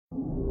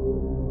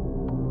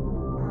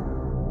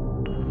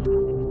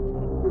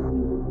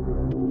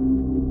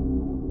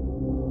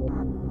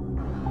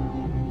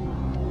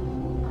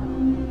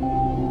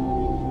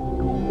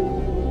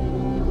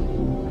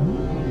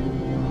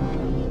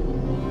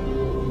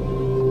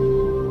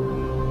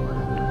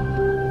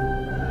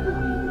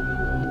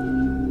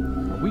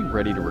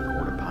ready to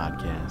record a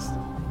podcast.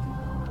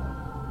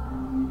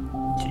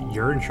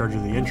 You're in charge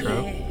of the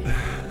intro.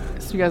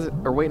 So you guys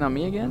are waiting on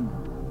me again?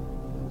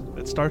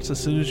 It starts as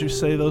soon as you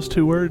say those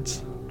two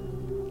words.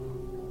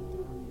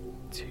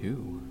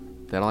 Two?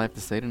 That all I have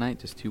to say tonight?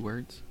 Just 2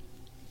 words?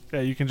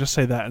 Yeah, you can just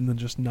say that and then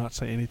just not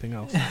say anything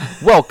else.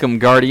 Welcome,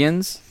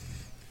 Guardians.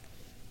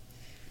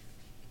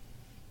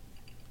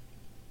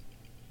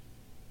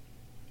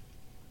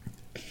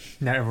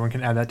 Now everyone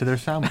can add that to their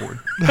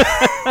soundboard.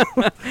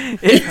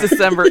 It's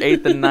December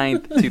 8th and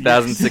 9th,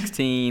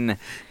 2016,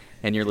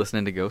 and you're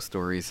listening to Ghost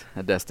Stories,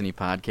 a Destiny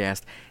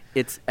podcast.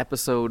 It's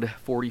episode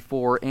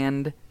 44,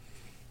 and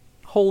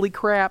holy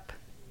crap,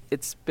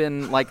 it's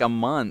been like a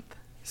month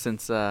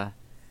since our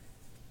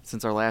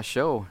last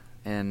show,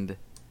 and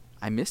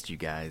I missed you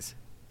guys.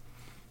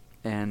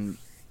 And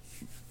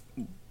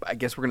I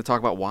guess we're going to talk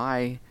about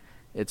why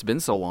it's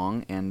been so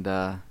long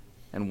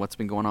and what's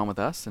been going on with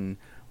us and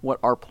what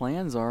our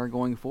plans are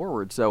going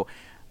forward. So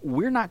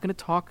we're not going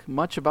to talk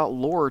much about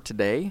lore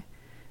today.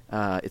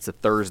 It's a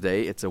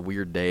Thursday. It's a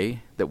weird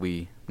day that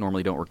we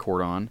normally don't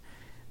record on.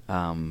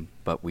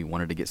 But we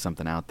wanted to get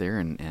something out there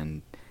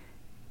and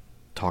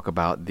talk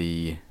about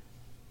the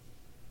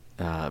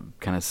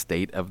kind of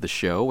state of the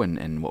show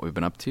and what we've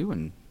been up to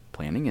and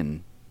planning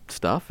and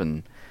stuff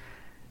and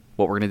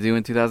what we're going to do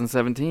in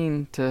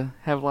 2017 to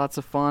have lots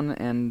of fun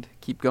and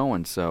keep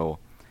going. So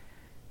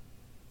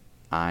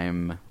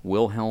I'm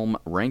Wilhelm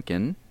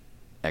Rankin,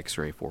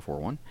 X-Ray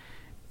 441,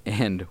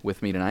 and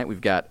with me tonight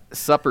we've got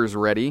Suppers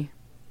Ready.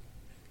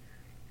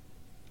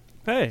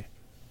 Hey.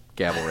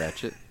 Gavel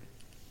Ratchet.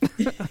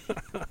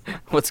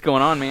 What's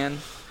going on, man?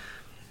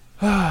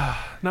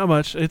 Not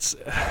much. It's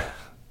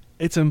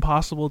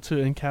impossible to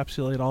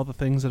encapsulate all the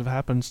things that have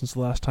happened since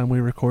the last time we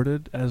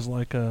recorded as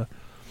like a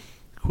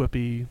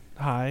quippy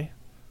hi,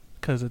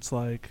 because it's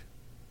like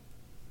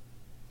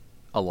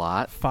A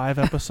lot. 5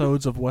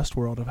 episodes of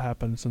Westworld have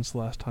happened since the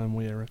last time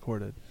we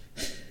recorded.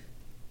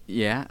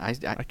 Yeah, I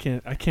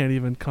can't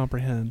even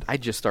comprehend. I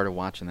just started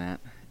watching that,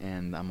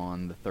 and I'm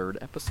on the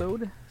 3rd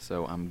episode,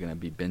 so I'm going to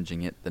be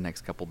binging it the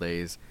next couple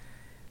days,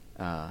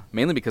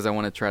 mainly because I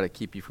want to try to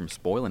keep you from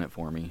spoiling it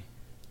for me,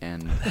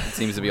 and it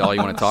seems to be all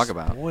you want to talk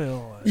about.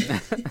 Spoil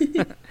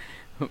it.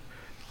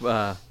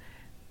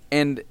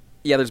 And,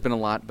 yeah, there's been a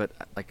lot, but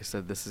like I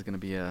said, this is going to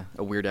be a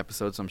weird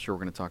episode, so I'm sure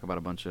we're going to talk about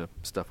a bunch of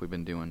stuff we've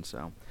been doing,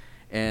 so.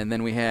 And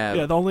then we have...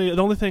 Yeah, the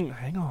only thing...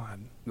 Hang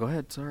on. Go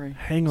ahead, sorry.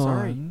 Hang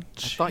on. I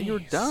thought you were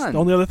done. The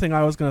only other thing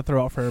I was going to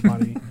throw out for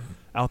everybody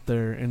out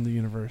there in the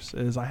universe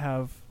is I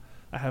have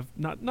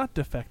not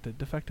defected.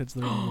 Defected's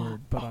the wrong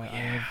word, but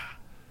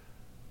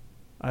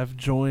I've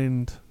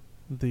joined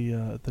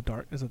the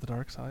dark. Is it the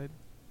dark side?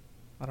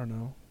 I don't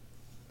know.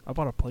 I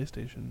bought a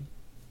PlayStation.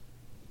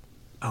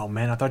 Oh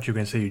man, I thought you were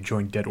going to say you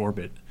joined Dead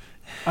Orbit.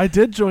 I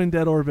did join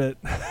Dead Orbit.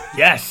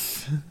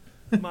 Yes.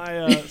 my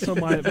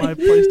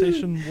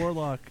PlayStation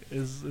Warlock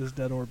is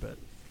Dead Orbit.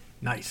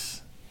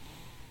 Nice.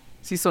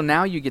 See, so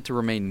now you get to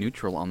remain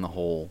neutral on the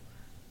whole,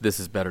 this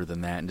is better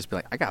than that, and just be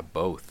like, I got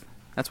both.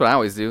 That's what I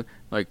always do.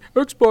 Like,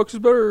 Xbox is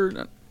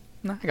better.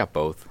 No, I got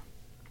both.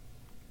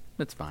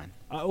 It's fine.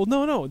 Well,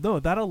 no.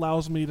 That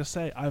allows me to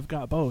say I've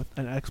got both,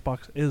 and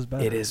Xbox is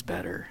better. It is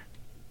better.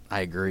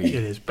 I agree.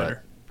 It is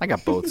better. I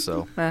got both,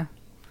 so,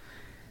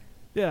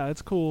 Yeah,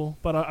 it's cool,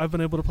 but I've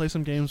been able to play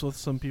some games with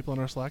some people in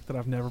our Slack that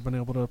I've never been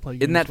able to play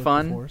games Isn't that with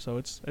fun? before, so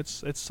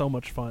it's so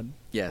much fun.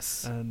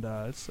 Yes. And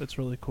it's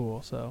really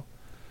cool. So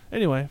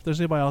anyway, if there's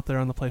anybody out there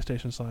on the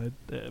PlayStation side,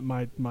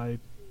 my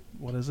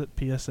what is it?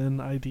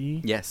 PSN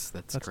ID? Yes,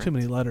 that's correct. Too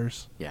many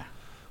letters. Yeah.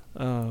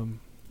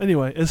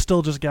 Anyway, it's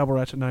still just Gavel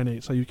Ratchet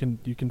 98, so you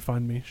can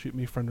find me, shoot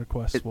me friend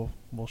requests.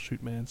 We'll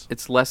shoot mans.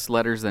 It's less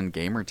letters than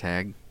gamer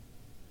tag.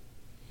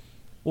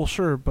 Well,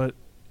 sure, but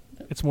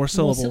it's more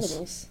syllables. More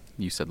syllables.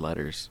 You said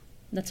letters.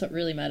 That's what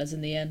really matters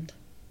in the end.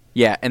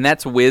 Yeah, and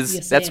that's Wiz. You're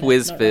That's saying it,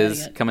 Wiz not Fizz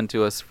writing it. coming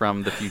to us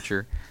from the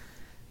future.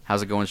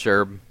 How's it going,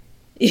 Sherb?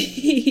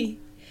 It's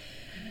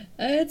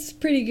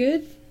pretty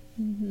good.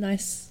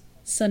 Nice,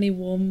 sunny,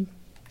 warm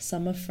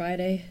summer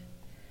Friday.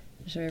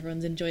 I'm sure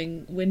everyone's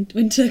enjoying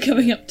winter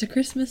coming up to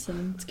Christmas,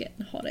 and it's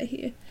getting hotter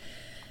here.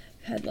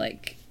 We've had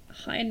like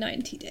high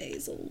 90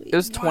 days all week. It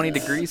was 20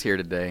 degrees here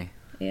today.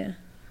 Yeah.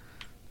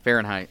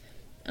 Fahrenheit.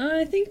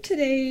 I think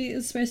today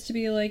is supposed to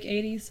be like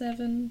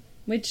 87,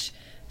 which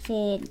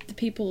for the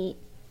people,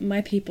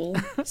 my people,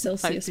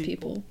 Celsius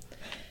people,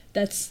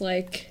 that's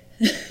like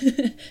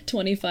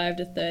 25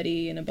 to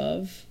 30 and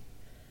above.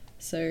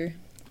 So,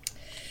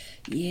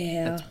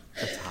 yeah.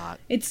 That's hot.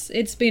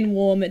 It's been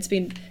warm, it's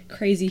been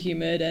crazy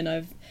humid,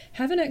 and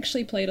haven't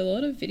actually played a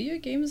lot of video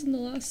games in the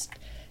last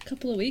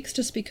couple of weeks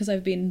just because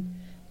I've been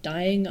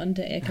dying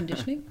under air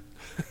conditioning.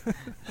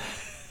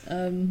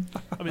 I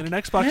mean, an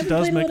I Xbox haven't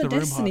does played make a lot the of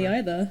room Destiny hotter.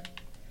 either.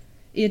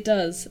 It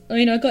does. I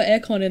mean, I've got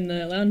aircon in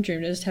the lounge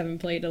room, I just haven't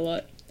played a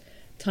lot.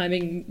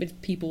 Timing with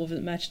people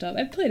haven't matched up.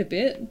 I've played a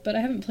bit, but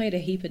I haven't played a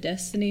heap of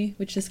Destiny,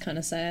 which is kind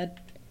of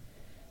sad.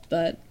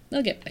 But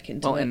I'll get back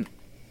into it. And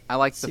I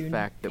like the soon-ish.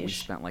 fact that we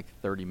spent like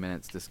 30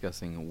 minutes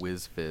discussing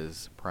Whiz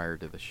Fizz prior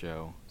to the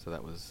show, so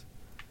that was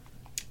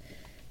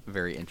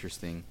very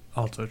interesting.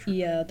 Also true.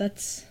 Yeah,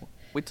 that's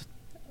We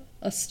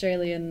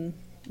Australian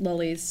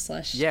lollies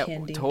 /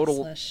 candy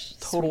total /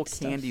 total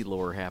sweet candy stuff.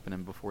 lore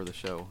happening before the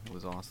show. It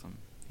was awesome.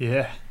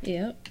 Yeah.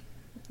 Yep.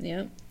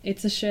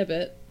 It's a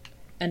sherbet,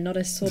 and not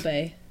a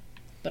sorbet,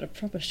 but a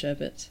proper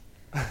sherbet.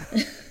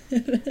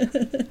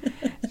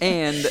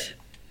 And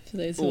For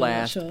those who are not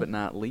last sure. but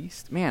not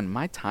least, man,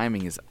 my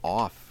timing is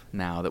off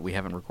now that we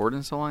haven't recorded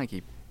in so long. I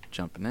keep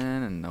jumping in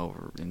and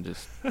over and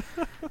just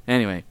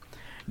anyway.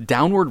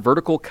 Downward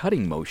vertical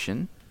cutting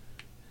motion.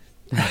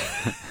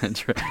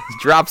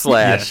 Drop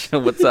slash.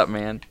 Yes. What's up,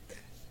 man?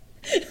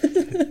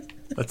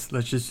 Let's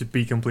just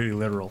be completely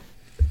literal.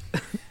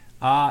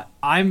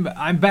 I'm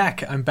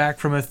back. I'm back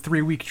from a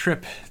 3-week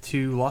trip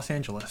to Los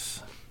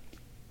Angeles.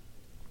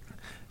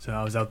 So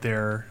I was out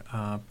there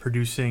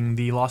producing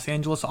the Los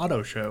Angeles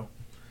Auto Show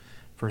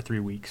for 3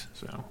 weeks.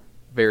 So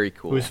Very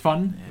cool. it was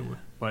fun, Yeah.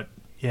 but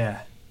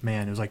yeah,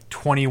 man, it was like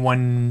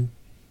 21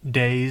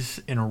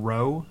 days in a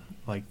row,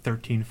 like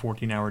 13,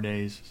 14-hour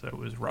days. So it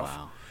was rough.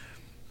 Wow.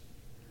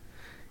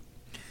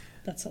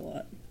 That's a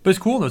lot. But it's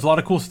cool. There's a lot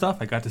of cool stuff.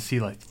 I got to see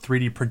like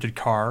 3D printed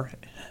car,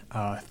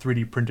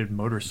 3D printed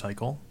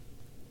motorcycle,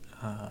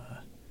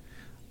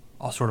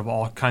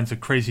 all kinds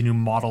of crazy new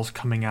models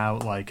coming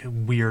out, like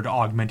weird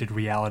augmented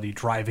reality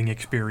driving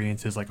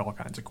experiences, like all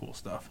kinds of cool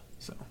stuff.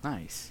 So it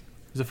Nice.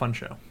 was a fun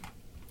show.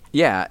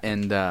 Yeah,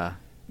 and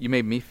you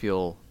made me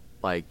feel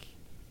like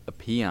a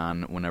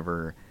peon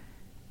whenever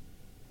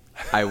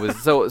I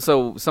was so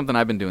something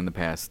I've been doing the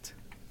past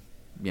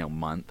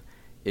month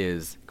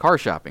is car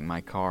shopping. My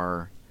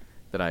car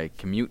that I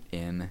commute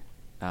in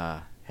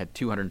had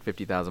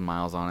 250,000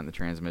 miles on it, and the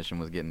transmission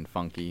was getting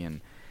funky,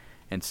 and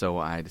so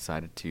I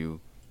decided to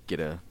get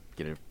a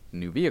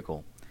new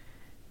vehicle.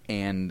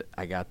 And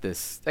I got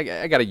this.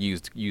 I got a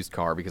used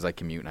car because I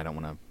commute and I don't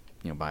want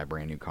to buy a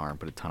brand new car and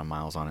put a ton of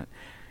miles on it.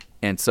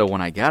 And so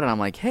when I got it, I'm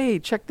like, hey,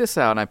 check this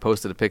out. And I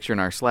posted a picture in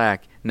our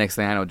Slack. Next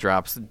thing I know,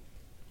 Drops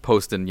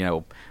posting,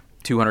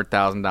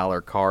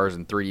 $200,000 cars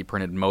and 3D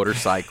printed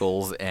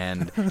motorcycles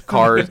and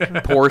cars,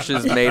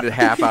 Porsches made it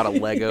half out of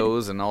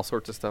Legos and all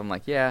sorts of stuff. I'm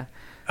like, yeah.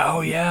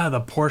 Oh yeah,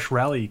 the Porsche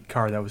Rally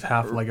car that was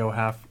half Lego,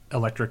 half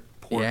electric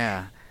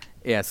Porsche.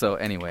 Yeah. So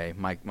anyway,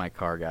 my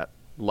car got.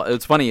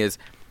 What's funny is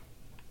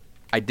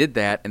I did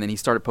that, and then he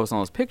started posting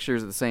all those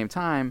pictures at the same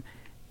time,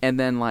 and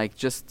then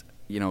just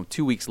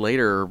 2 weeks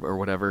later or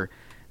whatever,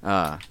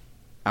 I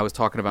was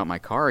talking about my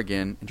car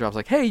again, and Drop's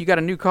like, "Hey, you got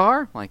a new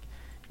car?" I'm like,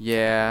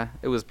 yeah,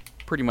 it was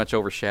pretty much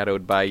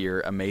overshadowed by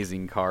your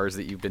amazing cars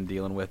that you've been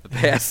dealing with the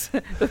past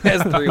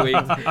 3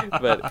 weeks.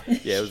 But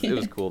yeah, it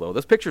was cool though.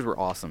 Those pictures were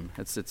awesome.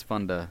 It's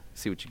fun to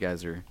see what you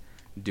guys are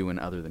doing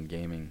other than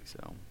gaming.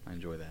 So I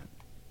enjoy that.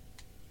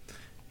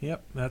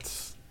 Yep,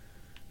 that's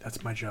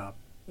my job.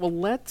 Well,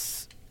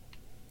 let's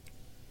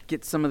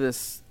get some of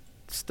this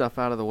stuff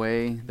out of the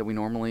way that we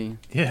normally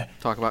Yeah.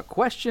 talk about.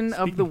 Question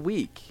of the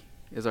week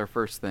is our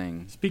first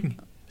thing.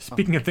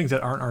 Speaking of things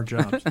that aren't our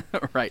jobs.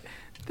 Right.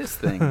 This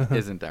thing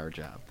isn't our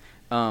job.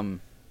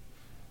 Am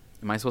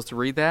I supposed to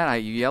read that?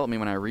 You yell at me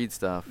when I read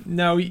stuff.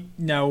 No, you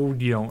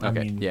don't. Okay. I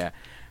mean, Yeah.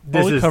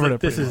 This we is covered it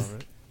this pretty is well,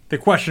 right? the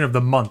question of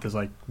the month is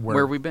like Where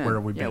have we been? Where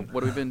have we Yeah, been?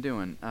 what have we been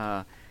doing?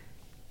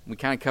 We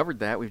kind of covered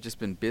that. We've just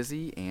been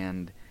busy,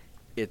 and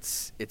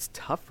it's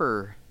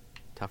tougher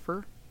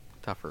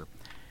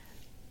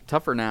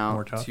now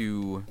More tough?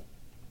 to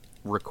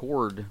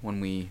record when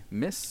we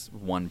miss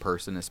one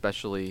person,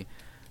 especially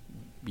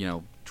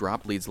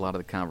Drop leads a lot of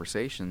the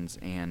conversations,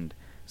 and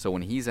so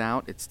when he's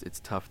out, it's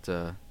tough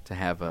to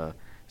have a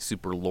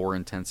super lore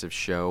intensive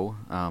show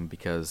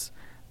because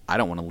I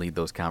don't want to lead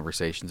those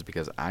conversations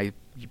because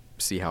you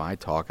see how I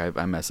talk.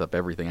 I mess up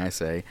everything I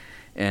say,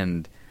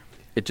 and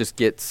it just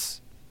gets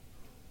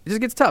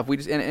tough. We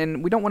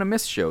and we don't want to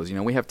miss shows.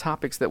 We have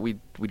topics that we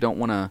don't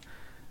want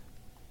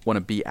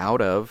to be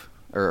out of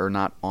or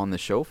not on the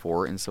show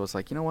for, and so it's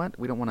like, you know what?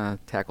 We don't want to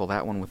tackle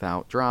that one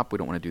without Drop. We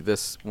don't want to do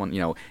this one.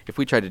 If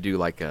we tried to do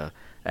like a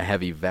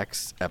heavy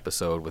Vex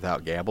episode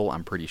without Gabble,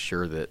 I'm pretty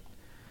sure that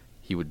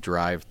he would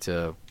drive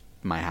to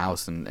my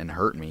house and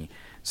hurt me.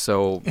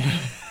 So,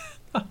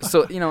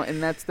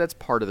 and that's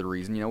part of the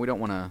reason. We don't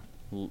want to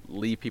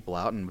leave people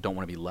out and don't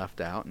want to be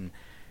left out,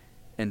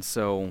 and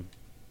so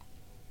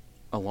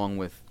along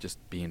with just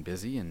being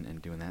busy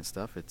and doing that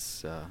stuff,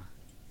 that's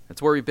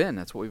where we've been.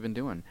 That's what we've been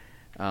doing.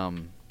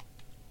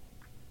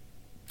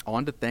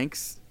 On to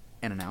thanks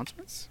and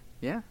announcements.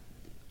 Yeah.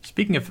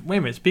 Speaking of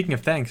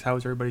thanks, how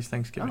was everybody's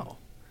Thanksgiving? Oh,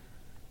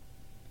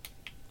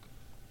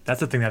 That's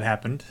the thing that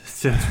happened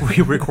since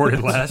we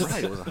recorded last. that's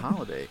right. It was a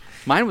holiday.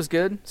 Mine was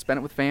good. Spent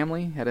it with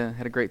family. Had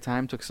a great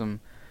time. Took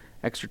some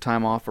extra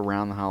time off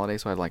around the holiday,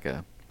 so I had like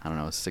a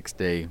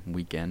 6-day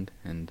weekend,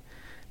 and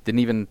didn't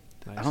even.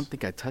 Nice. I don't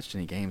think I touched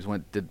any games.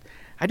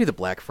 I do the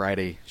Black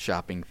Friday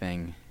shopping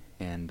thing,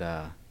 and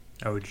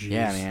Oh geez.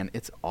 yeah, man,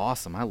 it's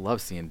awesome. I love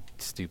seeing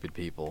stupid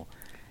people.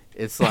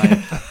 It's like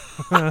here's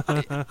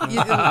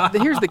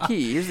the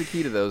key. Here's the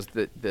key to those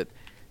that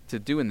to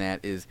doing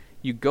that is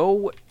you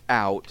go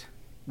out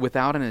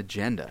without an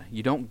agenda.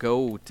 You don't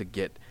go to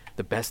get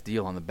the best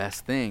deal on the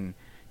best thing.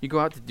 you go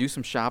out to do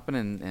some shopping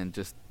and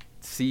just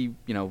see,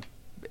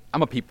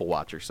 I'm a people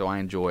watcher, so I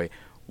enjoy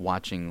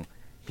watching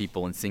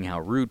people and seeing how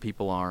rude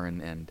people are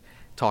and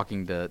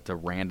talking to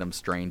random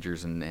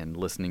strangers and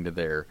listening to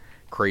their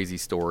crazy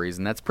stories.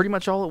 And that's pretty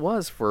much all it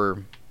was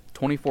for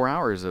 24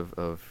 hours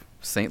of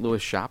St.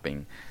 Louis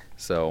shopping.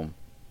 So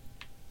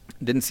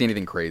didn't see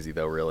anything crazy,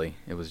 though, really.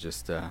 It was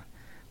just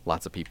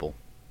lots of people.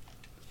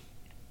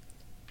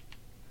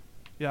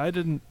 Yeah, I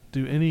didn't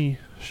do any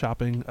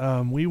shopping.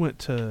 We went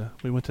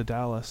to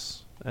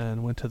Dallas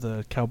and went to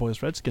the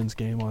Cowboys-Redskins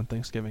game on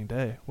Thanksgiving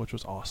Day, which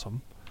was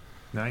awesome.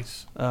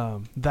 Nice.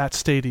 That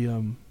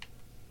stadium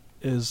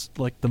is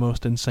like the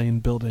most insane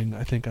building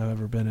I think I've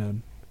ever been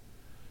in.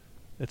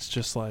 It's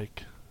just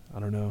like, I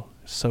don't know,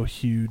 so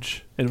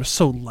huge. And it was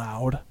so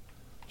loud.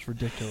 It's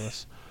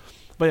ridiculous.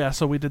 But yeah,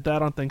 so we did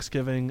that on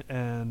Thanksgiving,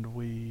 and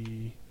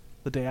the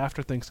day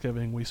after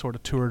Thanksgiving, we sort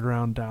of toured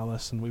around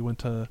Dallas, and we went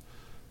to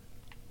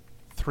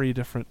 3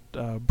 different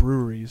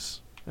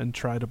breweries and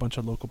tried a bunch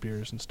of local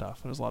beers and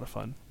stuff. It was a lot of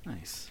fun.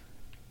 Nice.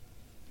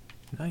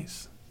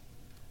 Nice.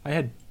 I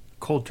had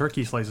cold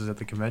turkey slices at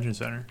the convention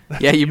center.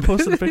 Yeah, You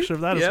posted a picture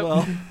of that as Yep.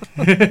 well.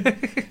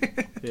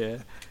 Yeah.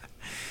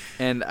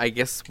 And I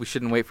guess we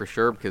shouldn't wait for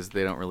sure because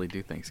they don't really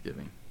do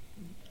Thanksgiving.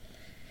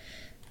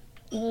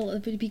 Well,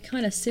 it would be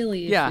kind of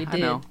silly if Yeah, we did. I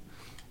know.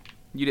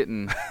 You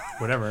didn't.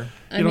 Whatever.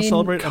 You don't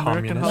celebrate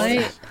American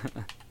communist.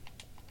 holidays?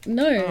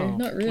 No, Oh,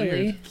 not really.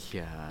 weird.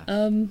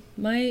 Yeah.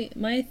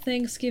 My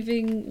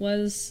Thanksgiving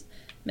was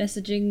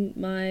messaging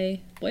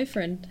my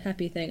boyfriend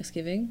Happy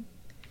Thanksgiving,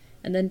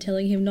 and then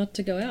telling him not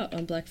to go out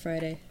on Black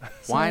Friday.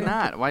 So Why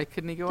not? Why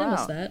couldn't he go That was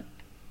out? that.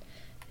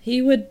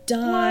 He would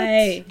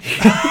die.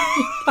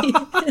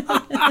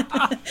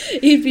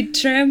 He'd be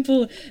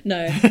trampled.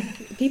 No,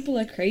 people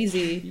are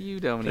crazy. You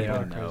don't They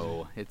are even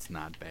know. It's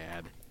not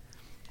bad.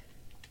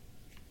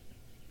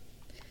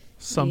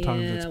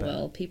 Sometimes yeah, it's bad.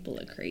 well, people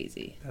are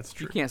crazy. That's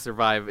You true. can't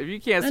survive. If you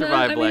can't I know-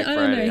 survive I Black mean, I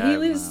don't Friday, know. I He don't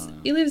lives know.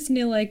 he lives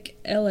near like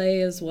LA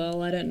as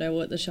well. I don't know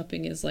what the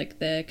shopping is like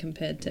there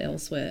compared to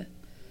elsewhere.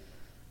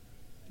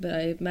 But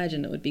I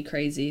imagine it would be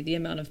crazy the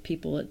amount of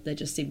people there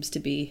just seems to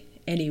be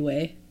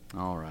anyway.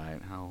 All right.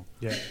 How?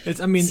 Yeah. It's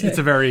a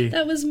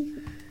That was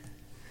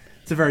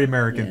very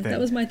American yeah, thing. that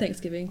was my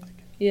Thanksgiving.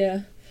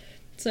 Yeah.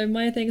 So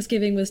my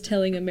Thanksgiving was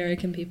telling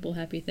American people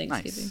Happy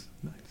Thanksgiving.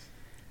 Nice.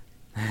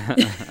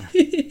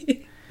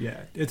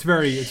 Yeah. It's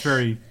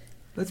very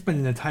let's spend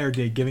an entire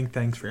day giving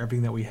thanks for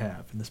everything that we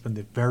have, and then spend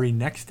the very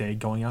next day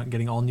going out and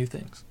getting all new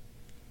things.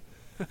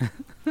 I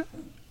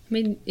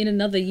mean, in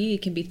another year you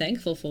can be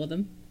thankful for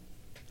them.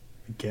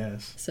 I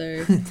guess.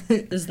 So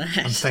there's I'm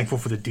that. thankful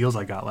for the deals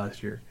I got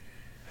last year.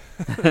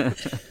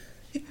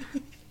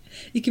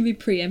 You can be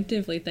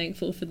preemptively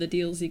thankful for the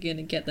deals you're going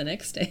to get the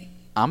next day.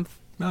 I'm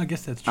No, I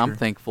guess that's true. I'm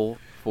thankful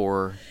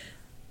for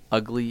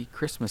ugly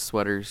Christmas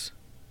sweaters.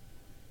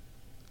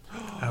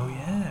 Oh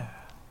yeah.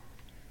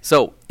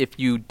 So if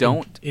you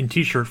don't, in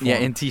t-shirt form. yeah,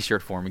 in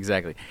T-shirt form,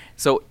 exactly.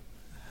 So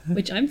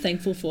Which I'm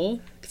thankful for,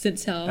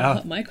 since how Oh.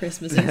 hot my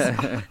Christmas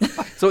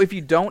is. So if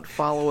you don't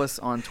follow us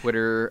on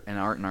Twitter and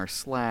aren't in our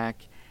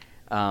Slack,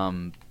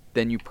 then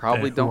you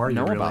probably Who are don't you,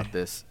 know really? about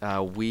this.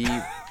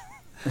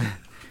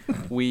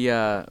 We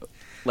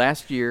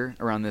last year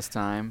around this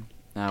time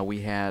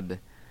we had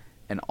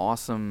an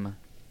awesome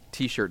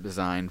T-shirt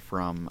design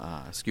from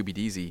Scooby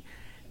Deezy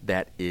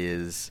that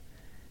is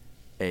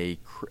a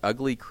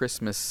ugly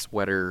Christmas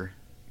sweater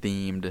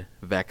themed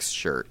Vex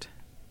shirt,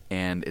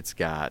 and it's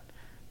got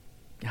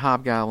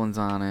hobgoblins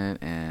on it,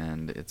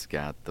 and it's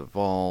got the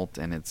vault,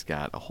 and it's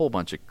got a whole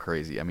bunch of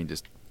crazy, I mean,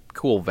 just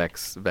cool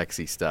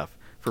Vexy stuff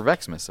for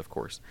Vexmas, of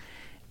course.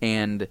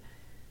 And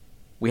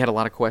we had a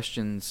lot of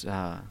questions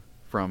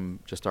from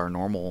just our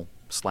normal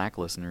Slack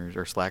listeners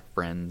or Slack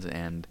friends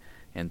and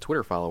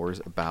Twitter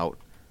followers about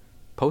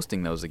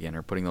posting those again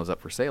or putting those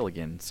up for sale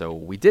again. So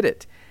we did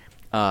it.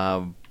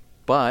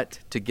 But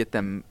to get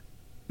them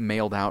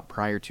mailed out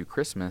prior to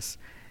Christmas,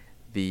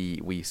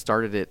 we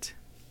started it,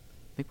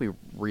 I think we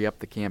re-upped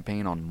the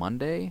campaign on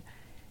Monday,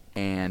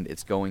 and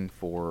it's going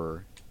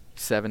for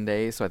 7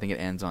 days, so I think it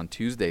ends on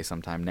Tuesday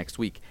sometime next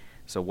week.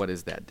 So what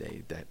is that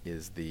day? That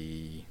is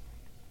the...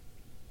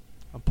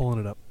 I'm pulling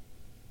it up.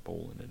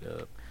 Pulling it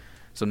up.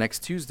 So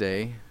next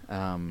Tuesday,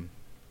 3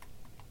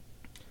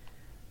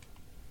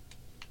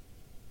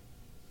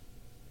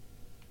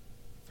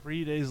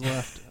 days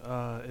left.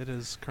 It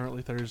is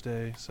currently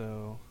Thursday,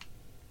 so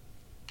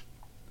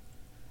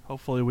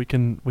hopefully we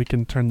can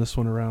turn this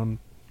one around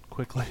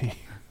quickly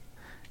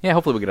yeah,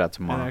 hopefully we get it out and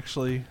tomorrow.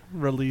 actually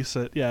release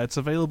it. Yeah, it's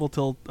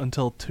available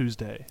until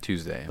Tuesday.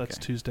 Tuesday, That's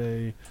okay.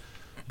 Tuesday,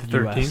 The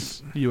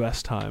 13th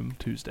U.S. time,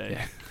 Tuesday.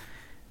 Yeah.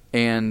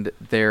 And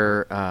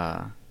there's...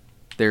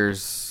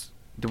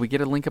 Did we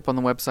get a link up on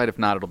the website? If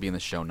not, it'll be in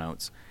the show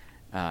notes.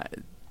 And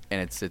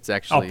it's I'll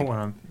actually... put one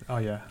on. Oh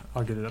yeah,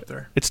 I'll get it up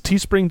there. It's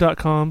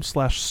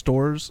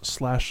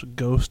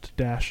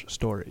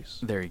teespring.com/stores/ghost-stories.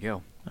 There you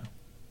go. Oh.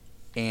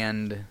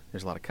 And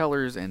there's a lot of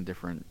colors and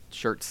different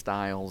shirt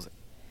styles,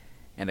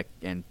 and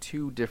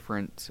two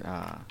different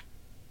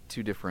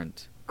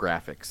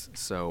graphics.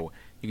 So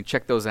You can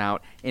check those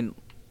out. And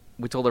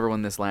we told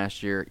everyone this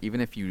last year,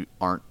 even if you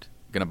aren't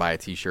going to buy a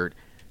T-shirt,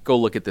 go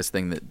look at this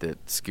thing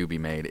that Scooby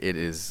made. It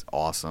is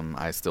awesome.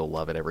 I still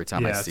love it every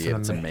time I see it.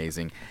 It's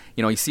amazing.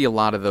 You know, you see a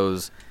lot of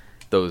those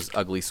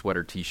ugly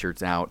sweater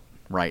T-shirts out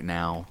right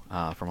now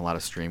from a lot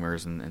of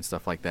streamers and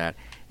stuff like that.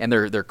 And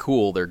they're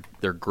cool.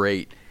 They're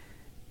great.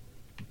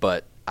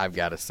 But I've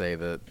got to say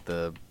that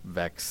the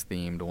Vex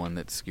themed one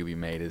that Scooby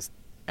made is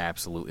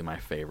absolutely my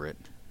favorite.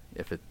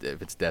 If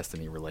it's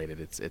Destiny related,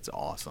 it's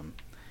awesome.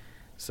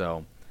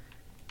 So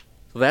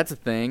that's a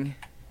thing.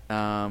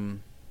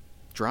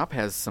 Drop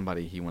has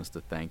somebody he wants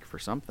to thank for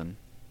something.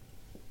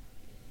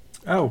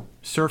 Oh,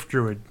 Surf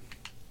Druid.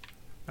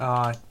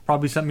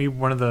 Probably sent me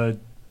one of the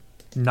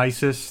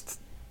nicest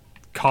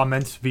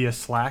comments via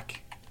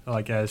Slack,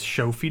 like as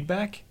show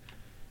feedback.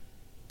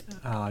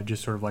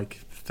 Just sort of like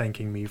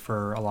thanking me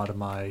for a lot of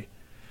my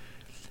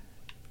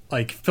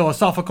like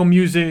philosophical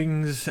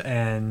musings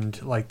and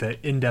like the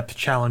in-depth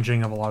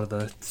challenging of a lot of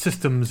the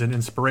systems and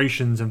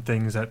inspirations and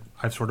things that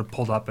I've sort of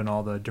pulled up in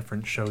all the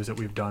different shows that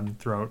we've done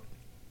throughout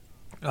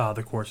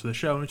the course of the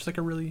show. And it's like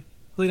a really,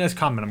 really nice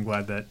comment. I'm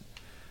glad that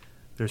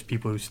there's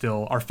people who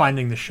still are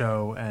finding the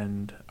show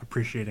and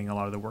appreciating a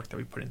lot of the work that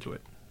we put into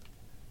it.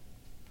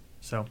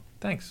 So,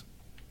 thanks.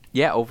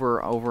 Yeah,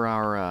 over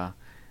our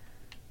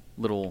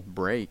little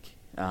break,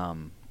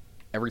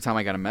 every time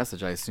I got a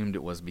message, I assumed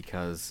it was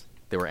because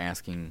they were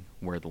asking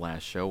where the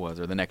last show was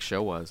or the next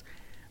show was.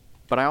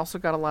 But I also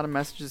got a lot of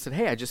messages that said,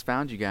 hey, I just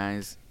found you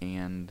guys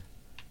and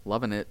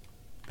loving it.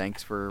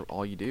 Thanks for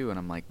all you do. And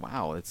I'm like,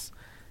 wow, it's,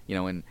 you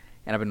know, and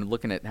I've been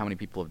looking at how many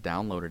people have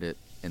downloaded it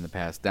in the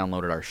past,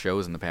 downloaded our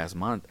shows in the past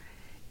month.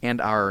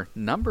 And our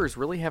numbers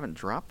really haven't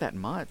dropped that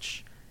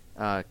much,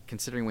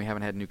 considering we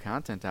haven't had new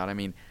content out. I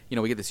mean, you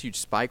know, we get this huge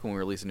spike when we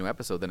release a new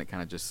episode, then it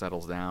kind of just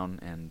settles down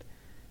and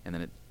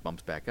then it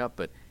bumps back up.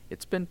 But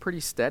it's been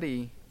pretty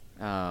steady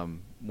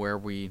where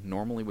we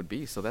normally would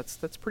be. So that's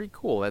pretty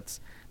cool. That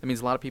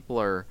means a lot of people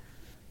are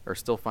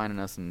still finding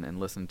us and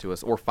listening to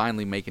us, or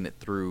finally making it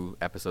through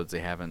episodes they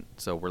haven't.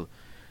 So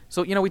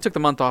you know, we took the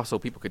month off so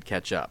people could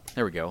catch up.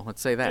 There we go. Let's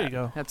say that. There you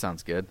go. That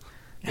sounds good.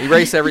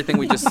 Erase everything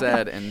we just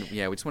said, and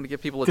yeah, we just want to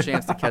give people a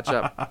chance to catch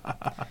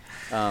up.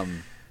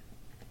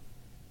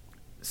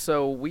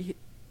 So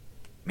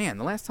the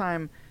last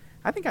time,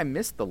 I think I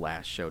missed the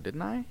last show,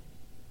 didn't I?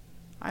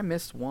 I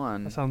missed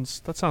one.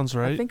 That sounds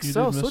right. I think You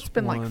so. did So miss it's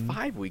been one. like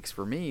 5 weeks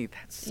for me.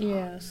 That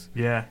sucks.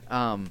 Yeah.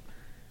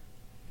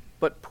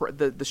 But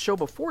the show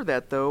before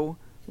that, though,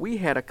 we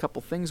had a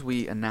couple things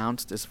we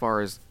announced as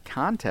far as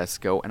contests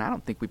go, and I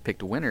don't think we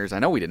picked winners. I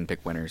know we didn't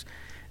pick winners.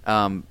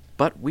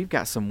 But we've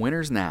got some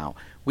winners now.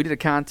 We did a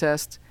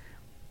contest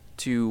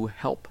to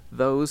help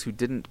those who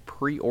didn't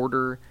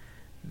pre-order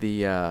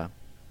the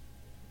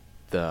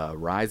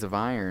Rise of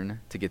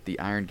Iron to get the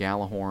Iron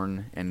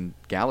Gjallarhorn and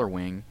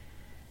Gallarwing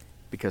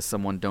because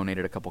someone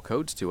donated a couple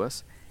codes to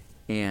us.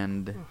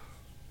 And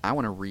I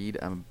want to read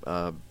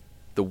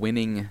the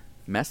winning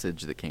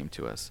message that came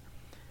to us.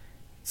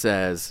 It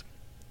says,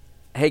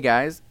 hey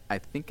guys, I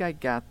think I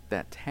got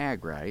that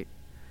tag right.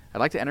 I'd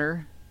like to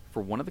enter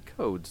for one of the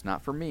codes,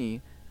 not for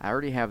me. I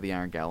already have the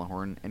Iron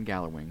Gjallarhorn and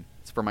Gallarwing.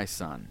 It's for my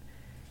son.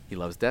 He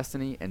loves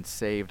Destiny and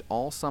saved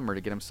all summer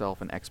to get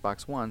himself an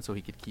Xbox One so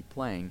he could keep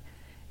playing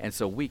and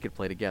so we could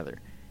play together.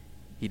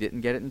 He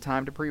didn't get it in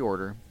time to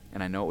pre-order,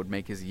 and I know it would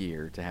make his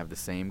year to have the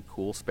same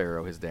cool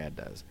Sparrow his dad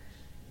does.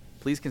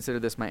 Please consider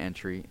this my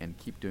entry and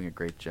keep doing a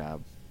great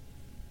job.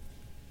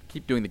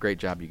 Keep doing the great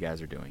job you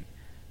guys are doing.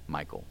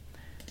 Michael.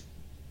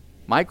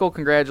 Michael,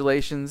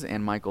 congratulations,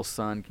 and Michael's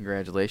son,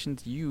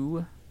 congratulations.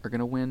 You are going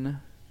to win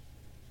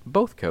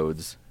both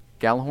codes,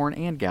 Gjallarhorn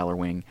and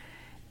Gallarwing.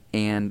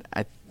 And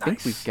I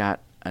think we've got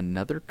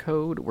another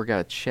code. We're got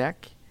to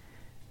check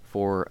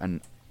for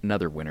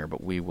another winner,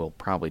 but we will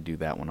probably do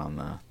that one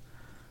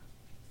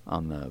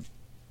on the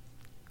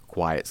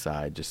quiet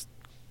side. Just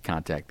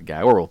contact the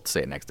guy, or we'll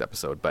say it next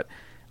episode. But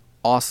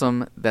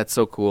awesome. That's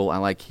so cool. I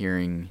like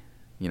hearing,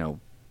 you know,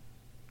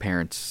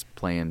 parents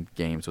playing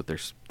games with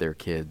their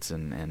kids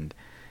and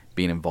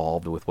being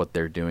involved with what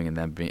they're doing, and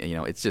them being, you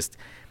know, it's just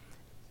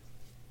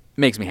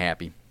makes me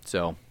happy.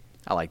 So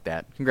I like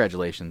that.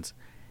 Congratulations.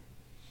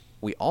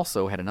 We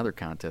also had another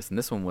contest, and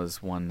this one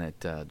was one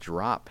that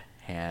Drop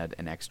had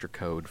an extra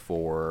code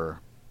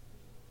for,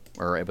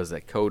 or it was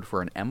a code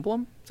for an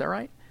emblem. Is that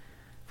right?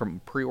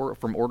 From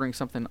ordering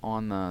something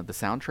on the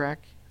soundtrack.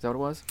 Is that what it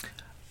was?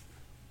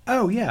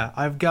 Oh yeah,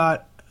 I've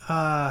got.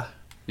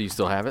 Do you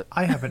still have it?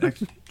 I have an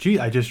extra. Gee,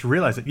 I just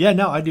realized it. Yeah,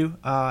 no, I do.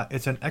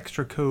 It's an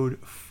extra code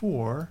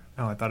for.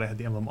 Oh, I thought I had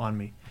the emblem on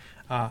me.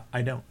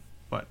 I don't,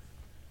 but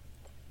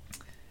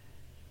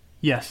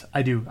yes,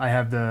 I do. I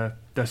have the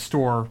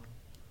store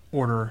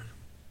order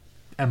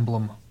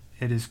emblem.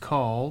 It is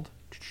called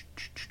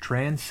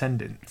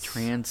Transcendence.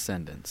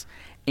 Transcendence.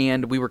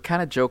 And we were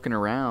kind of joking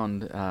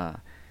around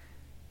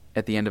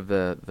at the end of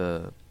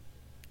the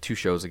 2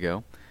 shows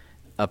ago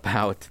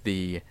about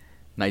the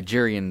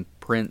Nigerian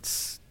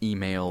prince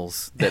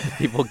emails that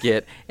people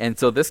get. And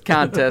so this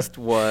contest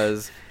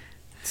was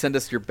send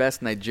us your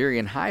best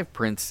Nigerian Hive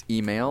Prince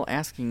email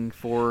asking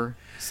for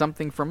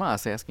something from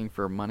us, asking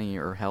for money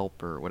or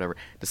help or whatever.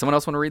 Does someone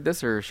else want to read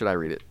this, or should I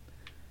read it?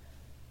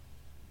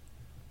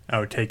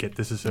 Oh, take it.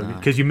 This is so good.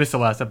 Because you missed the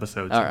last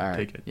episode, so All right.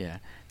 take it. Yeah.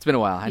 It's been a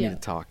while. I need to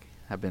talk.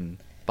 I've been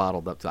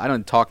bottled up. I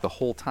didn't talk the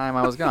whole time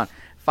I was gone.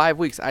 5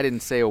 weeks, I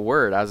didn't say a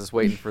word. I was just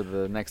waiting for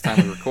the next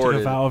time we recorded.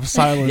 Took a vow of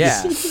silence.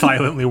 Yeah.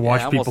 Silently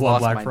watch I people almost on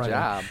lost Black my Friday.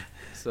 job.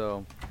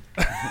 So,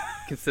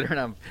 considering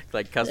I'm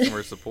like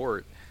customer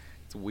support,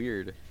 it's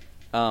weird.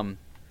 All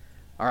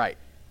right.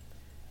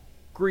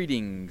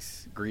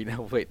 Greetings.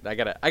 Oh, wait, I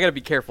gotta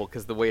be careful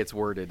because the way it's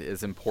worded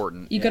is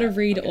important. You Yeah. gotta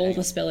read Okay, all hang the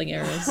on. spelling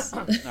errors.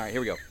 All right,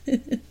 here we go.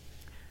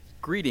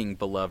 Greeting,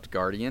 beloved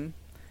guardian.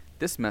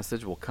 This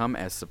message will come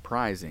as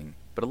surprising,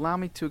 but allow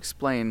me to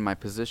explain my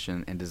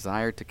position and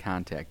desire to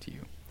contact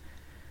you.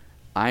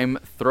 I'm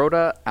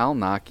Throda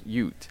Alnak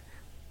Ute.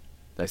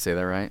 Did I say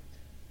that right?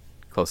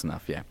 Close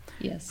enough, yeah.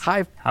 Yes.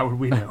 Hive, How would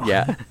we know?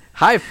 yeah.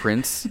 Hive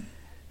Prince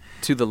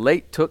to the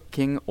late Took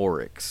King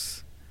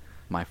Oryx.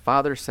 My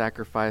father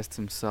sacrificed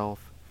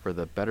himself for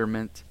the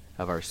betterment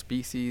of our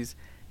species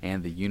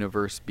and the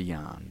universe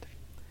beyond.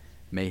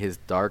 May his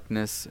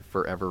darkness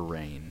forever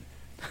reign.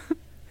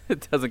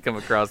 It doesn't come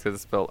across because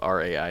it's spelled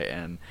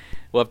R-A-I-N.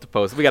 We'll have to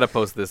post. We got to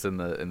post this in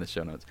the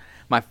show notes.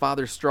 My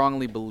father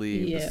strongly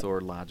believed the Yeah.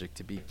 sword logic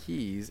to be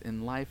keys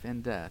in life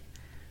and death.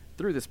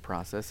 Through this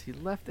process, he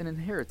left an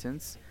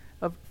inheritance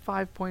of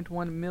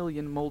 5.1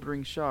 million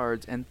moldering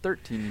shards and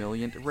 13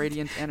 million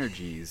radiant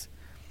energies,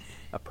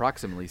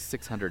 approximately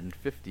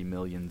 650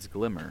 million's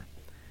glimmer.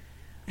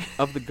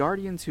 Of the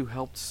guardians who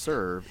helped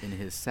serve in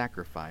his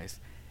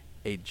sacrifice,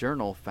 a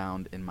journal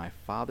found in my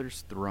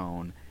father's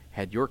throne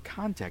had your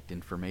contact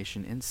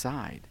information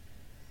inside.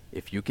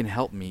 If you can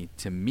help me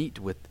to meet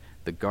with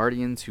the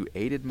guardians who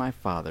aided my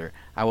father,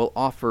 I will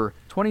offer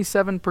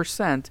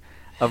 27%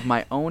 of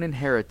my own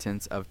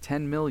inheritance of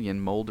 10 million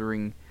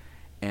moldering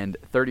and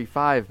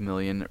 35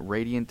 million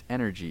radiant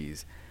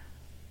energies,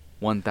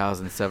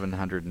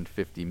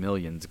 1,750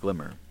 million's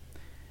glimmer.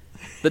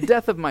 The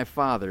death of my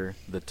father,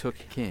 the Took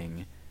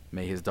King,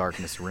 may his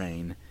darkness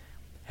reign,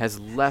 has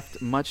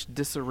left much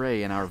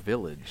disarray in our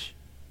village.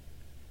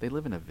 They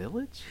live in a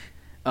village?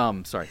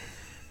 Sorry.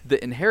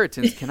 The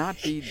inheritance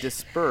cannot be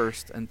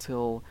dispersed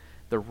until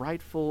the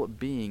rightful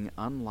being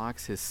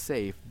unlocks his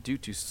safe due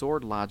to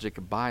sword logic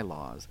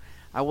bylaws.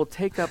 I will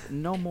take up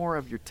no more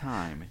of your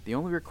time. The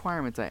only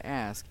requirement I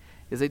ask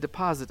is a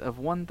deposit of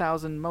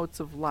 1,000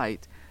 motes of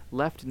light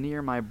left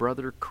near my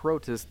brother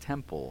Crota's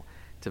temple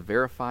to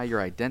verify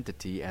your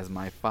identity as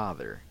my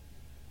father.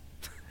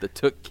 The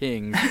Took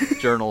King's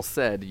journal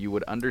said you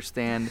would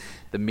understand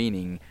the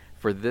meaning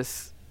for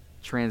this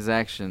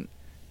transaction.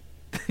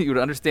 You would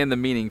understand the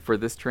meaning for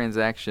this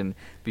transaction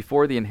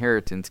before the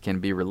inheritance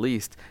can be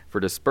released for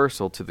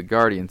dispersal to the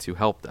guardians who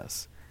helped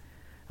us.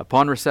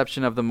 Upon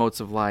reception of the motes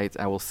of light,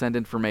 I will send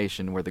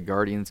information where the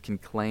guardians can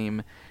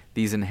claim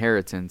these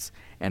inheritance,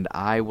 and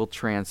I will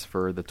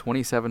transfer the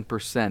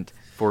 27%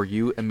 for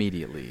you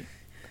immediately.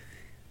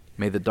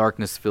 May the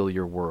darkness fill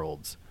your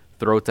worlds.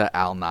 Throta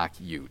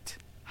Alnak Ute,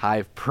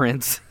 Hive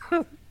Prince,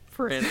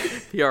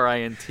 Prints,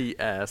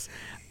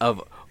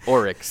 of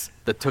Oryx,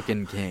 the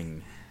Tooken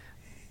King.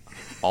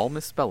 All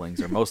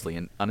misspellings are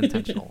mostly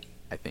unintentional,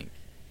 I think.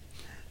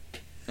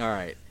 All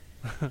right.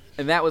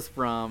 And that was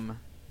from,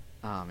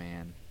 oh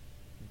man,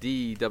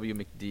 D.W.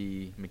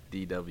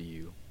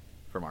 McDW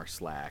from our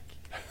Slack.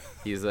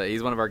 He's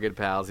one of our good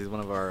pals. He's one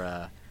of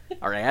our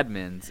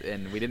admins,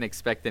 and we didn't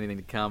expect anything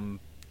to come.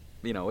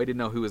 You know, we didn't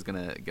know who was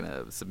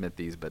gonna submit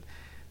these, but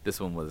this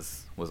one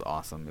was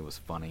awesome. It was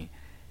funny,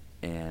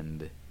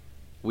 and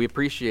we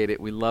appreciate it.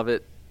 We love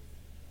it,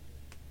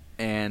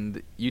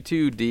 and you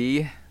too,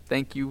 D.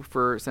 Thank you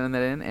for sending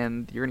that in,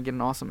 and you're gonna get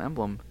an awesome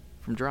emblem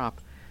from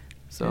Drop.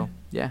 So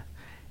yeah.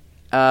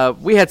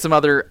 We had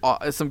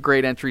some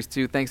great entries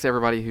too. Thanks to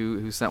everybody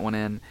who sent one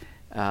in.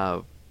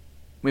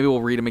 Maybe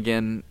we'll read them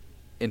again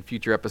in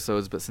future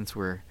episodes, but since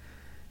we're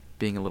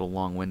being a little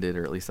long-winded,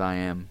 or at least I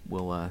am,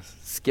 we'll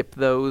skip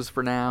those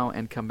for now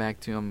and come back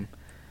to them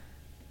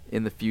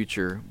in the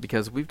future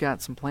because we've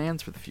got some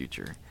plans for the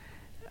future.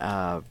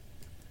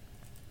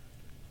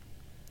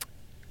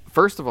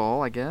 First of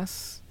all, I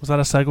guess. Was that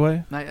a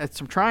segue?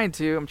 I'm trying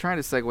to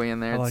segue in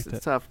there. I liked it.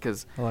 It's tough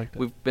because I liked it.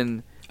 we've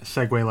been. A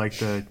segue like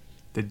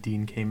the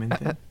Dean came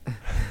into.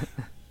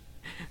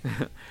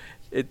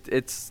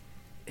 It's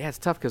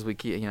tough because we've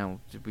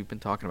been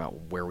talking about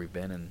where we've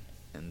been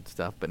and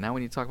stuff, but now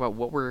we need to talk about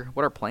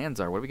what our plans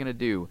are. What are we gonna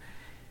do,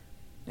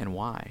 and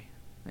why?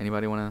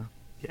 Anybody want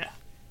to? Yeah.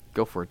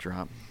 Go for it,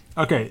 Drop.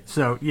 Okay,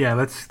 so yeah,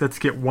 let's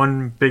get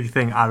one big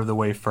thing out of the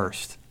way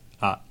first.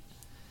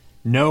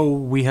 No,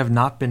 we have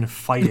not been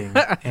fighting,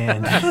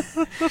 and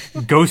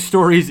Ghost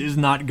Stories is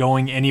not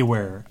going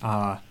anywhere.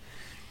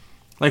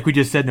 Like we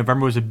just said,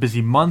 November was a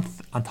busy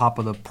month. On top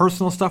of the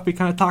personal stuff we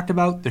kind of talked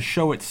about, the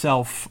show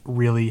itself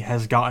really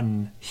has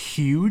gotten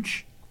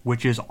huge,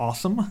 which is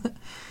awesome.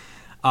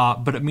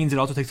 But it means it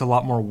also takes a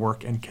lot more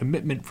work and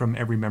commitment from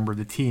every member of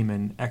the team,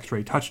 and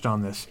X-Ray touched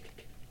on this.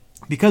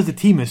 because the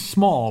team is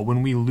small,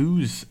 when we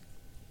lose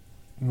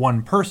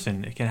one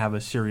person, it can have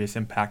a serious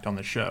impact on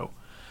the show.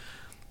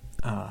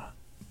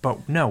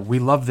 But no, we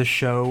love the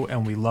show,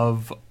 and we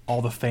love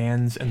all the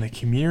fans and the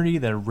community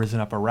that have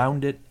risen up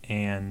around it,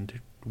 and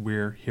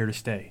we're here to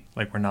stay.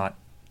 Like,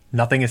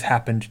 nothing has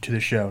happened to the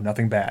show,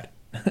 nothing bad.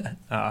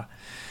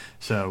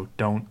 So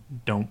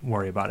don't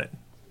worry about it.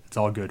 It's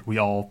all good. We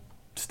all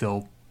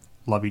still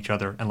love each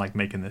other and like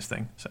making this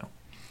thing. So,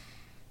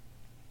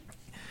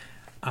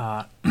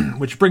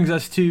 which brings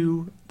us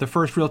to the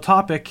first real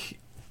topic.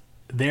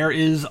 There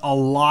is a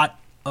lot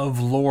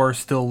of lore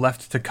still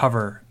left to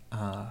cover.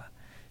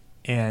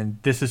 And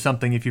this is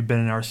something, if you've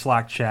been in our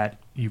Slack chat,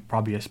 you've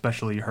probably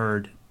especially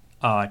heard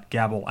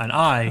Gabble and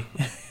I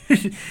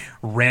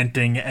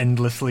ranting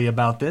endlessly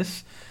about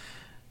this.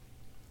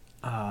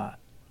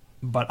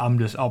 But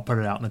I'll put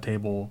it out on the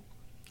table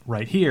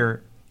right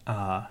here.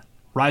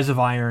 Rise of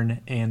Iron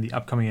and the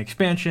upcoming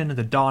expansion,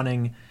 The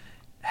Dawning,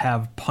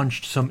 have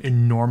punched some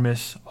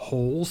enormous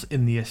holes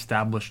in the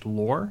established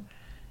lore,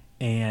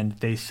 and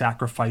they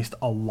sacrificed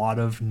a lot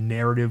of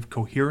narrative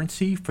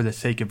coherency for the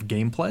sake of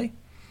gameplay.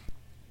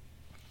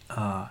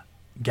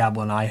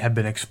 Gabble and I have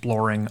been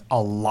exploring a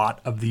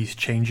lot of these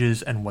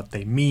changes and what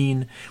they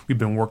mean. We've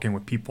been working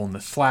with people in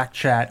the Slack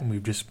chat, and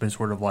we've just been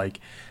sort of like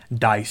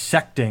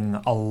dissecting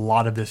a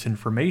lot of this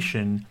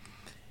information,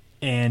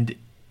 and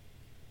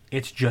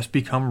it's just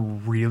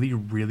become really,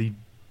 really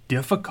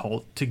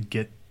difficult to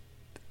get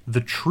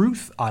the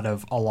truth out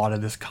of a lot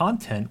of this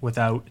content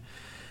without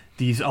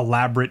these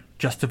elaborate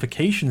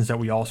justifications that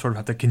we all sort of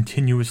have to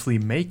continuously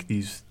make,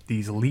 these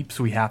leaps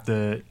we have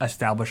to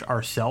establish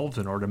ourselves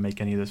in order to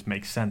make any of this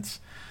make sense.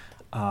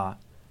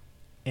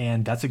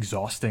 And that's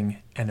exhausting,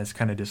 and it's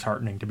kind of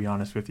disheartening, to be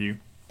honest with you.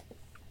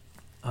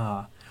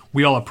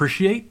 We all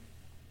appreciate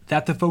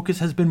that the focus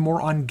has been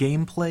more on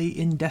gameplay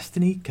in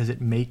Destiny, because it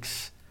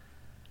makes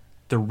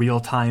the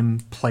real-time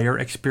player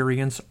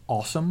experience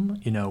awesome.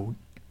 You know,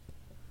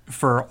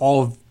 for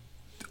all of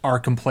our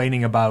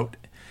complaining about,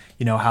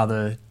 you know, how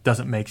the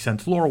doesn't make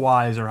sense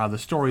lore-wise, or how the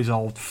story's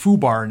all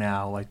foobar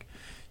now, like,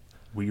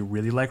 we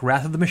really like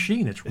Wrath of the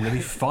Machine. It's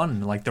really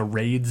fun. Like, the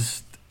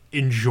raid's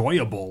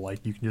enjoyable.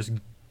 Like, you can just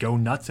go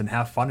nuts and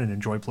have fun and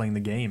enjoy playing the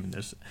game. And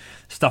there's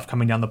stuff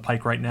coming down the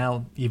pike right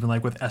now, even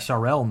like with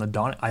SRL and the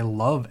Dawn. I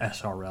love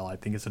SRL. I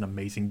think it's an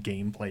amazing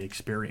gameplay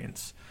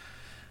experience.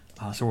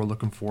 So we're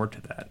looking forward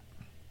to that.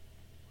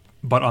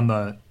 But on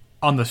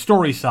the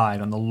story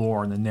side, on the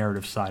lore and the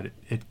narrative side,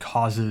 it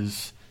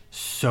causes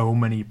so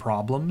many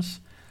problems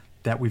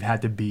that we've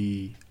had to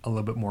be a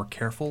little bit more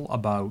careful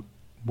about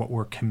what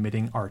we're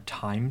committing our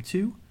time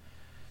to.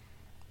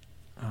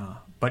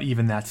 But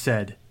even that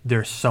said,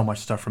 there's so much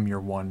stuff from year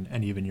 1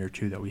 and even year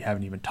 2 that we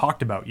haven't even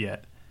talked about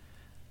yet.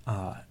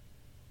 So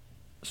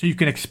you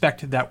can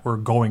expect that we're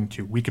going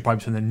to. We could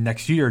probably spend the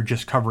next year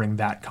just covering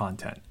that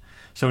content.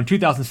 So in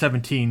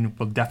 2017,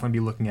 we'll definitely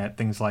be looking at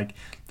things like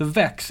the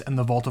Vex and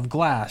the Vault of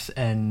Glass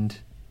and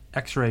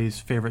X-Ray's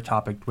favorite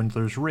topic,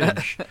 Dwindler's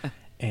Ridge.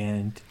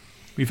 And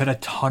we've had a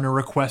ton of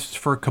requests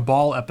for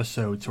Cabal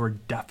episodes, so we're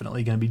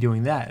definitely going to be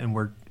doing that. And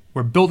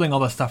we're building all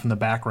this stuff in the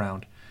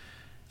background.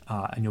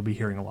 And you'll be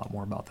hearing a lot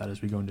more about that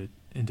as we go into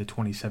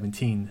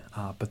 2017.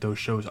 But those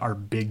shows are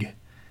big,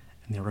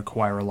 and they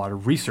require a lot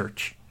of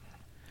research.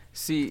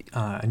 See,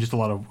 and just a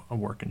lot of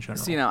work in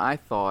general. See, now I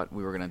thought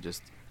we were going to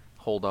just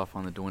hold off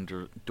on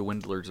the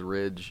Dwindler's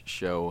Ridge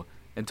show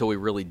until we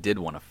really did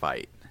want to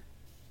fight.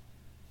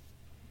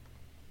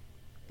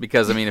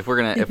 Because I mean, if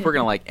we're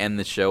gonna like end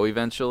the show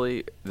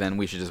eventually, then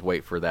we should just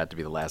wait for that to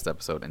be the last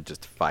episode and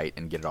just fight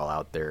and get it all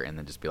out there, and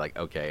then just be like,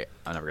 okay,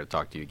 I'm never gonna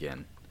talk to you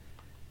again.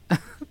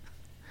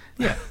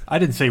 Yeah, I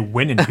didn't say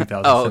when in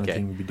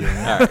 2017 we'd be doing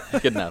that. All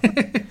right, good enough.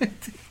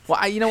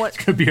 Well, you know what?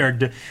 It's gonna be our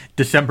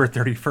December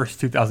 31st,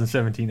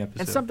 2017 episode.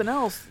 And something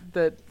else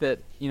that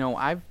you know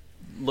I've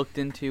looked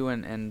into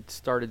and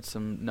started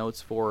some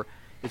notes for.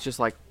 It's just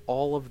like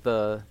all of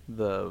the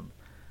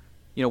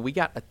you know, we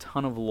got a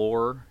ton of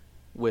lore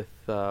with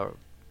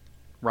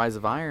Rise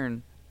of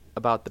Iron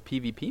about the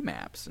PvP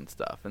maps and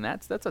stuff, and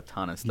that's a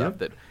ton of stuff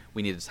that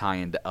we need to tie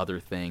into other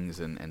things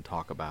and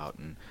talk about.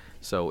 And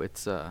so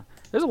it's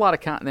there's a lot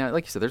of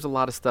like you said, there's a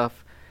lot of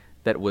stuff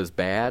that was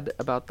bad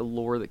about the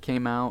lore that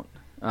came out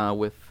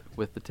with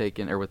the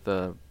Taken, or with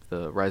the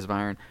Rise of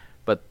Iron,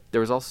 but there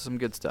was also some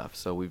good stuff.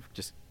 So we've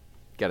just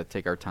got to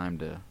take our time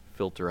to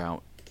filter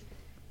out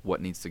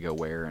what needs to go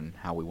where and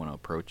how we want to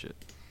approach it.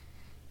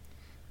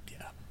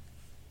 Yeah.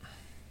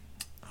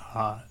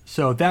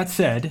 So that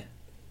said,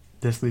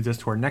 this leads us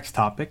to our next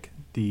topic.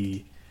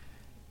 The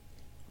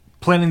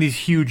planning these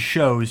huge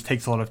shows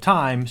takes a lot of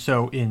time.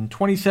 So in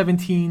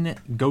 2017,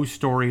 Ghost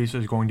Stories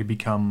is going to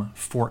become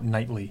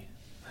fortnightly.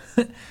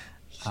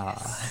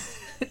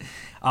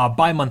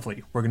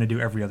 Bi-monthly. We're going to do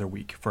every other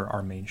week for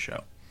our main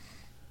show.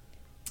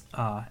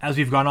 As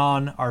we've gone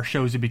on, our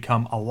shows have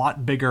become a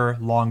lot bigger,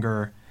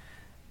 longer,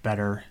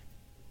 better,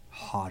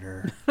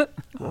 hotter.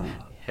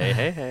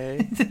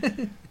 Hey.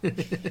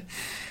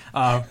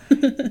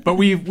 But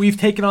we've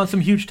taken on some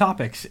huge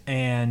topics,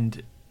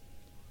 and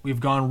we've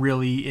gone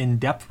really in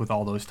depth with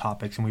all those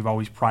topics, and we've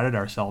always prided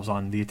ourselves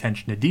on the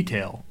attention to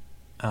detail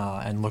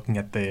and looking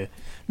at the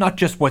not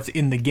just what's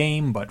in the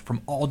game, but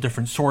from all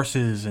different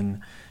sources.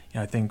 And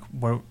I think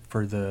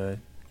for the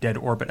Dead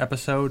Orbit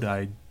episode,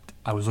 I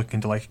was looking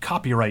into like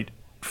copyright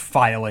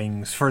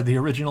filings for the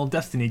original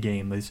Destiny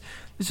game. This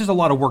is a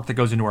lot of work that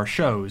goes into our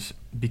shows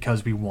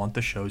because we want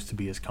the shows to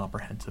be as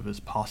comprehensive as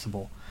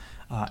possible.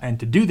 And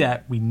to do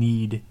that, we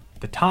need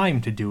the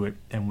time to do it.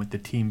 And with the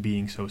team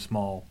being so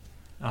small,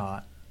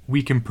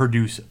 we can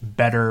produce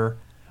better,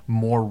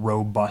 more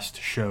robust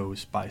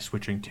shows by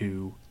switching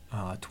to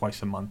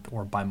twice a month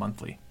or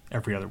bi-monthly,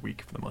 every other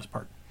week for the most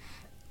part.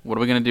 What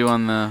are we going to do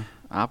on the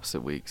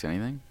opposite weeks?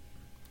 Anything?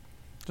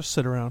 Just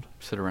sit around.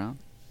 Sit around?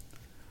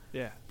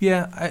 Yeah.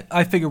 Yeah,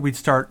 I figured we'd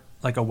start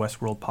like a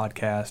Westworld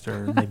podcast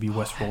or maybe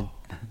Westworld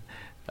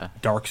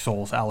Dark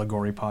Souls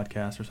allegory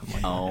podcast or something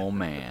like that. Oh,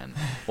 man.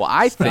 Well,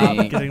 I Stop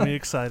think... getting me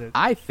excited.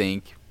 I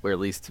think, or at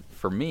least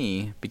for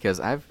me, because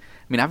I've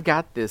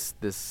got this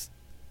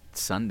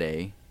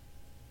Sunday,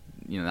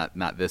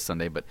 not this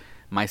Sunday, but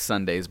my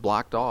Sundays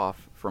blocked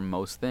off from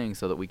most things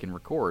so that we can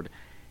record,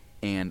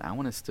 and I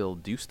want to still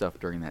do stuff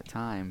during that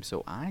time.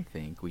 So I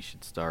think we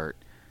should start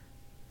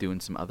doing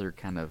some other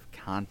kind of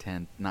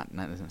content, not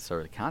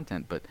necessarily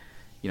content, but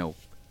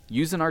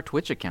using our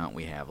Twitch account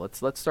we have.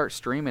 Let's start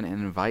streaming and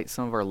invite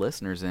some of our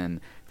listeners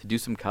in to do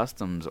some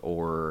customs,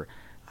 or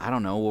I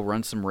don't know, we'll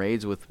run some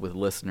raids with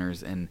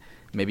listeners and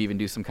maybe even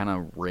do some kind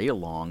of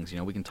raid-alongs.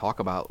 We can talk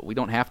about, we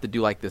don't have to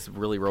do like this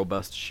really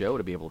robust show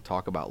to be able to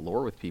talk about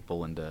lore with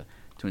people and to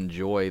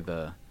enjoy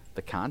the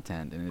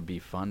content, and it'd be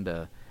fun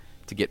to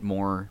get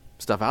more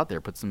stuff out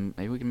there.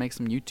 Maybe we can make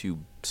some YouTube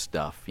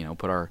stuff,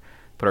 put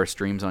our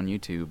streams on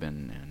YouTube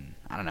and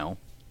I don't know.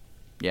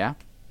 Yeah?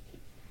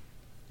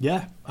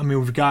 Yeah. I mean,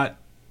 we've got,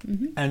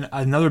 and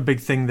another big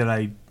thing that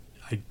I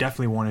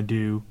definitely want to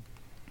do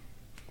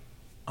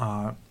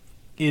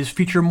is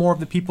feature more of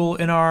the people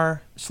in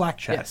our Slack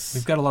chat. Yes.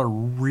 We've got a lot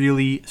of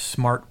really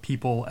smart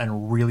people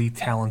and really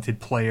talented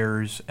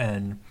players,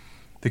 and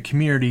the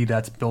community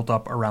that's built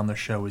up around the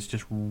show is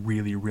just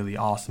really, really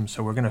awesome.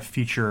 So we're going to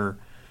feature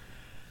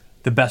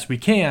the best we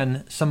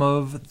can some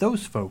of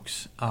those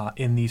folks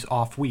in these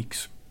off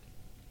weeks.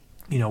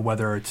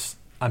 Whether it's,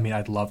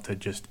 I'd love to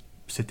just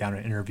sit down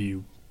and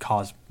interview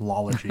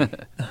cosmology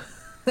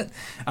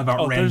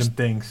about random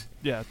things.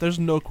 Yeah, there's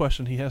no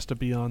question he has to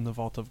be on the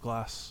Vault of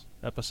Glass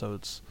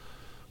episodes.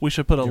 We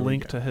should put a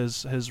link to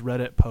his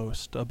Reddit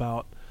post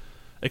about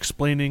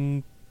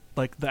explaining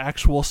like the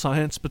actual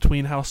science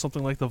between how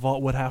something like the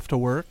Vault would have to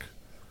work.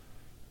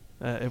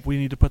 If we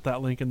need to put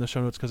that link in the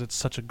show notes because it's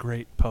such a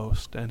great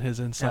post and his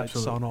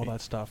insights on all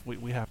that stuff,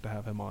 we have to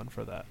have him on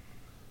for that.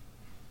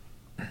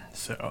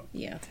 So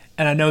yeah,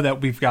 and I know that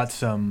we've got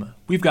some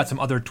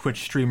other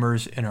Twitch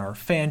streamers in our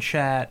fan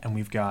chat, and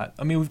we've got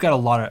a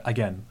lot of,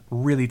 again,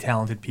 really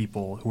talented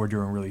people who are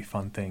doing really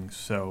fun things.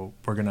 So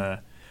we're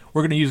gonna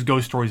use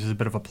Ghost Stories as a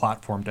bit of a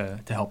platform to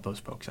help those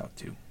folks out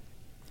too.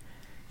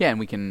 Yeah, and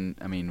we can,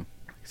 like I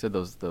said,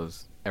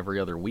 those every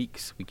other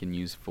weeks we can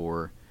use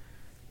for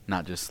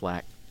not just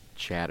Slack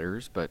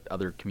chatters, but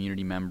other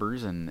community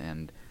members,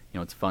 and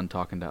it's fun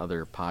talking to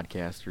other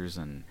podcasters,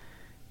 and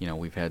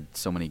we've had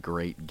so many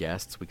great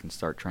guests. We can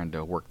start trying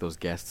to work those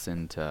guests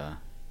into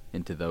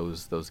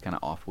those kind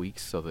of off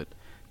weeks so that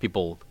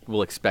people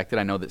will expect it.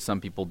 I know that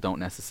some people don't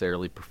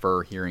necessarily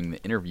prefer hearing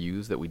the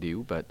interviews that we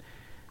do, but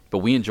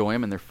we enjoy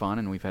them and they're fun,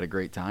 and we've had a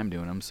great time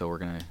doing them, so we're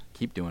gonna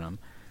keep doing them.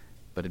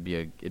 But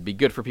it'd be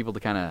good for people to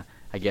kind of,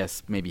 I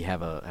guess, maybe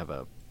have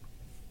a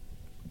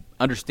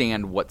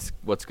understand what's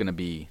going to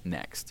be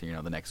next.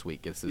 The next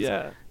week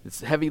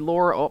it's heavy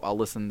lore. Oh, I'll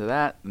listen to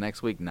that. The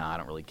next week, I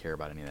don't really care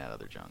about any of that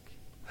other junk.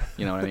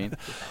 You know what I mean?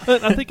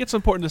 I think it's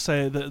important to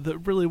say that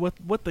really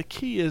what the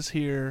key is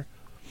here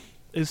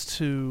is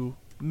to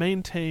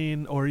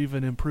maintain or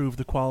even improve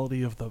the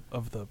quality of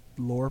the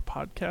lore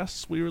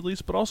podcasts we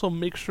release, but also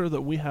make sure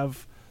that we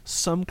have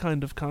some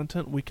kind of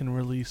content we can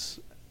release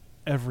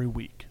every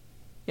week.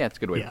 Yeah, it's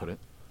a good way to put it.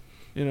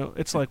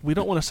 It's like we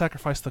don't want to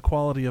sacrifice the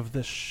quality of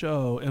this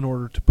show in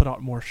order to put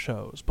out more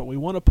shows, but we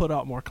want to put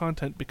out more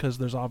content because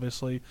there's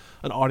obviously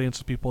an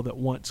audience of people that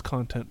wants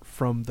content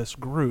from this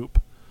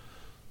group.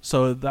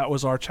 So that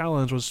was our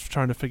challenge, was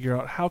trying to figure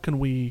out how can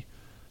we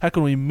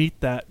meet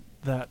that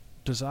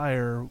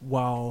desire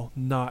while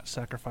not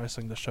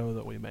sacrificing the show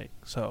that we make.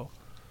 So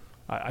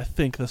I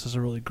think this is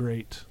a really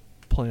great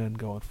plan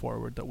going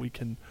forward, that we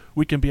can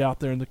be out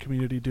there in the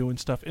community doing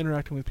stuff,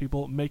 interacting with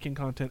people, making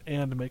content,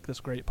 and make this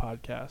great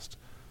podcast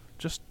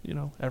just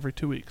every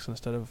 2 weeks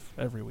instead of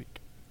every week.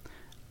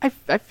 I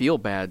feel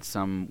bad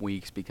some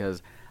weeks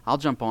because I'll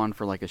jump on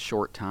for like a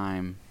short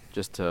time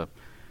just to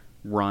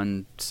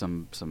run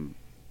some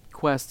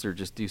quests or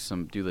just do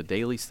the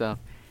daily stuff,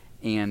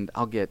 and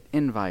I'll get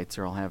invites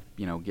or I'll have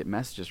get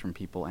messages from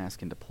people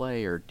asking to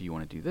play, or do you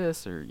want to do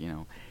this, or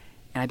and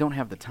I don't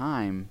have the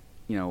time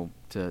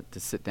to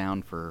sit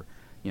down for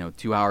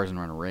 2 hours and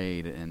run a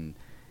raid, and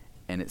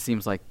it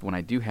seems like when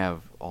I do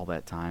have all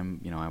that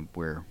time,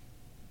 we're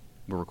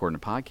we're recording a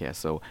podcast.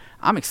 So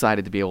I'm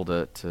excited to be able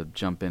to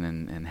jump in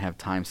and have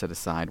time set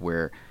aside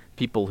where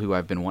people who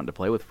I've been wanting to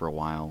play with for a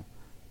while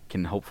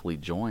can hopefully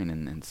join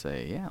and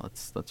say, yeah,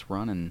 let's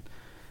run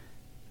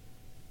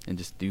and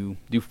just do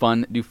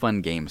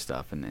fun game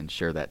stuff and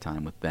share that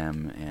time with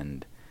them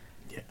and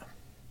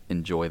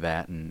enjoy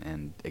that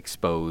and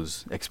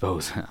expose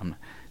I'm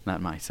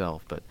not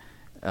myself, but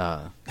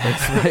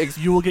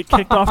you will get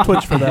kicked off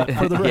Twitch for that,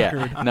 for the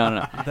record. Yeah,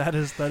 no. That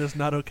is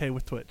not okay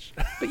with Twitch.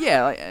 But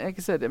yeah, like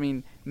I said, I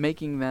mean,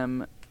 making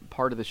them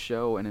part of the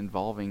show and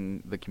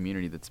involving the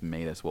community that's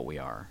made us what we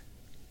are.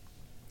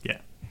 Yeah.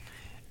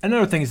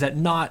 Another thing is that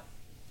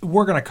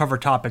we're going to cover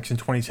topics in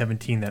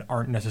 2017 that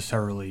aren't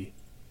necessarily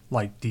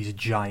like these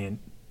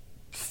giant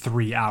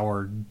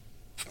 3-hour,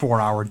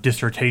 4-hour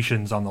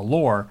dissertations on the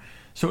lore.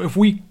 So if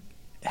we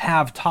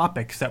have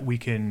topics that we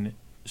can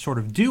sort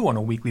of do on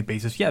a weekly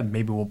basis,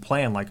 maybe we'll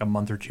plan like a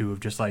month or two of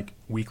just like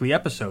weekly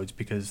episodes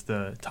because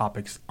the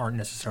topics aren't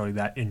necessarily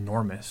that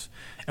enormous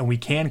and we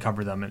can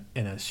cover them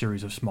in a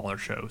series of smaller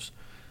shows.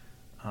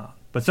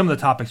 But some of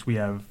the topics we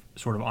have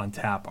sort of on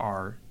tap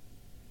are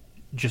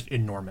just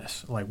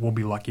enormous. Like we'll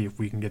be lucky if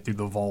we can get through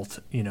the vault,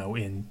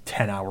 in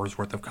 10 hours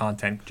worth of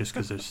content just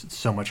because there's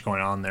so much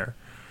going on there.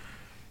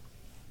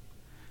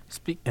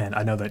 And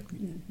I know that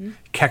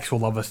Kex will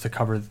love us to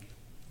cover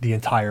the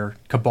entire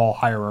Cabal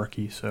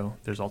hierarchy, so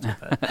there's also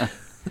that.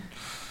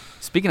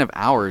 Speaking of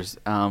hours,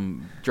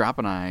 Gabble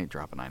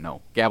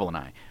and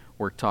I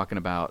were talking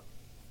about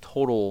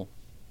total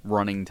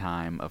running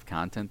time of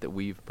content that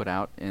we've put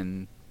out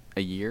in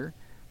a year,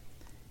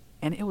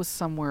 and it was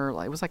somewhere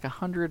it was like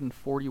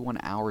 141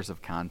 hours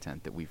of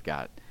content that we've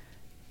got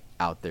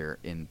out there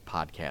in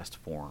podcast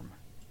form.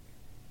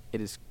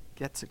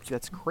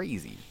 That's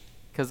crazy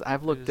because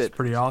I've looked at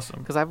pretty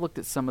awesome because I've looked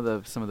at some of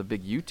the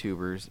big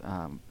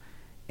YouTubers.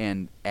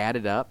 And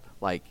added up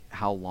like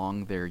how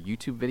long their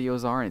YouTube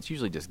videos are, and it's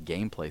usually just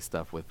gameplay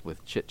stuff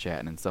with chit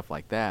chatting and stuff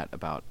like that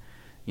about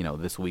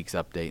this week's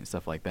update and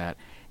stuff like that.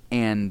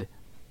 And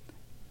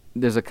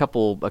there's a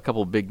couple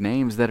big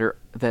names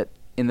that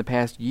in the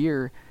past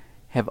year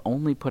have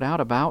only put out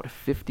about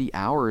 50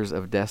 hours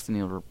of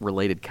Destiny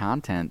related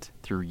content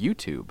through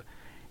YouTube.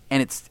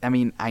 And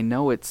I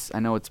know it's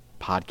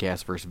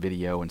podcast versus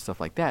video and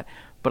stuff like that,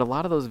 but a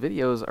lot of those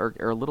videos are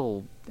a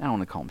little, I don't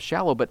want to call them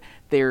shallow, but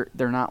they're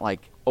not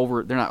like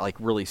they're not like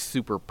really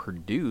super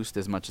produced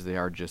as much as they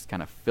are just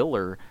kind of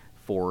filler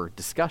for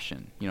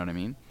discussion. You know what I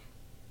mean?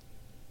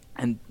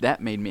 And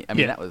that made me.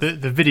 That was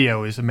the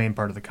video is the main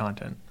part of the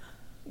content.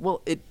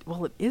 Well, it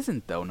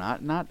isn't though.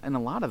 Not in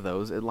a lot of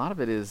those. A lot of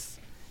it is,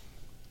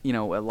 a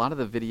lot of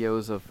the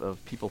videos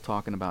of people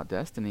talking about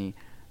Destiny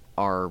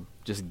are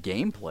just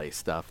gameplay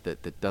stuff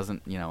that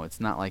doesn't. It's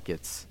not like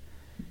it's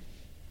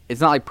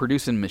not like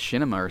producing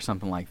machinima or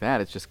something like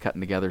that. It's just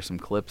cutting together some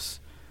clips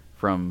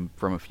from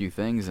a few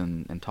things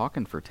and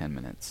talking for 10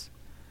 minutes.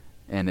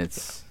 And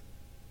it's,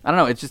 I don't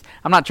know. It's just,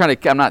 I'm not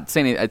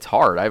saying it's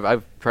hard.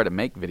 I've tried to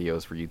make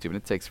videos for YouTube and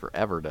it takes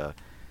forever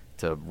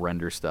to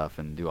render stuff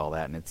and do all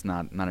that. And it's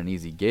not an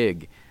easy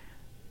gig,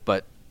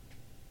 but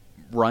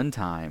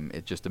runtime,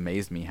 it just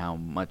amazed me how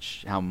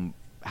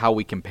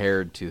we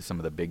compared to some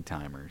of the big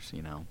timers,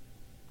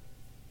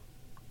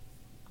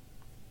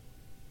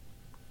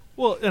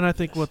 Well, and I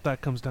think what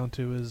that comes down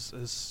to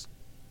is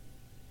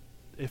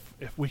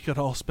if we could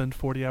all spend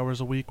 40 hours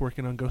a week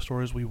working on Ghost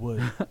Stories, we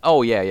would.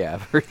 Oh yeah,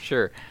 for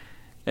sure.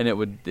 And it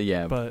would,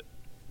 yeah. But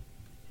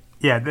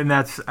yeah, then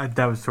that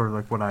was sort of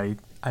like what I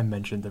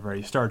mentioned at the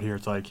very start here.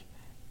 It's like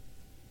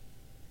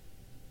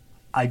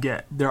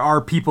there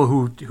are people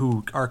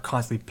who are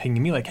constantly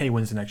pinging me like, hey,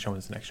 when's the next show?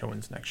 When's the next show?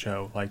 When's the next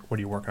show? Like, what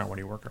are you working on? What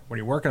are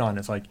you working on?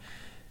 It's like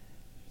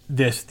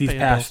these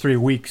past 3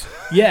 weeks.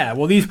 Yeah,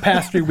 well, these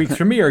past 3 weeks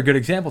for me are a good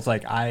example. It's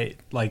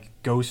like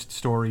Ghost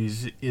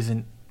Stories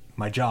isn't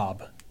my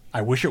job.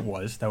 I wish it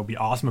was. That would be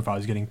awesome if I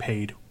was getting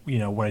paid,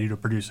 what I do to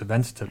produce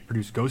events to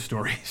produce Ghost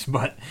Stories.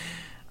 But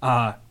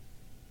I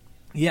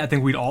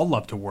think we'd all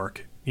love to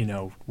work,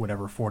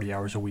 whatever 40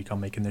 hours a week on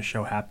making this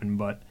show happen,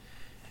 but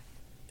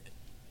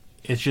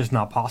it's just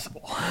not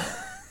possible.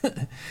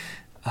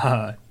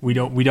 The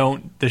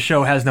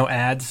show has no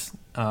ads.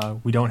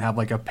 We don't have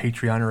like a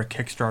Patreon or a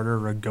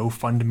Kickstarter or a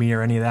GoFundMe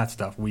or any of that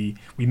stuff. We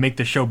make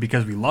the show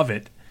because we love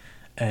it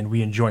and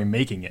we enjoy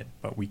making it,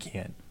 but we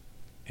can't.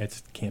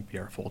 It can't be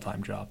our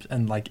full-time jobs.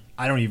 And like,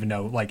 I don't even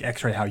know, like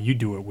X-Ray, how you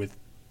do it with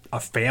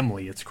a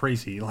family. It's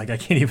crazy. Like, I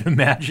can't even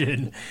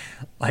imagine.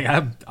 Like,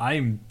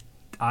 I'm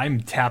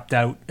tapped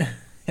out,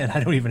 and I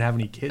don't even have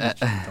any kids.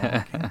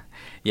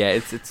 Yeah,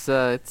 it's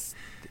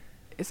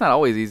not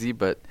always easy,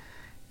 but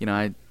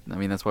I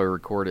mean that's why we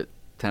record at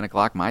 10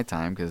 o'clock my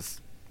time, because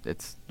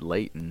it's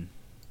late and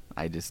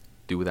I just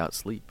do without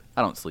sleep.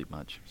 I don't sleep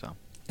much, so.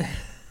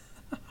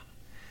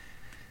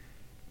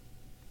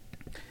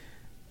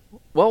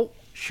 Well,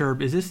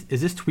 Sherb, is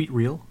this tweet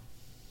real?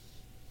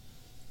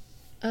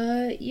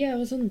 Yeah, it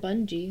was on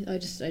Bungie. I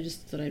just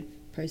thought I'd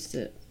post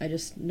it. I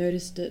just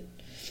noticed it.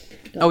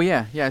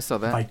 Yeah, I saw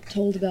that. Like,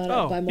 told about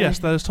it by my... yes,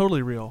 that is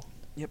totally real.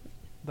 Yep.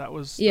 That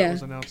was Yeah.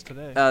 announced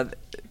today.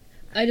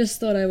 I just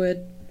thought I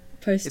would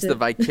post It's it. the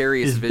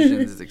Vicarious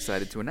Visions is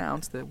excited to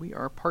announce that we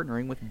are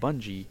partnering with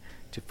Bungie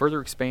to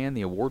further expand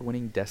the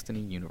award-winning Destiny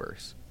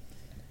universe.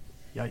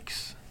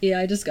 Yikes. Yeah,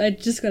 I just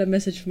got a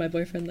message from my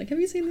boyfriend like, have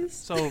you seen this?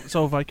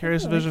 So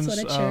Vicarious Oh, I just Visions,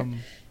 wanna share.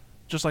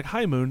 just like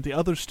High Moon, the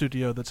other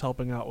studio that's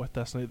helping out with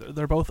Destiny,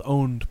 they're both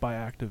owned by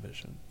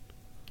Activision.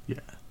 Yeah.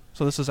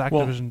 So this is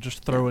Activision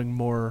just throwing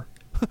more,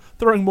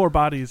 throwing more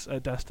bodies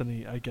at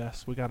Destiny. I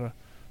guess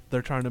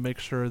they're trying to make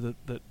sure that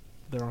there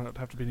don't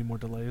have to be any more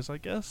delays. I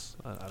guess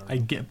I don't know. I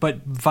get,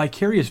 but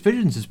Vicarious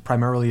Visions is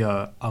primarily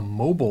a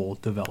mobile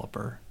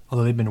developer.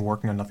 Although they've been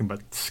working on nothing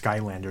but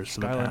Skylanders for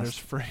the Skylanders past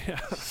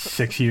free.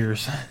 6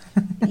 years.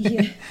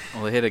 Yeah.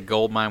 Well, they hit a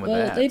gold mine with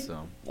Well, that, they-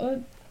 so...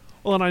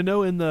 Well, and I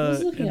know in I was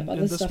the looking in, up in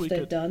other this stuff week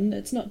they've at, done.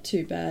 It's not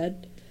too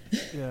bad.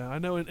 yeah, I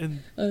know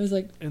in I was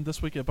like,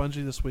 this week at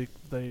Bungie this week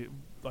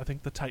I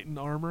think the Titan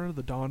armor,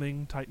 the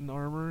Dawning Titan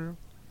armor,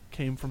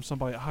 came from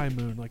somebody at High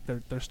Moon. Like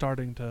they're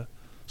starting to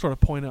sort of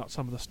point out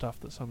some of the stuff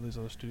that some of these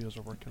other studios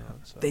are working on.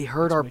 So They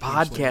heard it's our making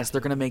us look podcast. They're into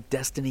going to it. make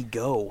Destiny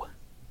go.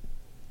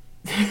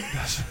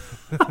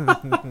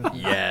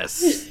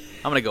 Yes.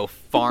 I'm going to go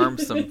farm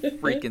some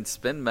freaking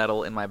spin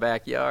metal in my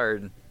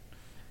backyard.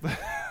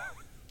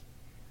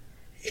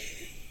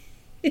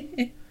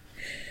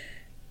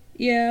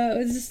 yeah, I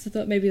was just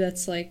thought maybe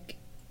that's like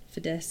for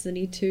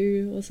Destiny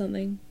 2 or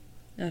something.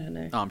 I don't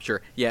know. Oh, I'm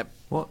sure. Yeah.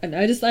 And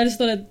I just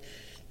thought I'd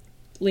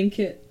link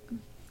it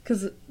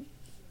because,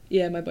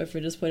 yeah, my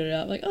boyfriend just pointed it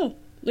out. Like, oh,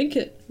 link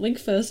it. Link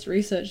first,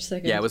 research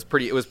second. Yeah, it was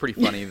pretty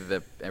funny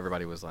that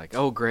everybody was like,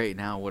 "Oh, great!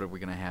 Now what are we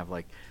gonna have?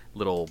 Like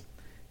little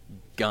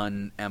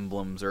gun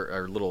emblems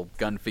or little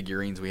gun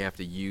figurines we have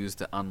to use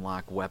to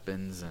unlock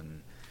weapons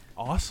and."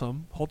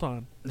 Awesome. Hold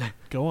on.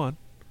 Go on.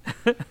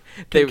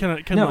 They,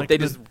 Can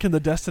the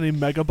Destiny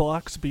Mega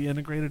Blocks be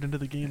integrated into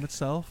the game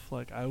itself?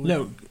 Like I would.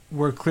 No,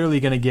 we're clearly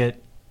going to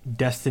get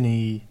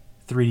Destiny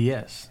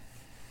 3DS.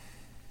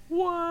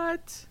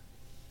 what?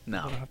 I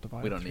No, don't have to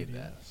buy we a don't need 3DS,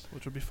 that.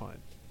 which would be fine.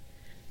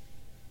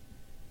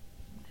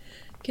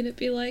 Can it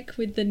be like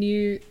with the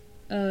new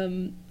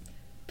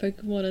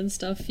Pokemon and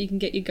stuff? You can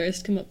get your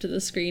ghost come up to the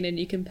screen and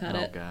you can pat Oh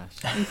it gosh.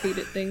 and feed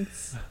it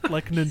things.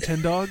 Like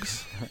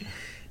Nintendogs.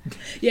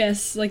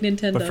 Yes, like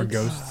Nintendo. But for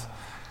ghosts.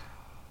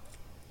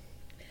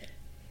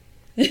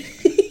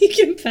 You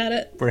can pat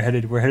it. We're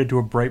headed to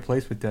a bright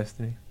place with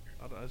Destiny.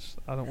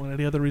 I don't want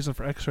any other reason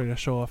for X-Ray to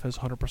show off his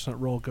 100%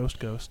 roll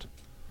Ghost.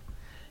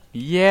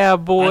 Yeah,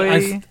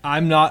 boy.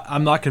 I'm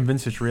not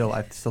convinced it's real.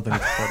 I still think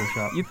it's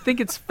Photoshop. You think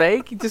it's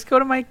fake? You just go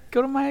to my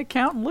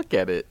account and look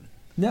at it.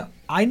 No,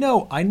 I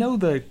know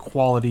the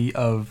quality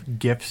of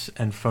GIFs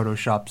and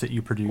Photoshops that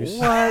you produce.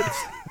 What?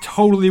 It's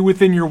totally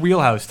within your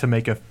wheelhouse to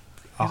make a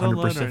He's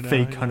online 100% right now,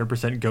 fake, yeah.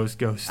 100%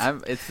 ghost.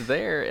 It's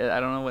there. I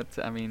don't know what.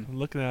 I mean, I'm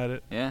looking at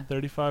it. yeah.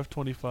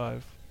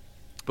 35-25.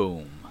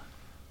 Boom.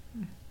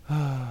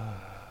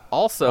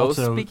 Also,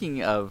 Also-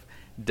 speaking of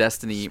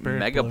Destiny Spirit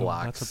Mega Bloom,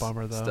 Blocks that's a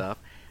bummer, though.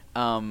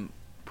 stuff,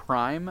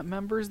 Prime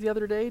members the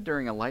other day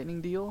during a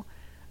Lightning deal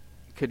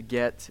could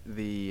get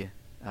the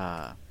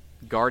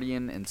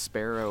Guardian and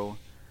Sparrow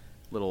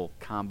little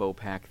combo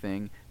pack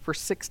thing for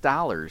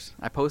 $6.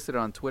 I posted it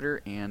on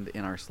Twitter and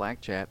in our Slack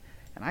chat,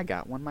 and I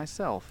got one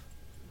myself.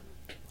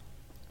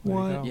 There you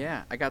What? go.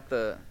 Yeah, I got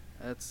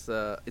it's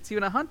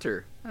even a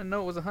hunter. I didn't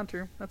know it was a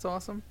hunter. That's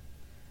awesome.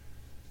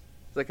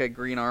 It's like a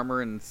green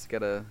armor and it's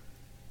got a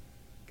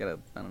I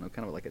don't know,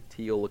 kind of like a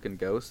teal looking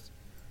ghost.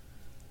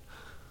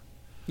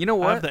 You know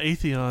I have what? the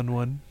Atheon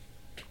one.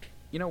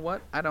 You know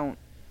what? I'm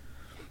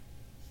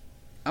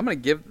gonna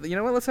give. You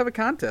know what? Let's have a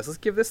contest. Let's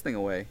give this thing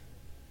away.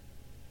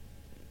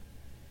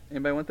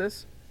 Anybody want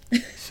this?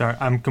 Sorry,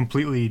 I'm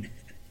completely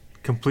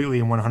and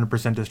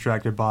 100%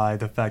 distracted by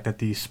the fact that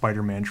the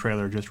Spider-Man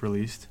trailer just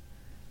released.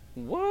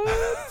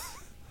 What?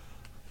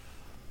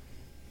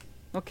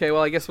 Okay,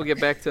 well, I guess we'll get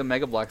back to a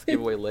Mega Bloks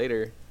giveaway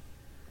later.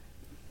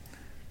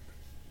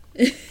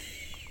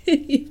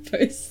 You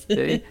posted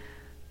Did he? it.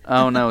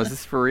 Oh no, is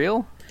this for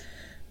real?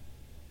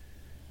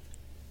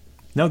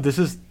 No, this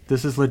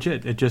is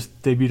legit. It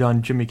just debuted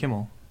on Jimmy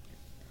Kimmel.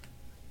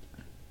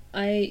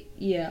 I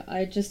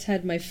just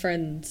had my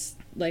friends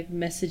like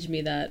message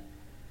me that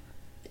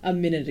a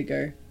minute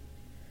ago.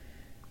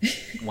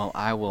 Well,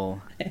 I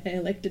will I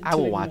elected I to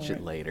will ignore watch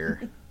it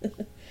later.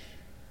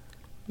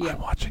 Yeah.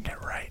 I'm watching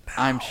it right now.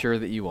 I'm sure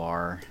that you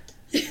are.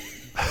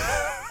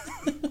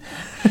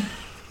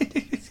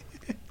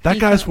 That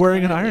guy's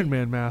wearing an Iron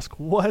Man mask.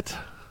 What?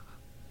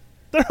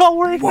 They're all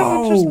wearing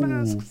Avengers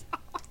masks.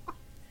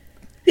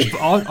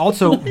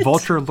 Also,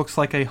 Vulture looks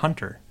like a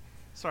hunter.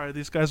 Sorry,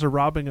 these guys are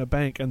robbing a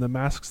bank, and the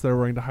masks they're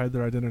wearing to hide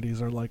their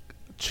identities are like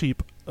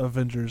cheap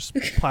Avengers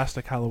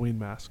plastic Halloween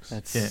masks.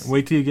 That's Yeah,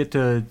 wait till you get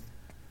to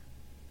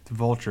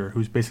Vulture,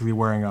 who's basically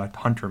wearing a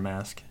hunter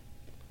mask.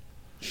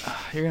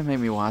 You're gonna make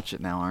me watch it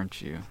now,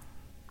 aren't you?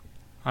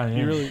 I am.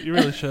 You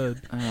really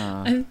should.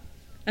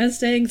 I'm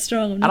staying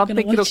strong. I'm I not don't gonna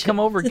think it'll watch come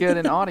it. over good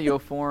in audio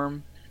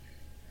form.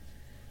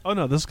 Oh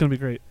no, this is gonna be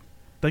great.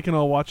 They can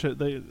all watch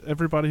it.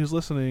 Everybody who's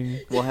listening,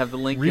 We'll have the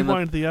link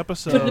rewind in the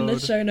Put it in the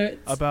episode show notes.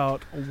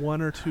 about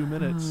 1 or 2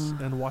 minutes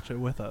and watch it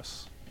with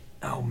us.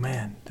 Oh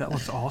man, that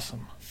looks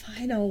awesome.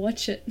 Fine, I'll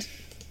watch it.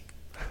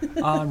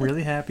 I'm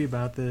really happy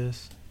about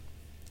this.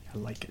 I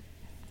like it.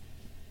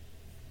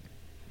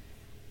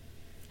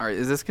 All right,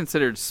 is this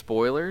considered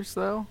spoilers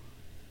though?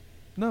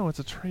 No, it's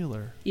a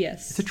trailer.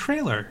 Yes. It's a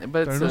trailer. But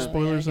There are it's no a,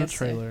 spoilers in the guess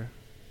so. trailer.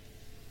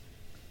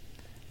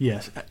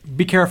 Yes.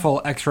 Be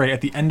careful, X-Ray. At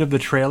the end of the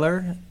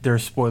trailer, there are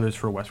spoilers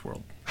for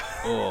Westworld.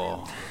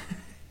 oh.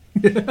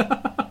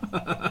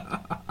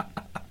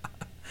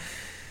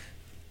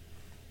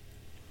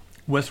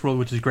 Westworld,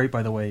 which is great,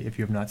 by the way. If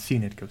you have not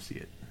seen it, go see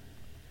it.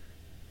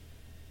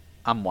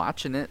 I'm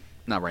watching it.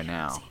 Not right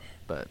now,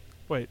 but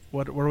Wait,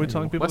 what are we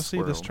telling people to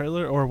see? This Westworld.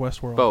 trailer or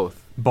Westworld?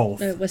 both,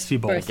 Both. See I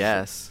both.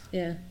 guess.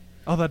 Yeah.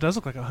 Oh, that does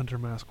look like a hunter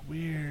mask.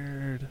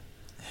 Weird.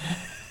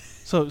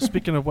 So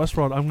speaking of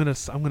Westworld, I'm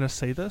gonna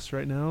say this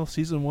right now.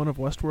 Season 1 of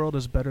Westworld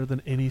is better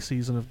than any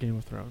season of Game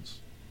of Thrones.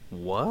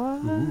 What?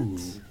 Ooh.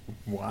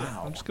 Yeah,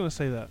 Wow. I'm just gonna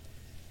say that.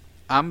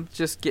 I'm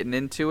just getting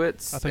into it,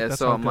 I think that's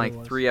so how I'm good it like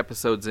was. 3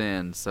 episodes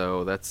in.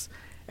 So that's,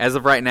 as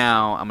of right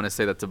now, I'm gonna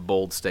say that's a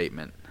bold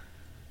statement.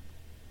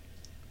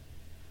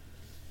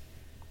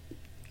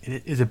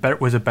 Is it better?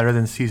 Was it better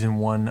than season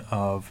 1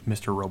 of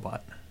Mr.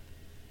 Robot?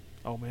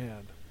 Oh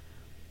man,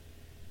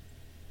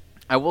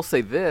 I will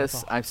say this: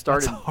 That's a- I've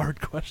started. That's a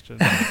hard question.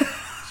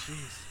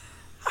 Jeez.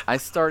 I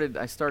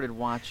started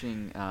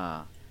watching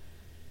a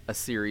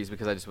series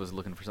because I just was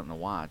looking for something to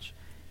watch,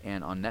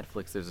 and on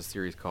Netflix there's a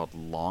series called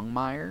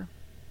Longmire.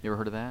 You ever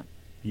heard of that?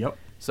 Yep.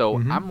 So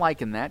Mhm. I'm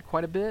liking that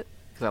quite a bit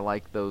because I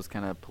like those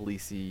kind of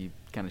policey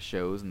kind of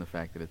shows, and the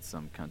fact that it's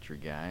some country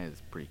guy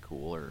is pretty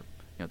cool, or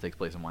it takes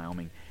place in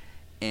Wyoming.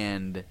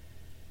 And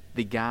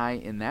the guy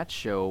in that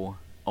show,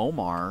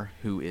 Omar,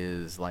 who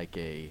is like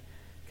a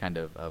kind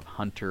of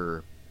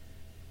hunter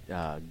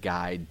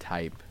guide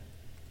type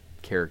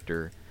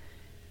character,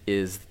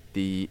 is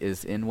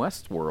in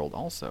Westworld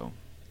also.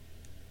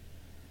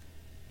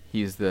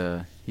 He's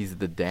the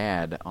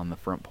dad on the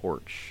front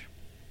porch.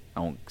 I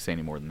won't say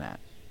any more than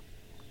that.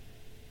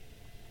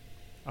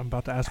 I'm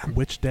about to ask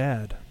which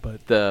dad,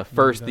 but The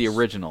first, the that's-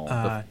 original,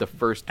 the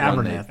first Abernathy.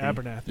 one. that-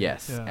 Abernathy.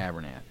 Yes, Yeah.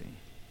 Abernathy.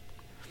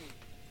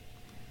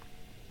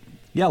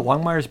 Yeah,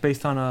 Longmire is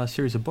based on a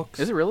series of books.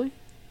 Is it really?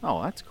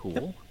 Oh, that's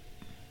cool.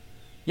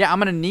 Yeah, I'm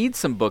gonna need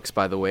some books.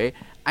 By the way,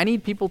 I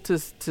need people to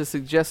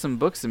suggest some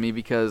books to me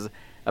because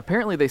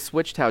apparently they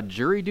switched how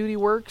jury duty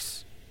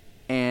works,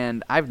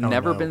 and I've Oh,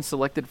 never no. been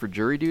selected for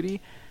jury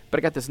duty. But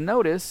I got this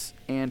notice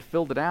and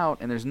filled it out,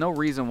 and there's no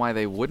reason why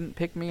they wouldn't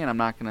pick me, and I'm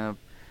not gonna,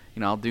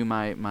 I'll do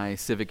my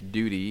civic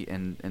duty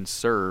and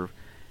serve.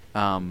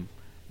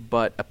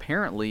 But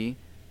apparently,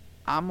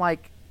 I'm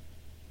like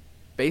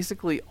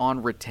basically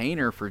on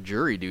retainer for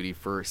jury duty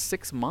for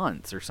 6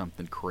 months or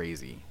something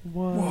crazy.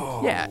 What?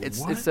 Whoa. Yeah, it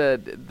what?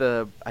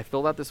 said I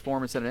filled out this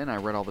form and sent it in. I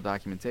read all the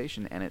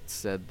documentation, and it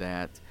said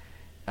that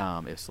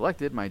if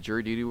selected, my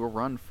jury duty will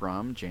run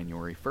from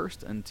January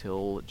 1st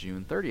until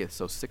June 30th,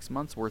 so 6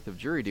 months worth of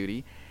jury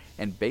duty.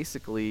 And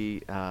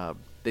basically,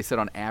 they said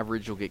on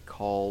average you'll get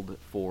called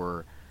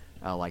for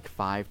like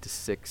 5 to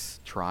 6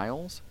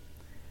 trials,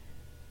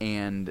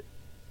 and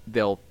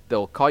they'll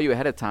call you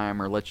ahead of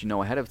time or let you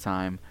know ahead of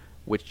time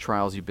which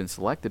trials you've been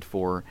selected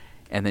for,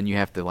 and then you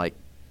have to like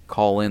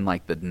call in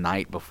like the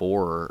night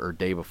before or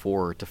day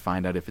before to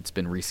find out if it's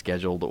been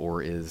rescheduled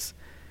or is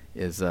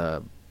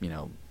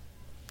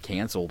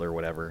canceled or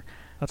whatever.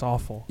 That's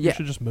awful. Yeah. You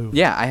should just move.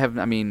 Yeah,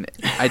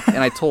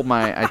 I told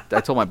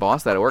my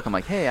boss that at work. I'm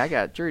like, hey, I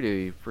got jury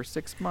duty for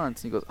 6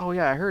 months. And he goes, oh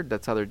yeah, I heard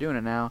that's how they're doing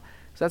it now.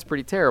 So that's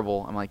pretty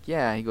terrible. I'm like,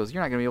 yeah. He goes,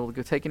 you're not gonna be able to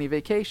go take any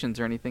vacations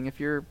or anything if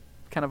you're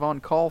kind of on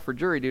call for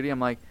jury duty. I'm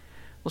like,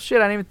 well, shit,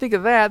 I didn't even think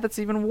of that. That's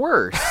even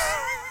worse.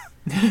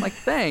 I'm like,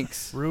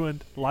 thanks.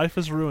 Ruined. Life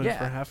is ruined Yeah.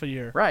 for half a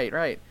year. Right.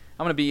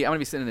 I'm gonna be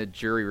sitting in a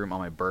jury room on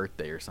my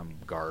birthday or some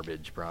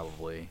garbage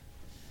probably.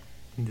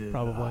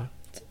 Probably.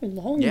 It's a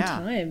long Yeah.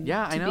 time.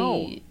 Yeah, I to know.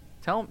 be-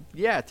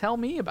 Tell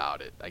me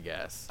about it, I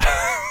guess.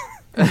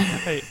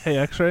 Hey,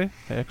 X-ray.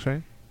 Hey,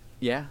 X-ray.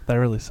 Yeah, That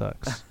really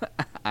sucks.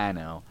 I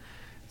know.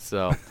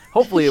 So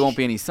hopefully it won't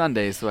be any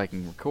Sundays so I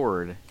can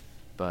record.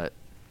 But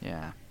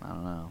yeah, I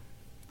don't know.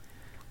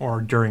 Or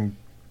during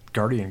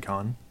Guardian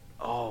Con.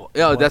 Oh,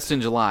 What? that's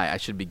in July. I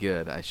should be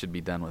good. I should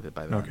be done with it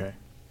by then. Okay.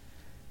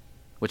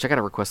 Which I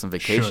gotta request some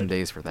vacation Should.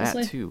 days for that It's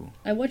like- too.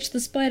 I watched the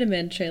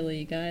Spider-Man trailer,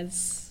 you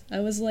guys. I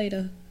was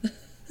later.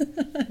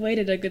 I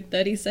waited a good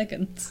 30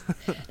 seconds.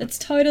 It's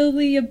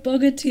totally a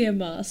Bogatir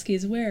mask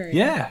he's wearing.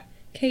 Yeah.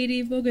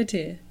 Katie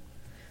Bogatir.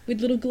 With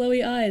little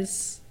glowy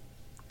eyes.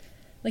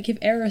 Like if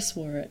Eris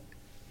wore it.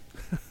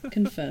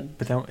 Confirm.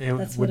 But then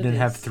That's what wouldn't it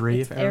have is.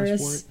 3 It's if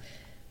Eris wore it?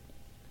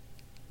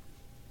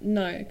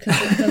 No,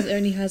 because it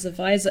only has a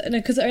visor. No,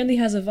 because it only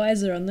has a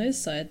visor on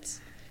those sides.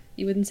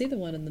 You wouldn't see the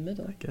one in the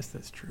middle. I guess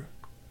that's true.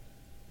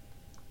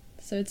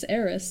 So it's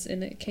Eris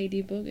in a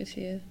KD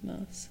Bogatir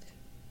mask.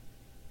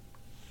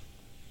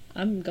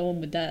 I'm going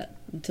with that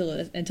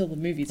until the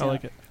movie's I out.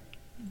 like it.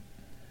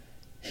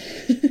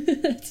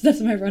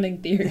 That's my running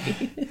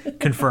theory.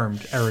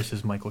 Confirmed. Eris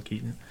is Michael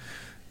Keaton.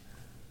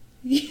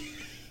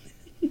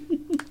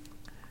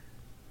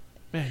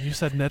 Man, you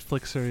said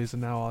Netflix series,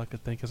 and now all I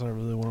could think is I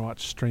really want to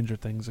watch Stranger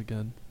Things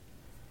again.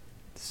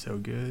 So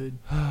good.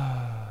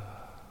 I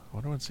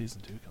wonder when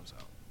season 2 comes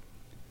out.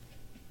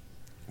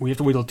 We have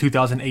to wait till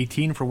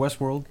 2018 for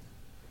Westworld.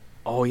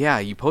 Oh yeah,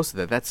 you posted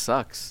that. That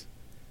sucks.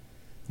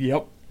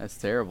 Yep. That's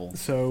terrible.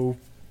 So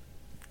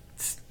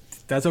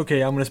that's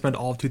okay. I'm going to spend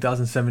all of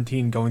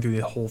 2017 going through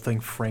the whole thing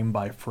frame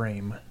by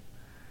frame.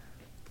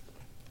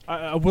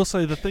 I will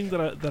say the thing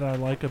that I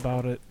like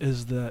about it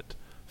is that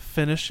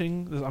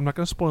finishing. I'm not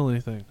going to spoil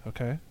anything,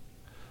 okay?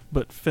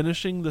 But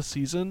finishing the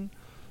season,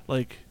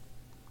 like,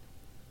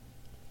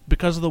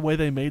 because of the way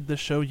they made the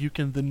show, you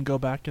can then go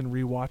back and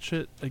rewatch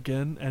it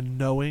again, and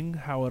knowing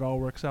how it all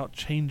works out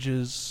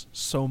changes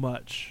so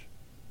much.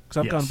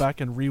 Because I've gone back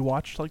and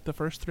rewatched like the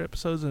first 3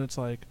 episodes, and it's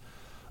like,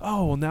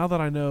 oh, well, now that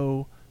I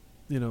know,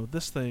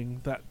 this thing,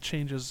 that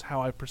changes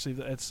how I perceive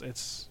it.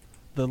 It's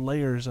the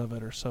layers of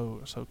it are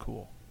so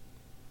cool.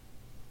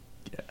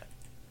 Yeah.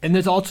 And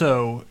there's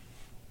also,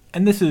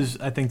 and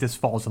I think this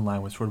falls in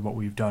line with sort of what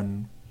we've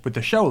done with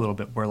the show a little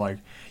bit, where like,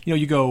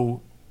 you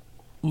go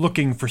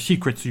looking for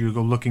secrets, or you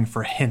go looking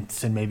for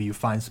hints, and maybe you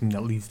find something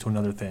that leads to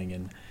another thing,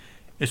 and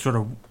it sort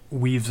of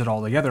weaves it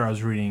all together. I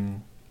was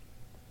reading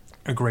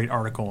a great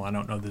article, I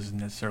don't know if this is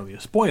necessarily a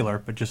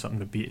spoiler, but just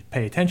something to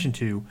pay attention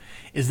to,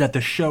 is that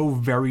the show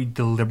very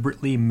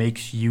deliberately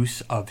makes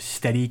use of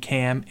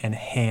Steadicam and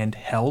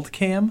handheld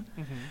cam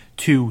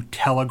to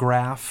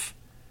telegraph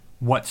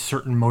what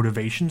certain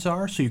motivations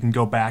are, so you can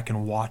go back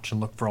and watch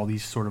and look for all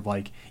these sort of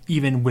like,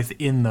 even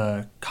within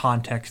the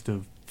context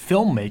of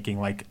filmmaking,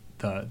 like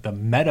the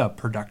meta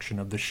production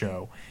of the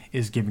show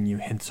is giving you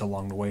hints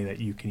along the way that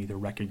you can either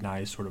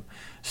recognize sort of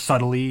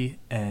subtly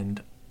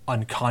and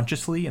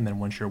unconsciously, and then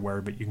once you're aware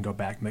of it, you can go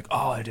back and be like,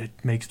 oh, it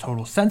makes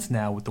total sense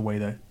now with the way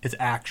that it's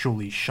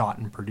actually shot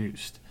and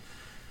produced.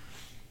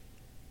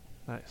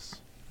 Nice.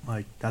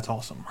 Like, that's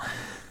awesome.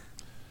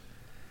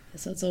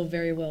 So it's all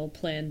very well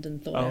planned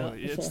and thought out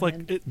beforehand. It's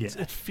like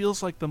it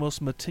feels like the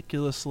most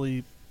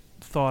meticulously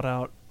thought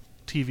out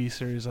TV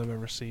series I've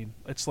ever seen.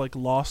 It's like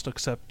Lost,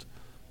 except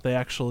they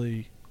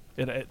actually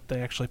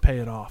pay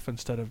it off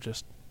instead of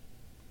just,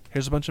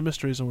 here's a bunch of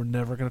mysteries and we're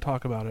never going to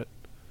talk about it.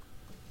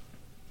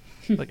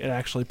 Like, it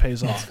actually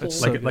pays off. Cool.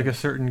 It's like a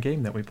certain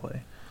game that we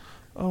play.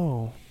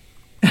 Oh.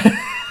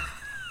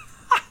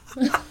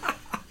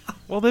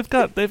 Well, they've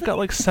got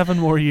like 7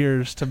 more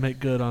years to make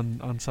good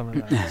on some of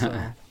that. So.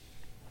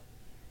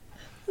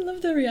 I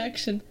love the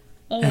reaction.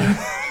 Oh,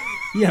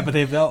 Yeah, but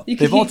you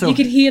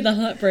could hear the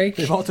heartbreak.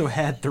 They've also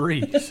had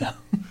 3. So.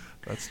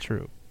 That's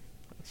true.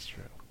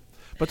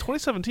 But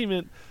 2017,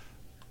 man,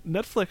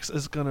 Netflix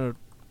is gonna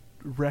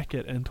wreck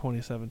it in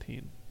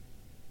 2017.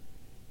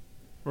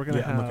 We're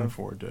gonna have I'm looking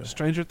forward to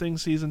Stranger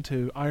Things season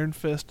 2, Iron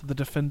Fist, The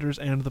Defenders,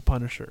 and The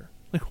Punisher.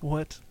 Like,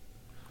 what?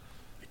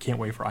 I can't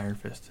wait for Iron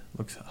Fist.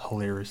 Looks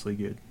hilariously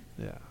good.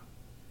 Yeah.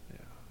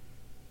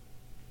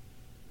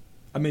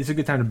 I mean, it's a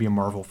good time to be a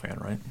Marvel fan,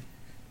 right?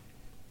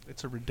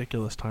 It's a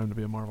ridiculous time to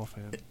be a Marvel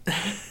fan.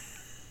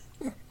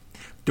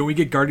 Don't we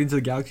get Guardians of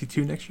the Galaxy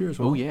 2 next year as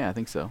well? Oh yeah, I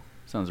think so.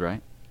 Sounds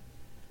right.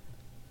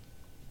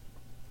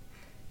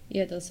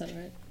 Yeah, it does sound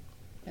right.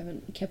 I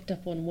haven't kept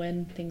up on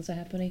when things are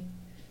happening.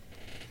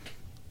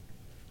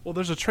 Well,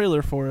 there's a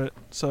trailer for it,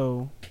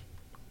 so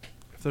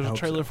if there's a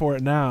trailer for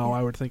it now,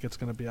 I would think it's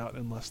going to be out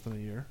in less than a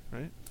year,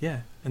 right?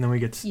 Yeah, and then we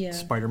get Yeah.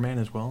 Spider-Man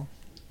as well.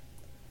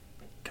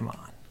 Come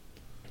on.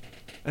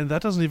 And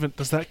that doesn't even...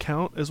 Does that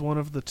count as one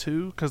of the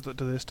 2? Because do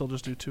they still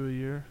just do 2 a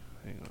year?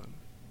 Hang on.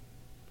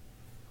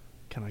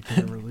 Can I get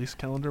a release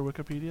calendar,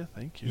 Wikipedia?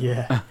 Thank you.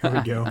 Yeah, here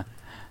we go.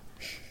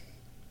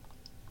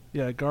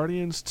 Yeah,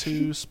 Guardians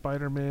 2,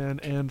 Spider-Man,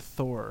 and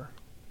Thor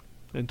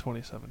in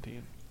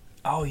 2017.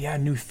 Oh, yeah,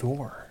 new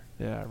Thor.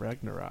 Yeah,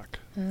 Ragnarok.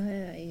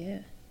 Yeah.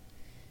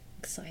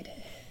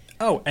 Excited.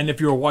 Oh, and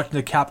if you were watching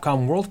the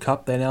Capcom World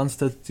Cup, they announced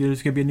that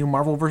there's going to be a new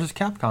Marvel vs.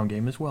 Capcom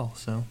game as well,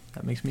 so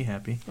that makes me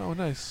happy. Oh,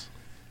 nice.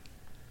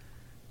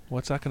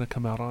 What's that going to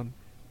come out on?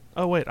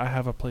 Oh, wait, I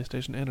have a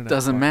PlayStation and an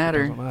Doesn't Xbox.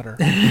 matter. It doesn't matter.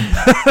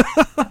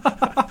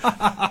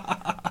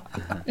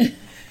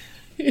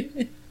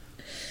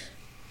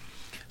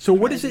 So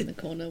what is in it? the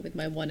corner with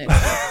my one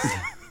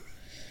Xbox.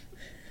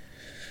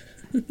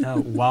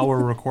 While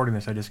we're recording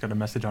this, I just got a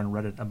message on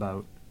Reddit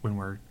about when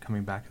we're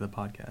coming back to the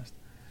podcast.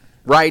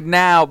 Right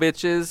now,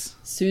 bitches.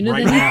 Sooner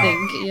Right than now.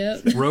 you think.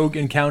 Yep. Rogue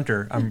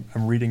Encounter. I'm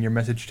reading your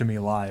message to me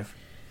live.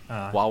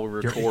 While we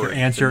record your the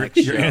answer next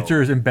your show.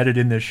 answer is embedded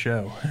in this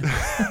show.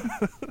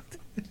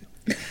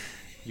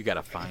 You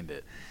gotta find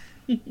it.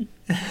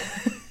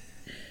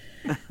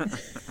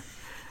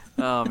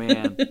 Oh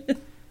man.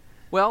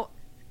 Well,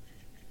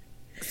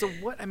 so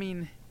what? I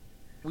mean,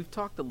 we've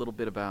talked a little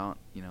bit about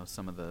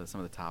some of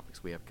the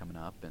topics we have coming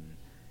up,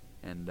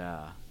 and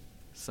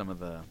some of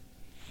the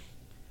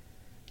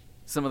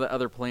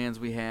other plans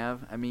we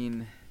have. I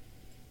mean,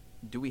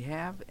 do we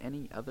have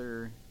any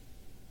other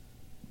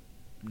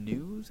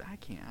news? I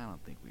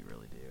don't think we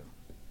really do.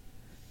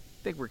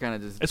 think we're kind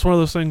of just. It's one of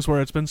those things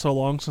where it's been so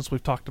long since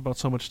we've talked about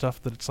so much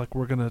stuff that it's like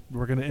we're gonna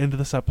end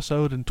this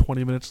episode, and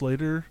 20 minutes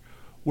later,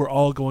 we're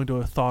all going to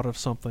have thought of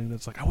something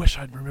that's like, I wish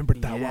I'd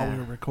remembered that while we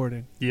were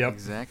recording. Yep.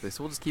 Exactly.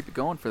 So we'll just keep it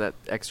going for that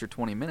extra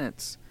 20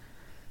 minutes,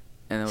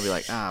 and then we'll be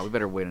like, we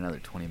better wait another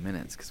 20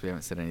 minutes because we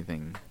haven't said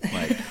anything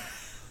like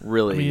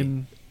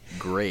really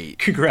great.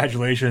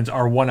 Congratulations,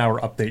 our 1 hour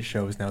update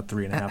show is now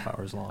 3.5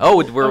 hours long. Oh,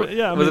 was it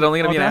only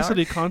going to be an hour?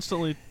 Audacity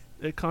constantly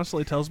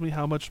tells me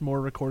how much more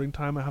recording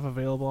time I have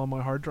available on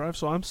my hard drive,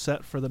 so I'm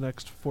set for the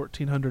next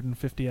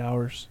 1,450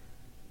 hours.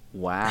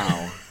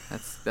 Wow,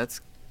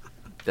 that's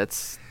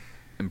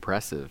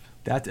impressive.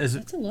 That's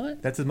a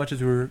lot. That's as much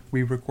as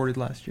we recorded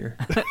last year.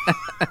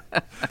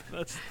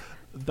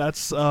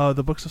 That's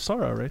the Books of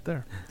Sorrow right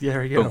there. Yeah,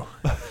 there you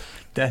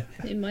go.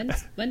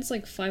 Mine's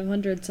like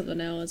 500 something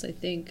hours, I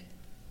think.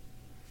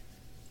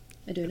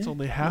 I don't know. It's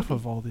only half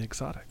of all the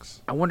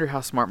exotics. I wonder how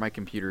smart my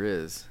computer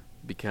is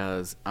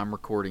because I'm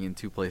recording in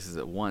two places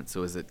at once.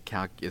 So is it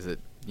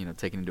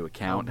taking into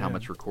account how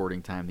much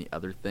recording time the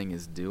other thing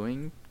is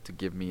doing to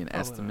give me an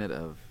estimate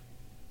of?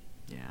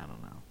 Yeah, I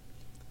don't know.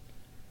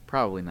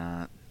 Probably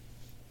not.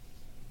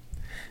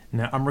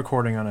 Now I'm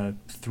recording on a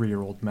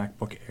 3-year-old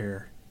MacBook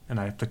Air, and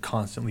I have to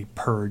constantly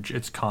purge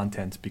its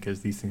contents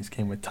because these things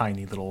came with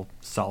tiny little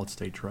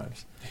solid-state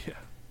drives. Yeah.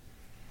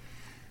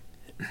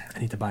 I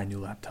need to buy a new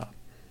laptop.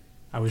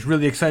 I was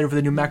really excited for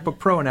the new MacBook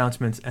Pro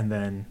announcements, and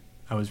then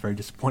I was very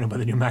disappointed by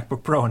the new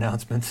MacBook Pro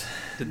announcements.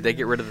 Did they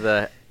get rid of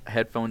the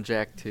headphone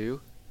jack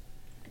too?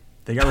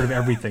 They got rid of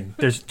everything.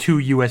 There's 2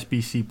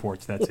 USB-C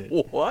ports. That's it.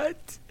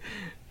 What?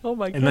 Oh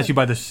my god! Unless you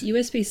buy the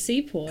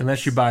USB-C ports.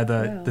 Unless you buy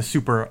the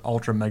Super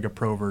Ultra Mega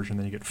Pro version,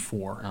 then you get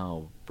 4.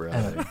 Oh,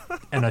 brother!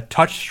 And a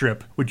touch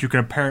strip, which you can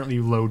apparently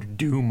load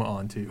Doom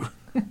onto.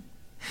 Well,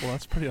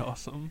 that's pretty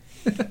awesome.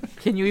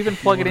 Can you even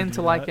plug it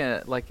into like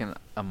a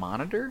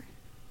monitor?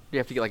 You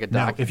have to get like a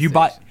dock. No, if you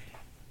buy.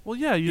 Well,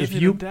 yeah, you just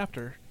need an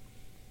adapter.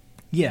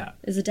 Yeah.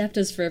 There's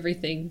adapters for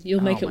everything.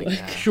 You'll make it work.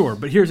 God. Sure,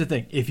 but here's the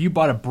thing. If you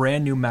bought a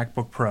brand new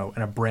MacBook Pro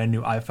and a brand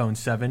new iPhone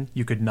 7,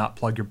 you could not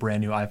plug your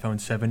brand new iPhone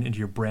 7 into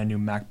your brand new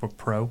MacBook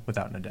Pro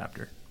without an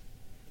adapter.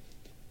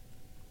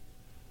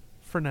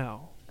 For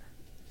now.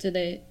 Do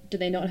they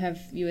not have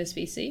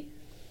USB-C?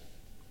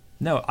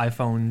 No,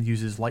 iPhone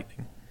uses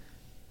Lightning.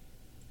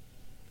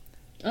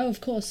 Oh,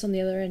 of course, on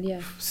the other end,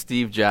 yeah.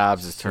 Steve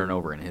Jobs is turning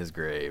over in his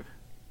grave.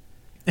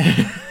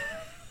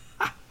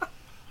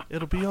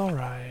 It'll be all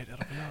right.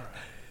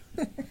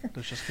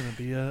 There's just going to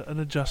be an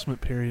adjustment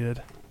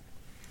period.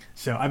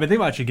 So I've been thinking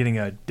about actually getting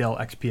a Dell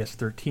XPS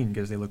 13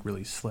 because they look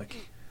really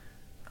slick.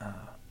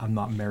 I'm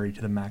not married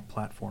to the Mac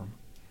platform.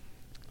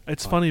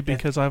 It's funny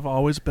because I've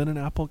always been an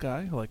Apple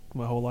guy, like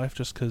my whole life,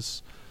 just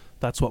because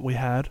that's what we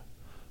had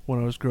when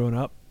I was growing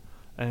up.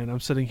 And I'm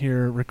sitting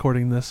here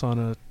recording this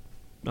on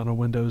a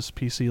Windows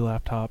PC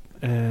laptop,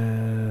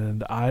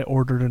 and I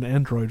ordered an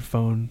Android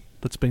phone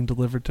that's being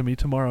delivered to me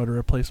tomorrow to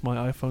replace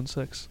my iPhone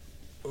 6.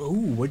 Oh,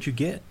 what'd you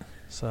get?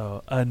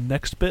 So, a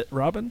Nextbit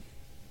Robin.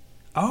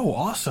 Oh,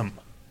 awesome!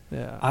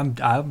 Yeah,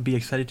 I'll be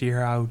excited to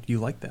hear how you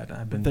like that.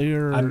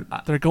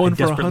 They're going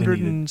for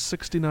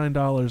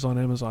 $169 on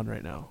Amazon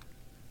right now.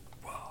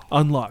 Whoa,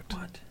 unlocked.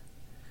 What?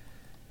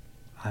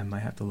 I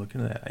might have to look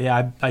into that.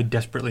 Yeah, I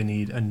desperately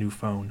need a new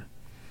phone.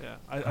 Yeah,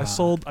 I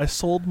sold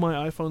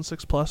my iPhone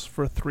 6 Plus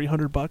for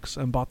 $300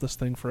 and bought this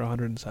thing for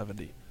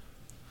 $170.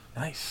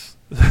 Nice.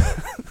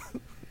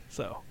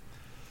 So.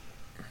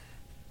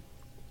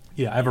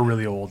 Yeah, I have a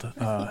really old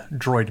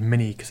Droid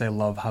Mini because I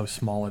love how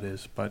small it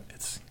is, but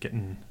it's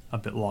getting a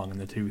bit long in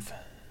the tooth.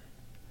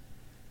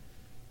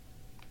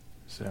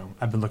 So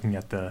I've been looking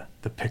at the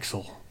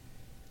Pixel.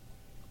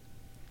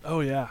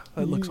 Oh yeah,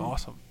 that looks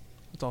awesome.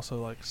 It's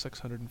also like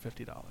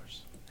 $650.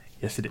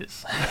 Yes, it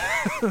is.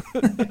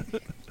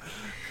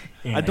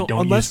 I don't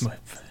unless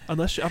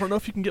I don't know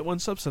if you can get one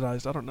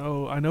subsidized. I don't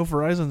know. I know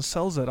Verizon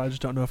sells it. I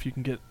just don't know if you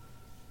can get.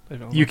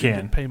 You can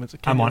get payments.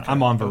 I'm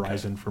on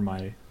Verizon for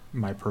my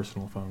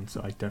personal phone, so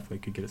I definitely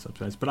could get it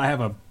subsidized. But I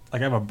have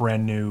a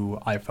brand new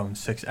iPhone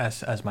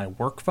 6s as my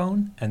work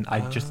phone, and I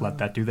just let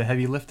that do the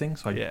heavy lifting,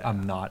 so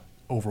I'm not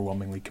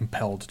overwhelmingly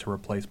compelled to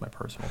replace my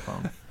personal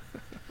phone.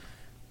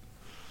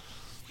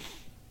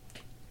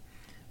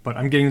 But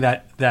I'm getting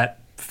that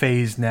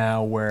phase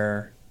now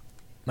where,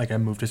 like, I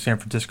moved to San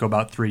Francisco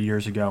about 3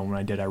 years ago, and when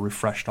I did, I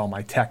refreshed all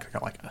my tech. I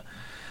got like a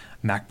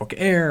MacBook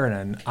Air and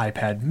an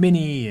iPad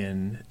Mini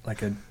and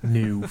like a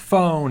new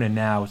phone, and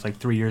now it's like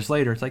 3 years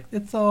later. It's like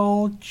it's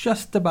all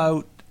just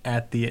about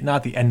at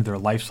not the end of their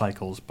life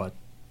cycles, but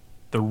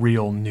the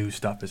real new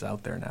stuff is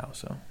out there now.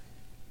 So,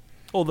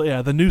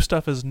 the new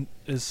stuff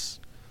is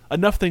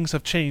enough. Things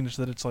have changed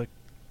that it's like,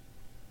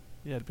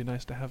 yeah, it'd be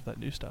nice to have that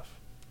new stuff.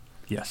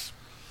 Yes.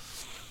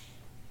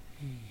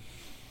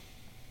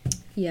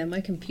 Yeah,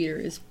 my computer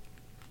is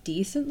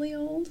decently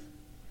old.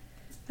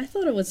 I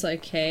thought it was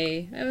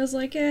okay. I was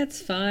like, yeah,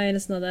 it's fine,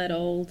 it's not that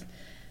old.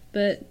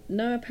 But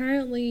no,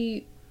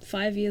 apparently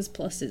 5 years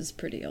plus is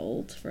pretty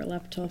old for a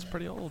laptop. It's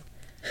pretty old.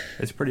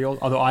 It's pretty old.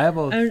 Although I have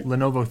a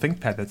Lenovo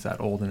ThinkPad that's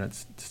that old, and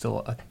it's still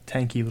a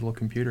tanky little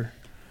computer.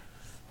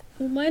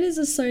 Well, mine is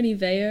a Sony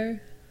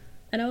Vaio,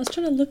 and I was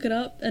trying to look it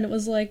up, and it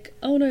was like,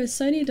 oh no,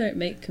 Sony don't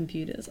make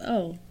computers.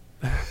 Oh.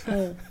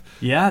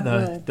 Yeah,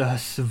 Well. the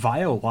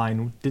Vaio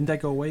line, didn't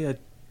that go away a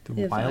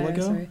while Vaio,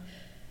 ago? sorry.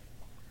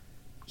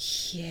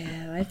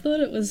 Yeah, I thought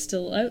it was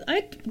still...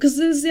 because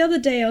it was the other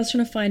day I was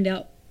trying to find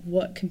out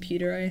what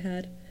computer I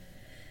had.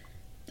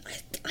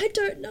 I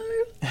don't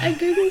know. I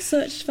Google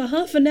searched for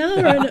half an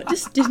hour and it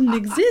just didn't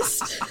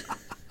exist.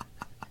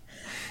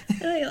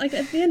 Like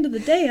at the end of the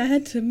day, I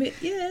had to admit,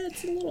 yeah,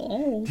 it's a little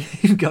old.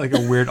 You've got like a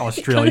weird It kind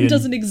Australian of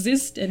doesn't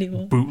exist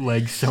anymore.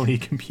 bootleg Sony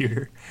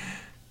computer.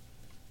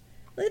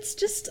 I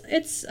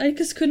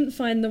just couldn't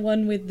find the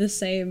one with the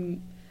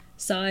same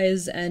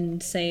size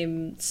and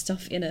same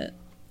stuff in it.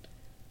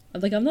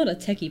 I'm not a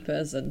techie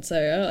person, so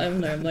I don't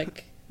know. I'm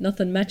like,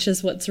 nothing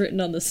matches what's written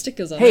on the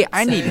stickers on Hey, it.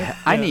 I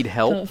need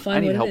help. Can't find I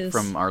need what it help is.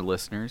 from our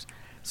listeners.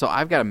 So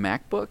I've got a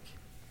MacBook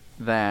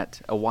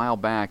that a while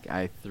back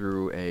I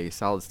threw a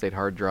solid state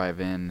hard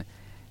drive in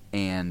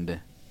and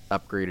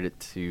upgraded it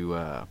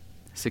to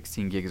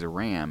 16 gigs of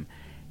RAM.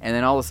 And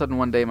then all of a sudden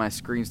one day my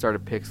screen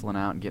started pixeling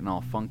out and getting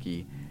all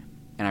funky,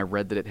 and I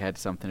read that it had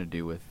something to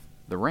do with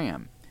the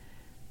RAM.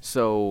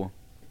 So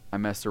I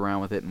messed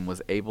around with it and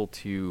was able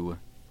to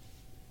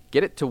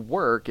get it to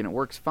work, and it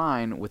works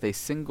fine with a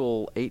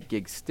single 8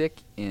 gig stick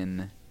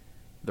in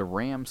the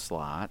RAM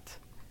slot,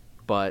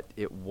 but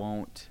it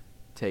won't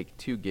take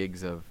 2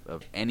 gigs of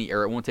any,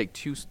 or it won't take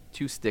two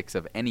sticks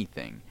of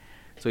anything.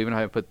 So even if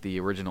I put the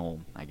original,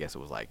 I guess it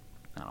was like,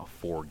 I don't know,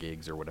 4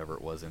 gigs or whatever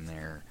it was in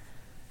there,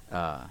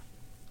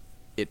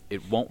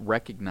 it won't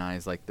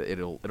recognize, like,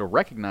 it'll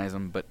recognize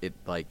them, but it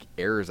like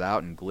errors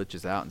out and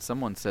glitches out. And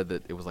someone said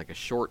that it was like a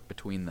short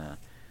between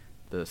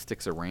the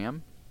sticks of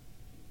RAM.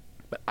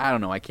 But I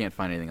don't know. I can't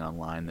find anything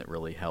online that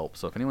really helps.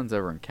 So if anyone's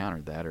ever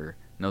encountered that or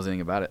knows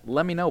anything about it,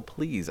 let me know,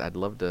 please. I'd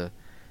love to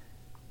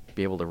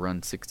be able to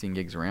run 16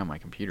 gigs of RAM on my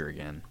computer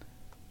again.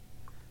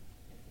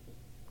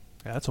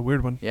 Yeah, that's a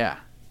weird one. Yeah.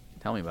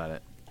 Tell me about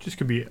it. It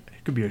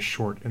could be a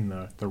short in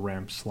the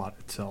RAM slot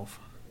itself.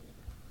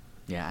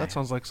 Yeah. That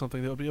sounds like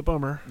something that would be a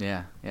bummer.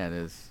 Yeah, it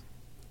is.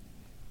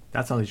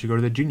 That's how you should go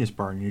to the Genius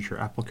Bar and use your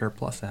AppleCare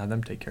Plus and have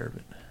them take care of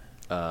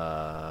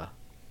it.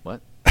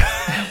 What?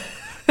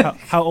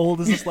 How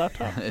old is this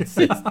laptop? It's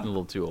a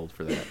little too old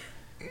for that.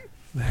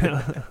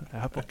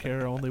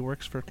 AppleCare only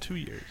works for 2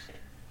 years.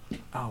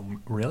 Oh,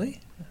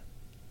 really?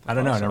 I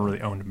don't know. I Awesome. never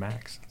really owned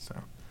Macs, so.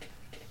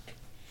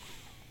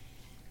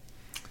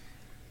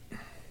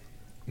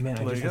 Man, I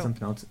Well, there just you had go.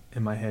 something else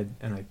in my head,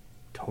 and I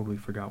totally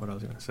forgot what I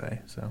was going to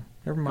say. So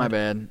never mind. My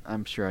bad.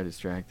 I'm sure I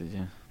distracted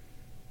you.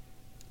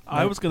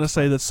 I was going to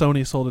say that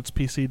Sony sold its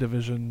PC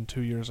division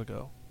 2 years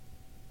ago.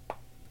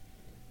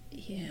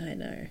 Yeah, I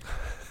know.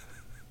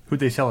 Who'd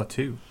they sell it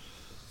to?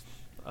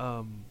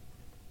 It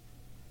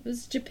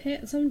was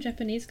Japan, some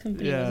Japanese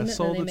company, Yeah, wasn't it?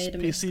 sold And they its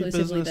made them PC exclusively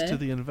business there. to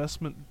the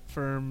investment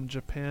firm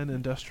Japan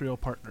Industrial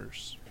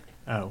Partners.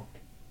 Oh.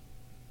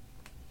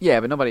 Yeah,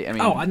 but nobody, I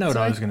mean... Oh, I know what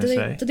So I was going to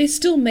say. Do they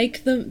still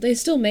make them? They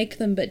still make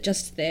them, but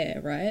just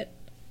there, right?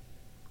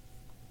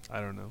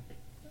 I don't know.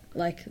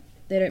 Like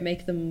they don't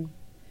make them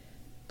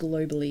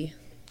globally.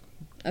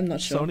 I'm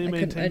not sure. Sony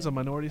maintains a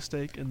minority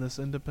stake in this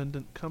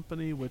independent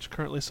company, which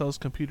currently sells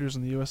computers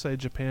in the USA,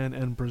 Japan,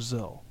 and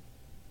Brazil.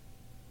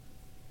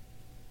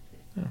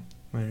 Oh,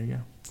 there you go.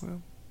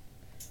 Well,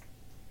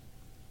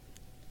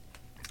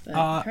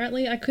 But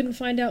apparently, I couldn't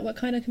find out what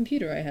kind of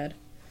computer I had.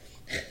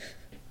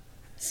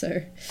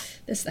 So,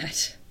 there's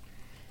that.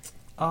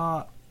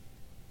 I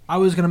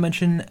was going to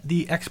mention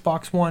the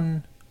Xbox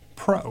One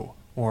Pro,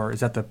 or is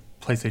that the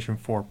PlayStation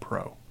 4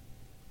 Pro?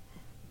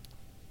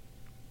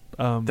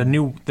 The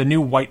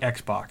new white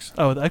Xbox.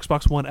 Oh, the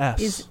Xbox One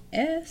S Is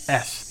S?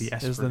 S, the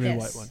S is the version,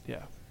 new S. white one.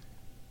 Yeah,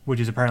 which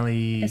is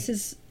apparently S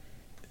is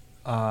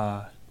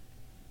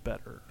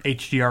better.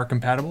 HDR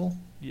compatible.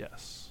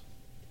 Yes.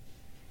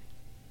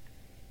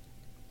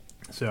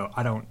 So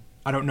I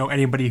don't know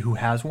anybody who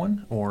has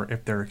one, or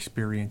if their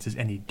experience is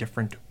any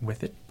different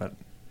with it, but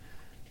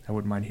I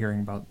wouldn't mind hearing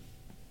about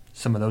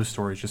some of those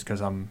stories, just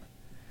because one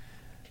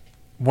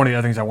of the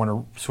other things I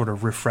want to sort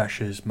of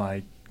refresh is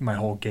my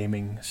whole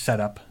gaming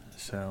setup.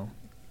 So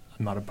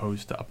I'm not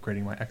opposed to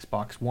upgrading my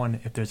Xbox One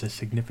if there's a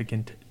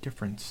significant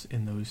difference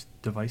in those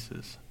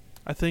devices.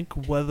 I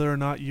think whether or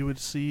not you would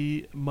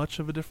see much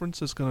of a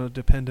difference is going to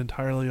depend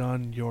entirely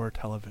on your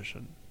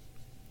television.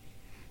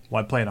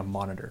 Well, I play on a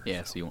monitor.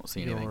 Yeah, so you won't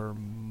see anything. Your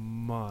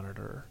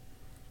monitor.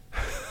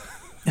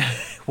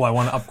 Well, I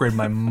want to upgrade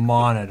my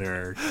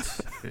monitor.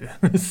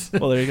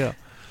 Well, there you go.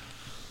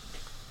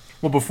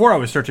 Well, before I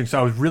was searching, so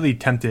I was really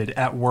tempted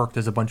at work.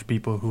 There's a bunch of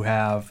people who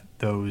have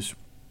those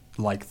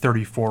like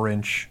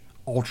 34-inch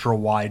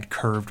ultra-wide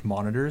curved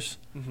monitors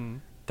Mm-hmm.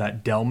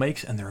 that Dell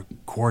makes, and they're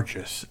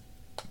gorgeous.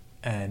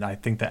 And I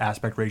think the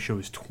aspect ratio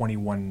is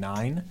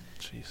 21:9.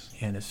 Jeez.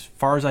 And as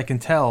far as I can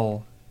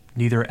tell,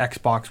 neither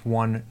Xbox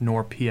One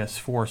nor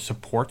PS4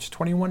 supports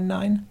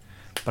 21:9,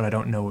 but I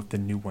don't know if the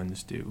new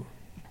ones do.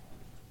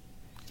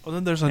 Well,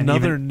 then there's And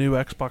another even- new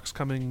Xbox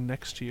coming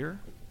next year.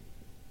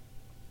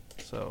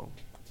 So,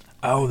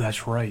 Oh,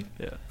 that's right.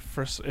 yeah,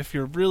 if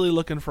you're really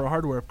looking for a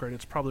hardware upgrade,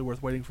 it's probably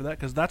worth waiting for that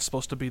because that's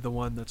supposed to be the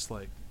one that's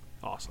like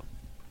awesome.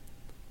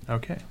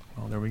 Okay,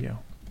 well there we go.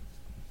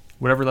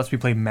 Whatever lets me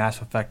play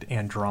Mass Effect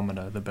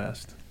Andromeda the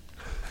best.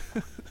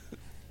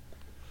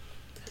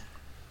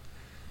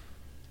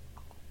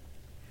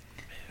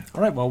 All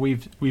right, well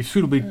we've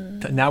suitably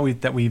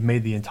that we've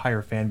made the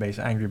entire fan base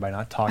angry by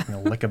not talking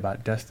a lick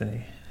about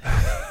Destiny.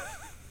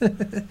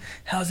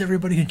 How's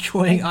everybody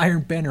enjoying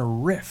Iron Banner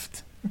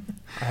Rift?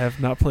 I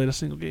have not played a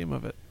single game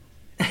of it.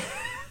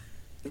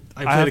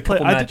 I played a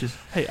couple matches.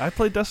 I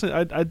played Destiny.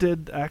 I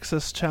did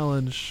Access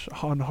Challenge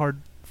on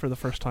hard for the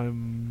first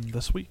time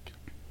this week.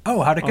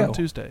 Oh, how'd it go? On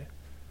Tuesday.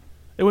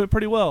 It went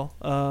pretty well.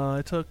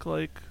 It took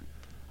I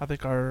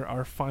think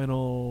our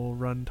final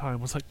run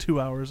time was 2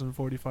 hours and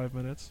 45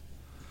 minutes.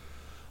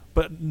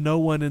 But no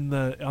one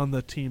on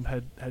the team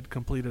had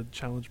completed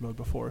challenge mode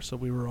before, so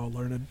we were all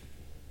learning.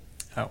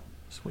 Oh,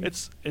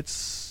 sweet.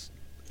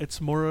 It's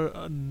more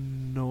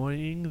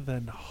annoying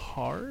than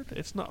hard.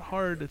 It's not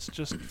hard. It's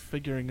just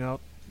figuring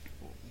out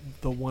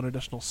the one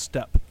additional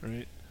step,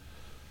 right?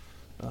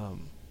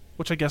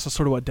 Which I guess is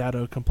sort of what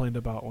Dado complained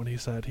about when he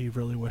said he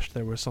really wished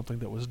there was something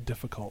that was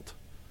difficult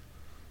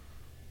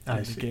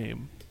in the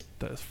game.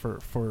 That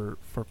for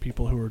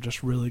people who are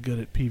just really good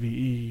at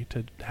PvE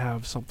to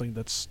have something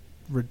that's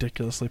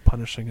ridiculously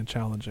punishing and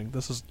challenging.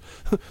 This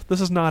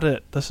is not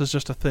it. This is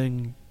just a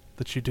thing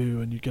that you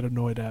do and you get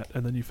annoyed at,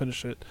 and then you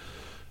finish it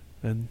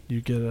and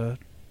you get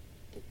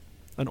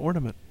an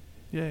ornament.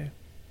 Yay.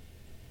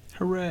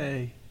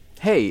 Hooray.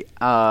 Hey,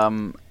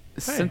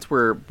 since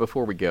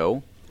before we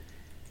go,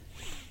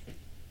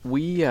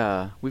 we've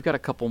got a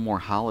couple more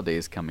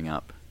holidays coming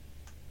up,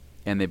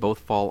 and they both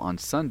fall on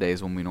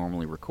Sundays when we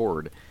normally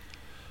record.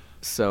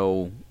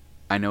 So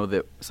I know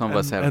that some of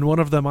us have... And one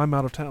of them I'm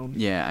out of town.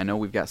 Yeah, I know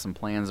we've got some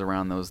plans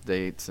around those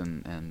dates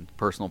and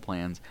personal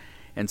plans.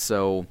 And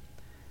so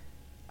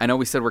I know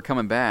we said we're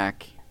coming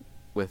back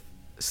with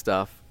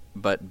stuff,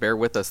 but bear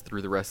with us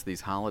through the rest of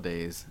these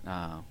holidays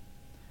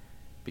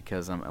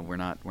because we're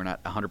not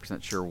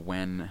 100% sure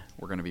when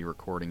we're going to be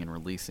recording and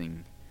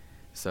releasing.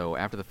 So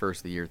after the first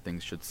of the year,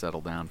 things should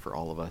settle down for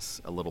all of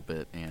us a little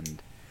bit,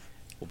 and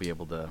we'll be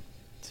able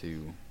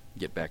to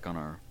get back on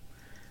our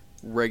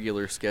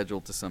regular schedule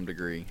to some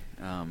degree.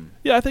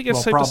 Yeah, I think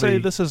it's safe to say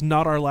this is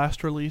not our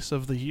last release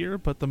of the year,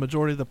 but the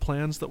majority of the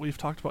plans that we've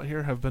talked about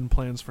here have been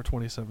plans for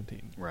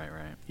 2017. Right.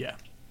 Yeah.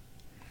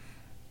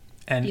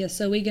 And yeah,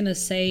 so we're going to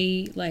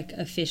say,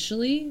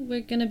 officially we're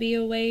going to be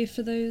away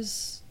for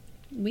those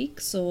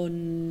weeks, or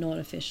not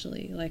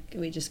officially? Are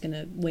we just going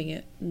to wing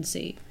it and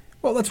see?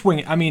 Well, let's wing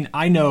it. I mean,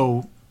 I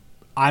know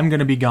I'm going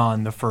to be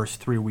gone the first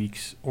 3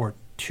 weeks, or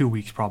 2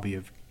 weeks probably,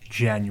 of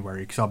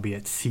January, because I'll be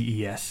at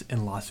CES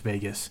in Las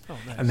Vegas, nice.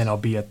 And then I'll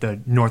be at the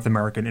North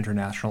American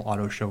International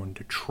Auto Show in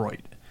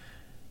Detroit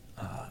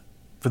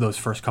for those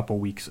first couple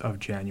weeks of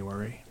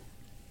January.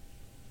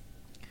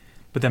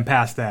 But then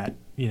past that,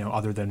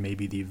 other than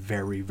maybe the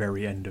very,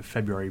 very end of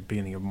February,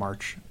 beginning of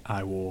March,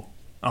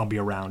 I'll be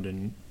around,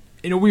 and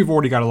we've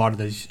already got a lot of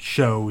these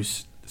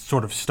shows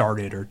sort of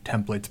started or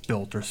templates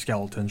built or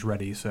skeletons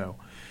ready, so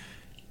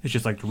it's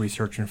just the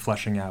research and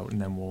fleshing out,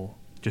 and then we'll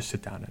just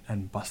sit down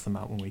and bust them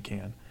out when we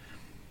can.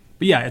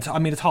 But yeah,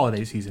 it's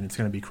holiday season. It's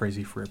going to be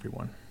crazy for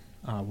everyone.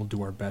 We'll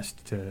do our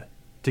best to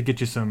get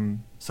you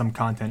some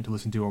content to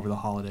listen to over the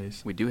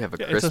holidays. We do have a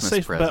It's Christmas a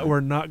safe present. bet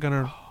we're not going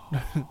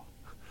to...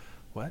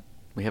 What?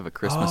 We have a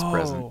Christmas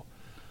present.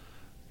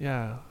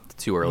 Yeah.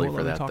 It's too early Won't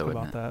for let me that, talk though,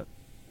 about isn't it?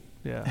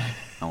 that. Yeah.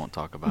 I won't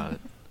talk about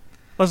it.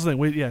 That's the thing.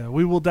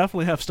 We will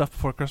definitely have stuff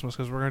before Christmas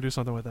because we're going to do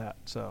something with that.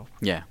 So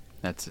Yeah,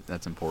 that's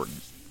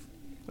important.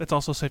 it's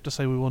also safe to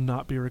say we will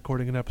not be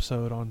recording an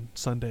episode on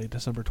Sunday,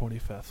 December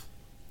 25th.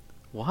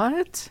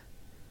 What?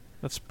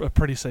 That's a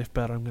pretty safe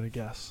bet, I'm going to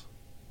guess.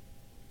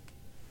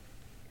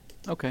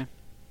 Okay.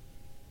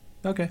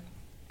 Okay.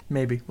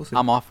 Maybe. We'll see.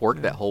 I'm off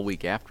work that whole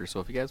week after,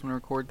 so if you guys want to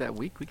record that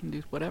week, we can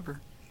do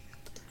whatever.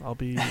 I'll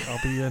be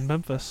in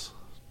Memphis.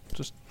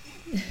 Just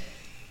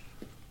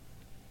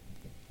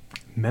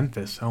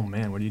Memphis. Oh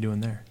man, what are you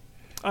doing there?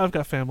 I've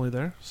got family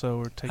there, so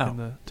we're taking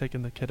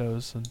the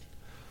kiddos and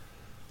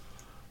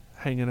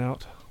hanging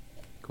out.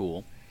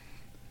 Cool.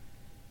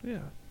 Yeah.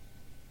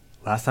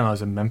 Last time I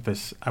was in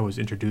Memphis, I was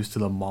introduced to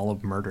the Mall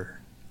of Murder.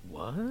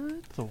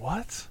 What? The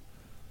what?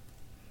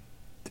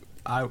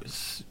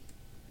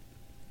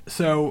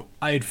 So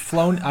I had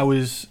flown. I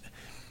was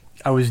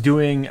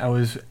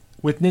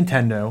with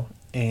Nintendo,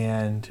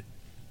 and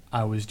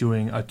I was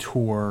doing a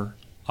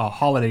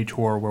holiday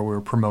tour where we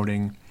were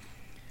promoting.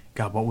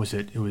 God, what was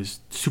it? It was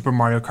Super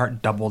Mario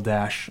Kart Double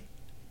Dash.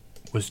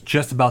 Was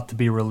just about to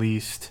be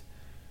released.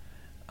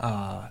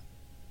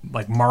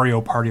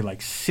 Mario Party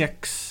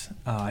 6,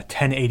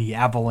 1080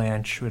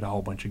 Avalanche. We had a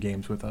whole bunch of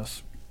games with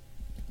us.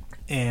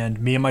 And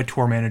me and my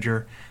tour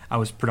manager, I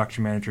was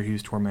production manager, he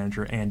was tour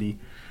manager, Andy,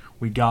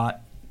 we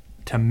got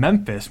to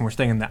Memphis, and we're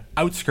staying in the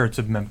outskirts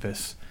of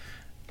Memphis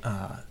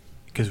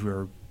because we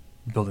were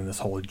building this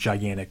whole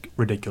gigantic,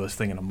 ridiculous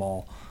thing in a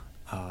mall.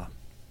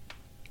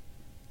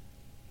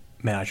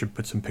 man, I should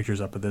put some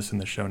pictures up of this in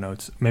the show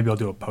notes. Maybe I'll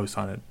do a post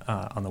on it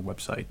on the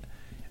website.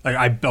 Like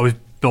I was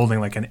building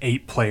like an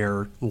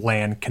 8-player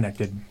LAN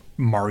connected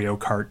Mario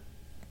Kart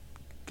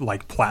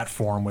like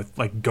platform with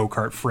like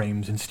go-kart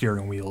frames and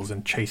steering wheels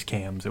and chase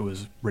cams. It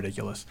was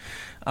ridiculous.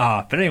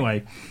 But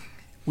anyway,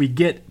 we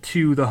get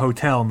to the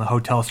hotel, and the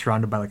hotel's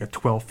surrounded by like a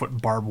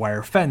 12-foot barbed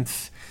wire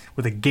fence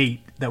with a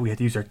gate that we had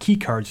to use our key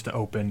cards to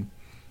open.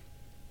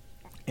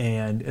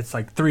 And it's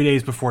like 3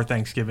 days before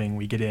Thanksgiving.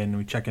 We get in,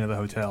 we check into the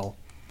hotel.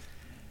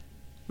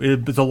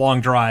 It's a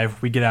long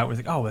drive. We get out, we're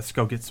like, oh, let's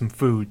go get some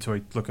food. So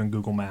we look on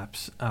Google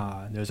Maps.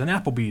 There's an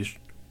Applebee's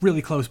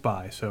really close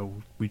by.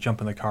 So we jump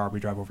in the car, we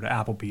drive over to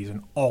Applebee's,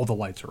 and all the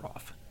lights are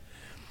off.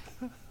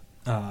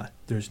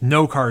 There's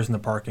no cars in the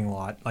parking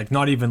lot. Like,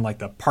 not even like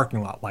the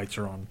parking lot lights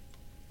are on.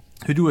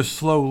 We do a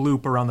slow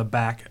loop around the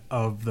back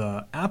of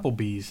the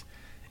Applebee's,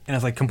 and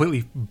it's like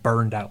completely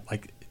burned out.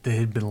 Like they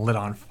had been lit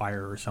on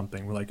fire or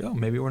something. We're like, oh,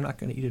 maybe we're not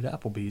going to eat at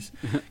Applebee's.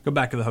 Go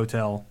back to the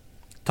hotel,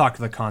 talk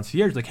to the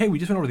concierge. Like, hey, we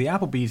just went over to the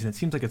Applebee's, and it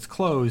seems like it's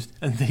closed.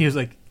 And then he was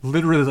like,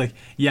 literally like,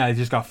 yeah, I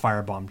just got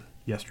firebombed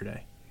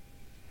yesterday.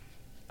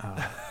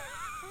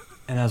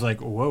 And I was like,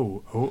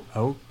 whoa,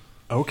 oh,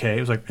 okay. It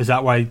was like, is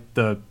that why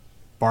the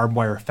barbed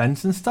wire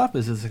fence and stuff?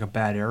 Is this like a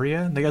bad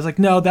area? And the guy's like,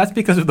 no, that's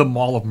because of the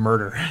Mall of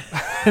Murder.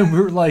 And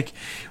we were like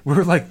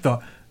the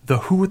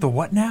who with the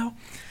what now?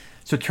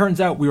 So it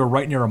turns out we were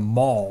right near a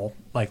mall,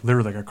 like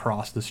literally like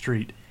across the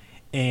street.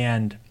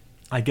 And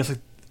I guess like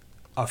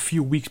a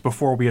few weeks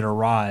before we had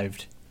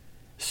arrived,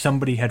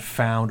 somebody had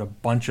found a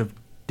bunch of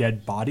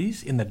dead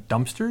bodies in the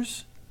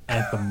dumpsters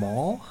at the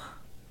mall.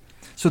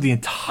 So the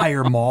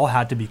entire mall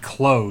had to be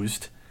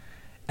closed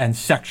and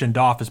sectioned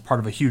off as part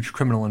of a huge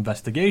criminal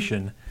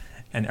investigation.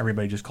 And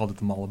everybody just called it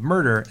the Mall of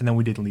Murder. And then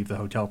we didn't leave the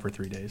hotel for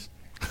 3 days.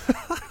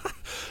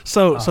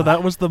 So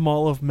that was the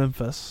Mall of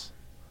Memphis.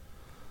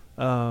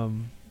 Yeah,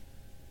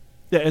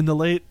 in the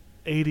late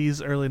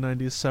 80s, early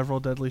 90s, several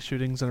deadly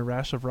shootings and a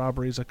rash of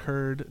robberies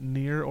occurred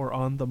near or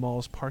on the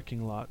mall's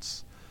parking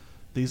lots.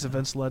 These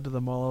events led to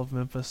the Mall of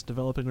Memphis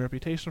developing a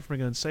reputation for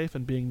being unsafe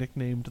and being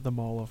nicknamed the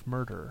Mall of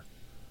Murder.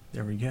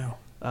 There we go.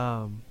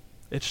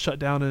 It shut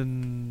down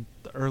in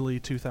the early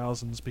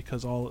 2000s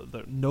because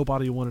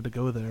nobody wanted to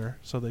go there,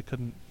 so they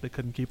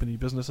couldn't keep any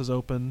businesses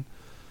open.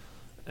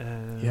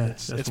 And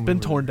it's been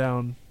torn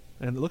down,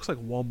 and it looks like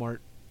Walmart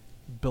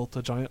built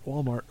a giant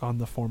Walmart on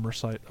the former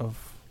site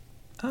of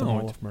the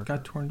Mall of Murder.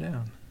 Got torn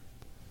down.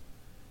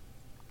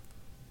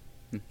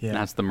 Yeah,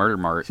 that's the Murder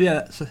Mart.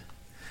 So,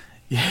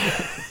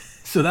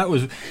 so that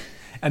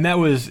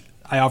was,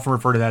 I often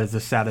refer to that as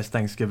the saddest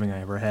Thanksgiving I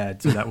ever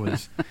had. So that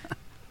was.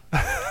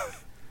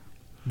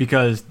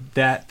 Because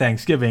that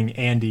Thanksgiving,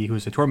 Andy,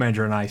 who's the tour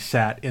manager, and I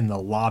sat in the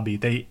lobby.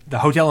 The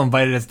hotel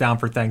invited us down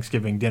for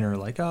Thanksgiving dinner.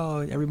 Like,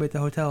 oh, everybody at the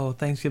hotel,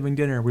 Thanksgiving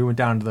dinner. We went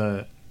down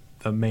to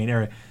the main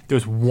area. There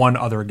was one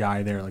other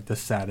guy there, like the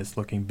saddest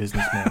looking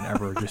businessman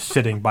ever, just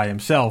sitting by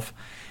himself.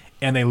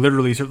 And they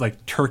literally served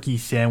like turkey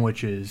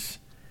sandwiches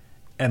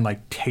and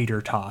like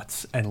tater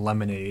tots and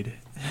lemonade.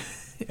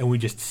 And we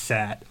just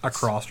sat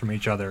across from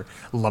each other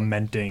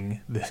lamenting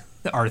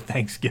our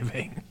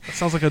Thanksgiving. That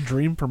sounds like a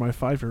dream for my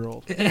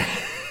 5-year-old.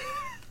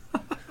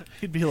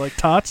 He'd be like,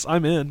 Tots,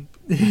 I'm in.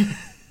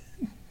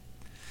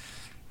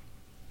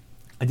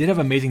 I did have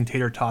amazing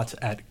tater tots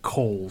at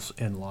Kohl's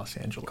in Los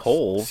Angeles.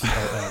 Kohl's?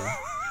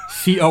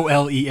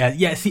 C-O-L-E-S.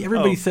 Yeah, see,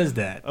 everybody says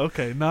that.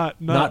 Okay, not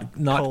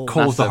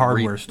Kohl's the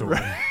hardware store.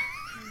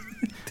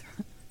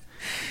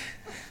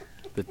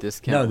 The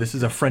discount. No, this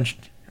is a French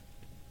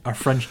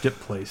dip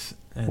place.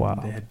 And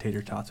they had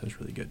tater tots. It was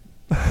really good.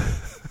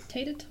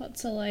 Tater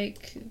tots are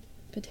like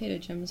potato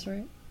gems,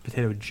 right?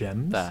 Potato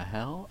gems? The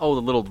hell? Oh,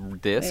 the little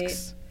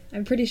discs. Wait,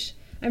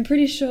 I'm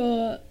pretty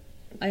sure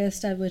I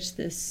established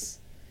this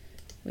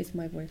with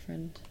my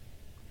boyfriend.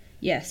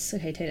 Yes,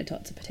 okay, tater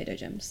tots are potato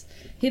gems.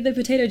 Here they're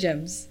potato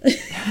gems.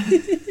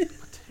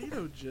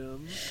 Potato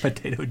gems?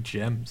 Potato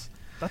gems.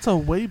 That's a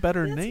way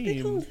better That's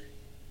name.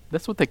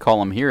 That's what they call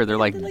them here. They're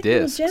like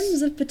discs. Little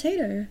gems of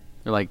potato.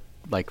 They're like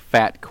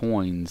fat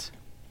coins.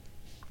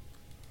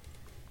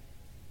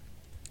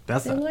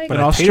 That's like, but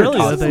in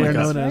Australia, they are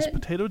known right? as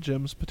potato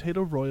gems,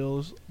 potato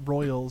royals,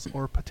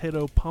 or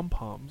potato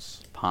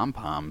pom-poms.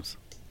 Pom-poms.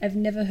 I've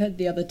never heard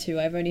the other two.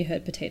 I've only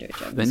heard potato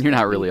gems. Then you're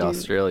not really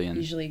Australian.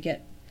 Usually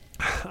get.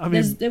 I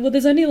mean,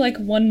 there's only like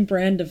one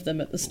brand of them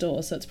at the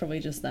store, so it's probably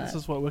just that. This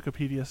is what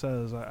Wikipedia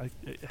says.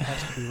 It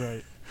has to be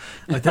right.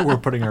 I thought we're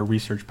putting our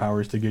research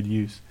powers to good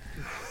use.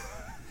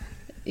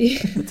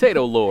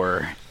 Potato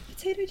lore.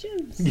 Potato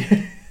gems.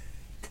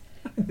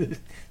 This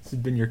has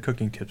been your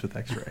cooking tips with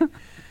X-Ray.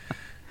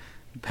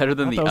 Better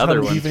than the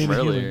other ones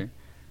earlier.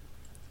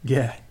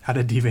 Yeah, how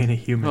to devein a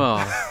human.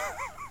 Oh.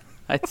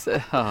 I'd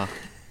say, oh.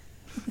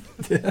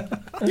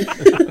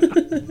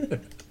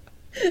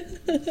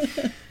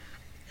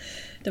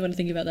 Don't want to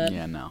think about that.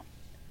 Yeah, no.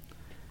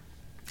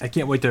 I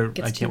can't wait to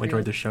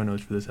write the show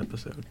notes for this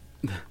episode.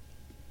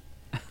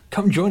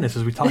 Come join us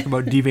as we talk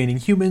about deveining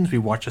humans. We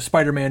watch a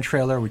Spider-Man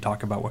trailer. We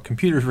talk about what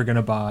computers we're going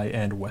to buy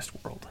and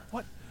Westworld.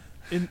 What?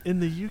 In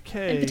the UK,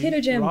 And potato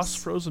gems. Ross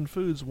Frozen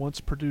Foods once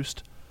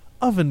produced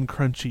oven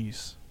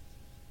crunchies.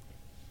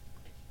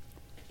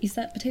 Is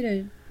that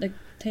potato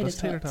Those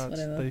tater tots,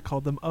 whatever? They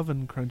called them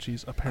oven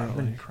crunchies,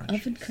 apparently.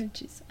 Oven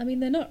crunchies. I mean,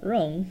 they're not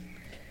wrong,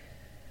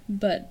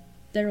 but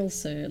they're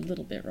also a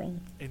little bit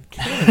wrong. In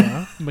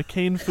Canada,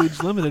 McCain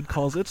Foods Limited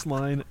calls its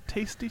line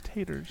Tasty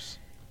Taters.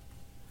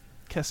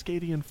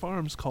 Cascadian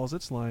Farms calls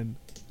its line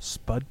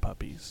Spud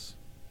Puppies.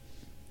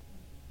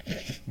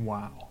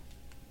 Wow.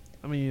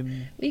 I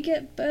mean, We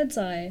get Bird's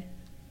Eye.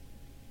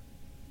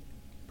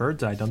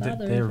 Bird's eye, don't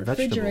Father they're of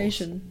vegetables.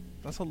 refrigeration.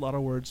 that's a lot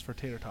of words for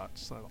tater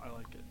tots. I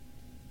like it.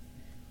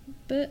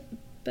 But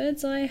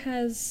Bird's Eye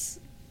has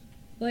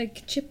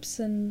like chips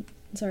and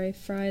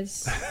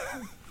fries.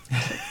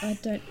 I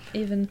don't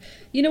even.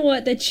 You know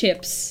what? They're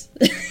chips.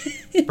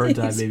 Bird's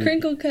Eye, It's baby.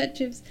 crinkle cut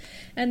chips,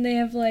 and they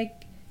have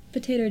like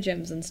potato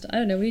gems and stuff. I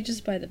don't know. We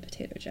just buy the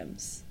potato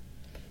gems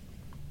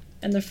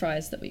and the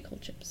fries that we call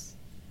chips.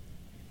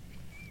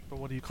 But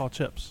what do you call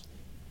chips?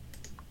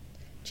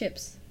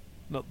 Chips.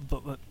 No,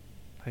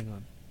 hang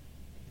on.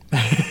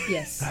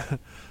 Yes.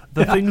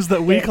 The things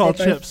that we call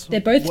They're both- chips.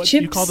 They're both what,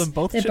 chips. You call them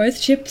both They're chips?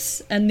 both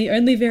chips, and the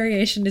only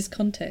variation is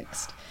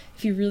context.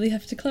 If you really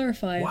have to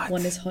clarify, What?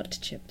 one is hot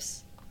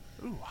chips.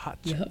 Ooh, hot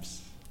Yep.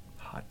 chips.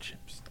 Hot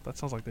chips. That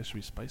sounds like they should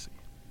be spicy.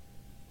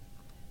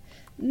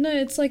 No,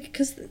 it's like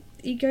because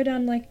you go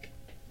down like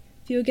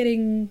if you were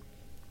getting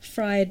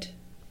fried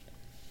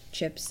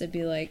chips, they'd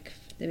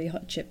be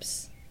hot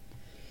chips.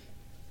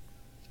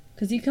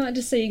 Because you can't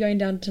just say you're going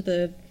down to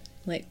the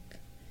like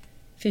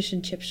fish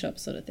and chip shop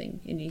sort of thing,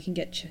 and you can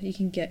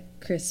get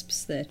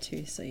crisps there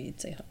too. So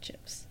you'd say hot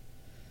chips.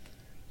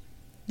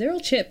 They're all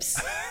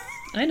chips.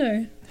 I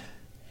know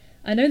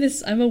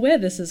this. I'm aware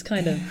this is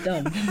kind of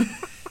dumb.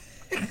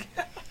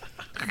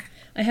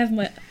 I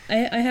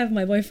have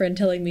my boyfriend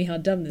telling me how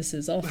dumb this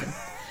is often.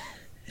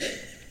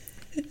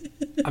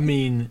 I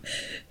mean,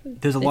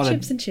 there's a They're lot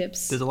chips of and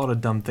chips. there's a lot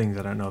of dumb things.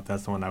 I don't know if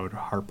that's the one I would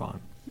harp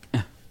on.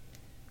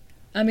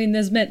 I mean,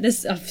 this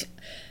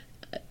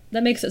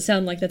that makes it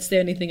sound like that's the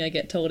only thing I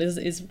get told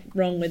is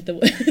wrong with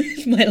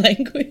my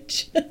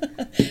language.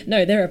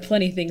 No, there are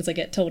plenty of things I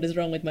get told is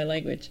wrong with my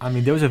language. I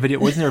mean, there was a video.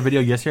 Wasn't there a video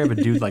yesterday of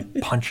a dude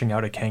like punching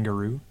out a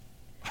kangaroo?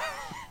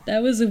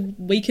 That was a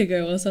week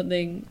ago or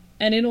something.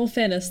 And in all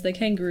fairness, the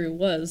kangaroo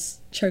was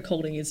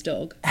chokeholding his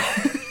dog.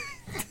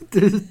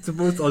 This is the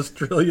most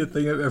Australian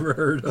thing I've ever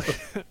heard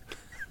of.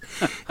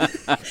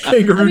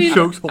 Kangaroo I mean,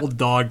 chokes whole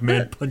dog,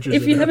 man punches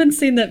If it you out. haven't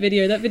seen that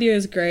video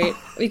is great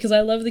because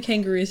I love the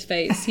kangaroo's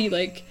face. He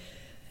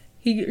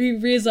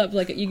rears up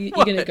like you're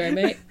gonna go,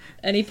 mate,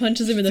 and he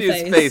punches him in the See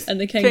his face,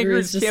 and the kangaroo's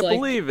Kangaroos just can't like,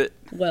 believe it.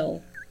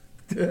 well.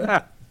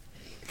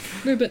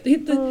 No, but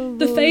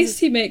the face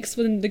he makes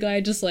when the guy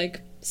just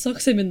like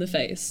socks him in the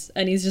face,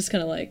 and he's just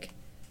kind of like,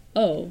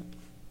 oh,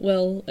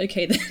 well,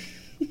 okay then,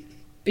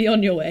 be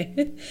on your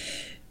way.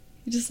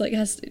 He just like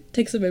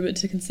takes a moment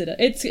to consider.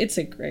 It's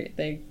a great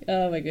thing.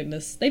 Oh my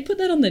goodness, they put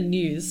that on the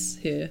news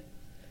here.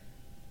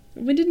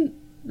 We didn't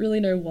really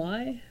know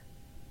why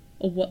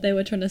or what they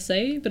were trying to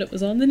say, but it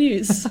was on the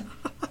news.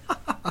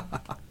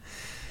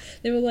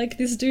 They were like,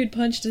 this dude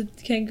punched a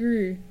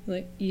kangaroo.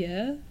 Like,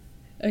 yeah,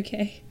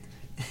 okay.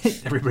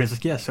 Everybody's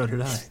like, yeah, so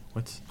did I.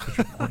 What's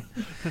your point?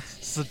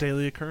 It's a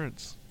daily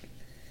occurrence.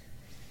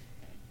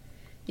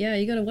 Yeah,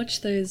 you gotta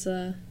watch those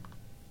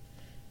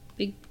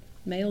big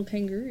male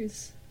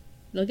kangaroos.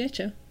 They'll get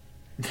you.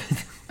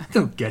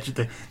 They'll get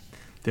you.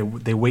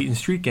 They wait in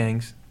street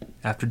gangs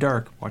after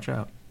dark. Watch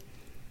out.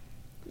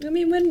 I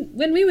mean,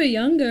 when we were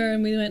younger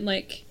and we went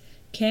like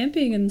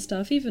camping and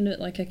stuff, even at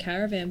like a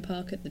caravan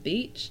park at the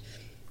beach,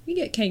 you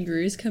get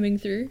kangaroos coming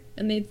through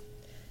and they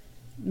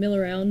mill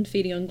around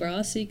feeding on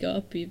grass. So you go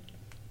up, you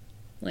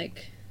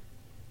like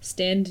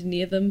stand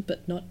near them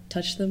but not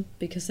touch them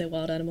because they're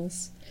wild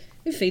animals.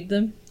 You feed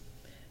them,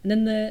 and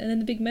then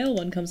the big male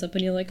one comes up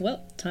and you're like,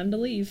 well, time to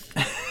leave.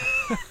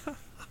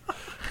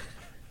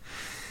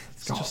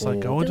 It's just like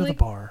going They're to the like-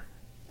 bar.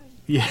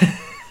 Yeah.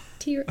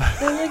 They're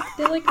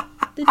like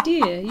the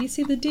deer. You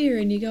see the deer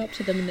and you go up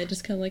to them and they're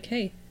just kind of like,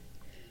 hey,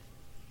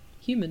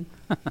 human.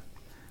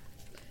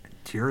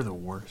 You're the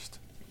worst.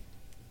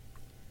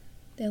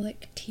 They're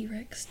like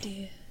T-Rex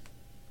deer.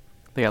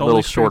 They got The little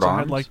only short experience I had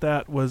arms. like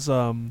that was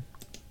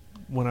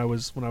when I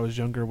was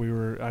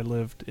younger. I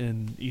lived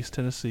in East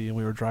Tennessee and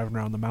we were driving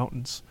around the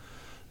mountains,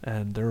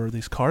 and there were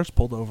these cars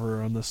pulled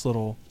over on this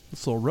little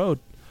road,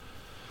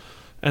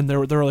 and there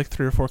were like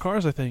 3 or 4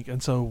 cars, I think,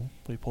 and so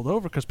we pulled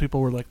over because people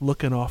were like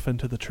looking off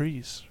into the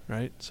trees,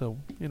 right? So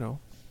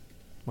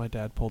my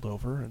dad pulled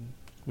over and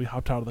we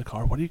hopped out of the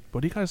car. What are you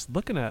guys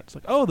looking at? It's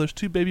like, oh, there's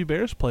 2 baby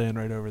bears playing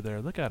right over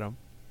there. Look at them.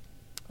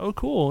 Oh,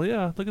 cool.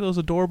 Yeah, look at those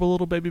adorable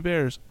little baby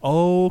bears.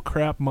 Oh,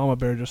 crap. Mama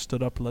bear just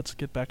stood up. Let's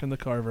get back in the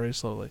car very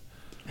slowly.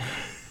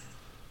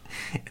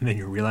 And then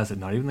you realize that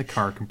not even the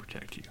car can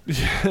protect you.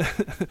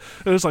 It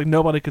was like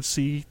nobody could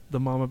see the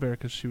mama bear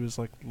because she was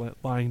like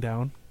lying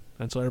down.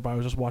 And so everybody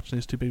was just watching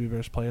these 2 baby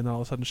bears play. And then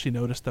all of a sudden she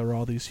noticed there were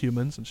all these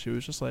humans. And she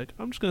was just like,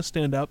 I'm just going to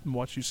stand up and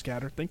watch you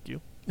scatter. Thank you.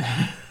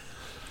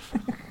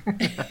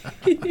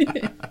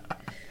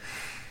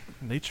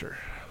 Nature.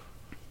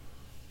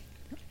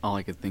 All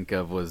I could think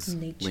of was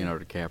Nature.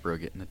 Leonardo DiCaprio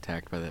getting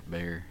attacked by that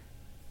bear.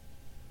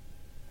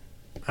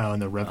 Oh,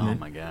 and the Oh Revenant.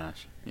 my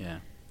gosh. Yeah.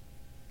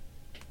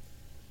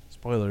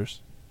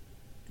 Spoilers.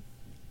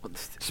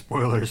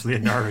 Spoilers: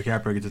 Leonardo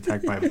DiCaprio gets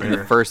attacked by a bear. In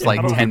the first like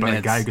I don't 10 But a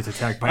minutes. guy who gets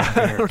attacked by a I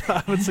bear. don't know. I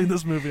haven't seen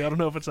this movie. I don't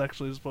know if it's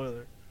actually a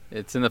spoiler.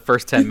 It's in the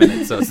first 10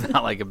 minutes, so it's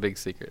not like a big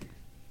secret.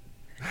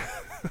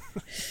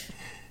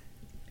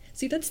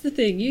 See, that's the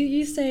thing.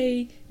 You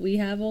say we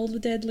have all the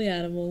deadly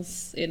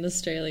animals in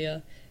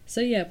Australia. So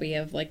yeah, we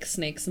have like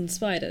snakes and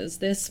spiders.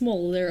 They're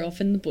small, they're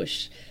off in the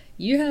bush.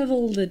 You have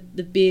all the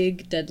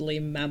big deadly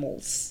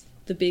mammals.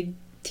 The big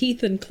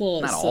teeth and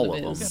claws Not sort all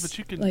of of is. them. Yeah, but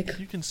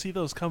you can like, see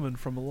those coming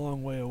from a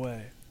long way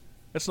away.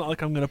 It's not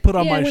like I'm going to put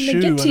on Yeah, my when they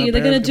shoe get to and you, a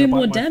they're bear's gonna do bite more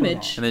my foot damage.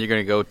 off. And then you're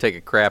going to go take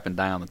a crap and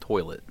die on the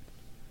toilet.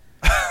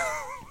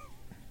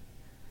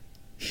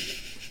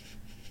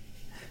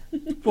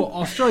 Well,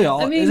 Australia,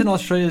 I mean- isn't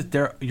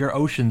Australia? Your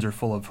oceans are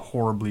full of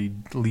horribly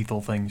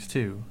lethal things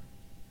too.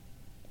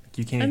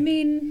 You can't. I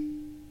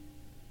mean,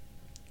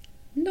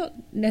 not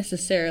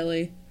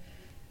necessarily.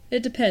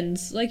 It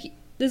depends. Like,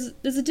 there's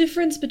a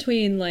difference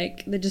between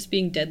like there just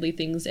being deadly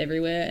things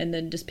everywhere, and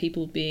then just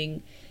people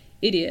being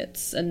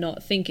idiots and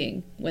not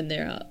thinking when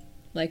they're out.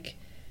 Like,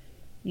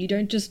 you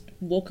don't just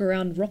walk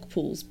around rock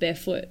pools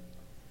barefoot,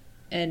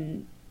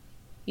 and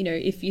you know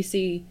if you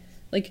see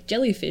like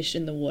jellyfish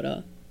in the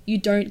water, you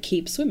don't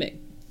keep swimming.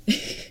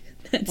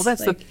 Well,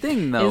 that's the like,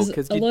 thing, though, is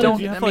because a you lot don't.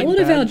 of- You have, I like, a mean,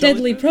 lot of bad our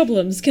deadly jellyfish?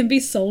 problems can be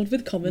solved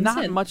with common not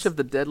sense. much of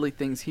the deadly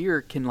things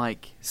here can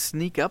like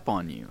sneak up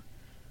on you.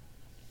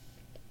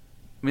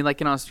 I mean,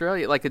 like in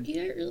Australia, like You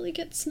don't really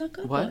get snuck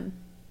up What? on.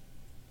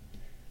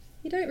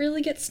 You don't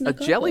really get a snuck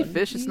up on.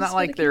 jellyfish, it's You not just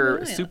like gotta keep an they're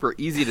eye out. super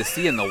easy to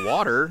see in the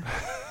water.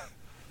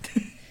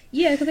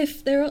 Yeah,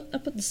 because they're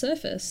up at the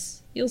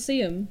surface. You'll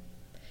see them.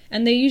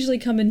 And they usually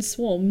come in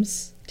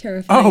swarms,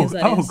 terrifying as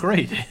that is.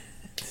 great!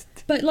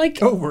 But, like,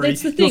 Don't worry.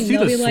 that's the You'll thing. see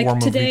They'll the be like, swarm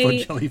of lethal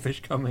today,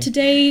 jellyfish coming.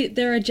 today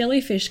there are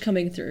jellyfish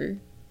coming through.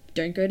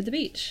 Don't go to the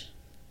beach.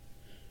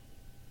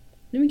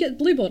 Then we get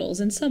blue bottles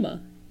in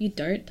summer. You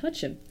don't touch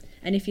them.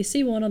 And if you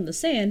see one on the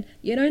sand,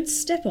 you don't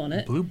step on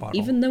it, Blue bottle?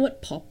 even though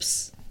it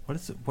pops. What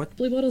is it? What?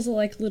 Blue bottles are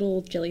like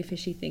little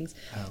jellyfishy things.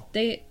 Oh,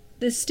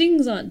 The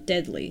stings aren't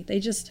deadly. They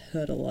just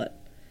hurt a lot.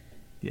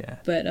 yeah.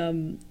 But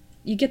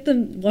you get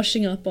them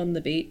washing up on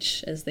the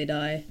beach as they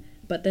die,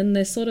 but then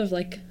there's sort of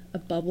like a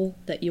bubble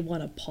that you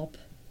want to pop.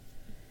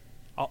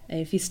 Oh.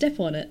 And if you step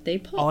on it, they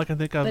pop. All I can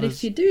think of but is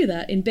if you do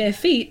that in bare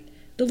feet,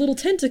 the little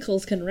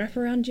tentacles can wrap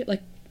around you,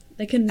 like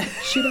they can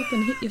shoot up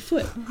and hit your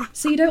foot.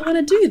 So you don't want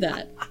to do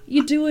that.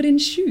 You do it in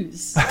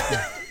shoes.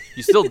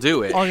 You still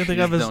do it. all I can think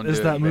you of just don't is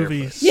do it that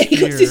movie barefoot. Yeah,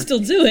 because you Sphere. still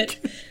do it.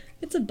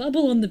 It's a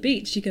bubble on the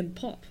beach you can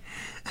pop.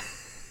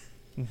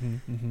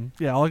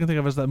 Yeah, all I can think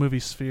of is that movie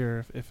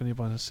Sphere. If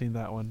anyone has seen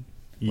that one,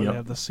 where Yep. they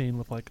have the scene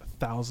with like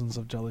thousands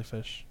of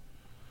jellyfish.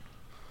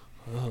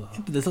 Ugh.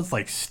 This is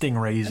like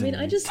stingrays I mean,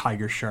 and I just-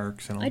 tiger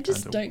sharks and all I kinds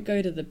just of. don't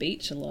go to the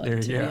beach a lot, There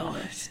to you be go.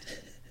 honest.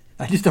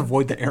 I just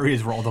avoid the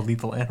areas where all the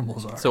lethal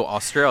animals are. So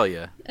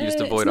Australia, you just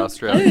It's avoid not-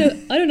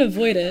 Australia. I don't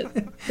avoid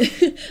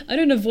it. I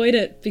don't avoid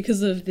it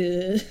because of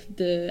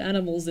the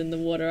animals in the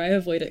water. I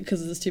avoid it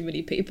because there's too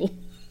many people.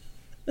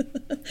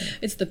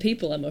 It's the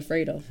people I'm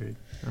afraid of.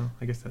 Oh,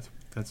 I guess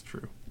that's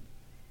true.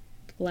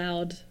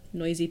 Loud,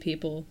 noisy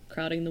people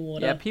crowding the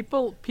water. Yeah,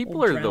 people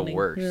or are the drowning.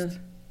 worst. Yeah.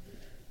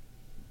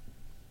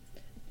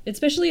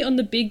 Especially on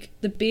the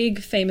big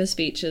famous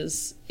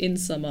beaches in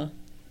summer.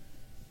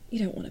 You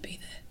don't want to be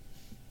there.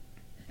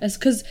 As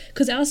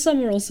because our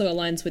summer also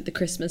aligns with the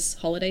Christmas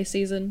holiday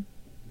season.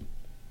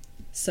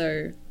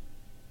 So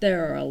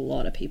there are a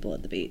lot of people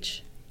at the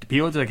beach. Do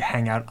people just like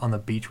hang out on the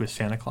beach with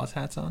Santa Claus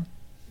hats on?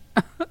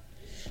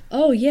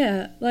 Oh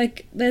yeah,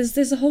 like there's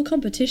a whole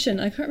competition.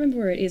 I can't remember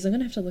where it is. I'm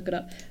gonna have to look it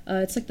up.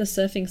 It's like the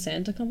surfing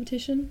Santa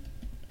competition.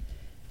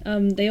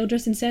 They all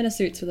dress in Santa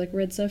suits with like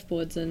red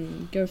surfboards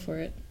and go for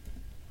it.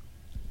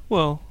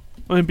 Well,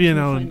 I mean, being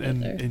We'll out find out in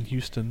there.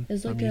 Houston,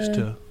 There's I'm like used a-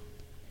 to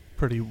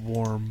pretty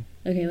warm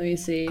Okay, let me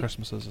see.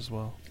 Christmases as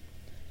well,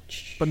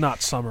 but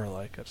not summer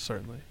like it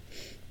certainly.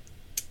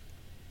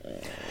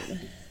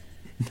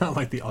 Not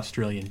like the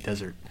Australian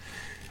desert.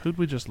 Who'd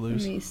we just Let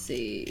lose? me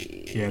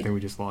see. Yeah, I think we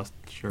just lost.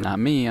 Sure. Not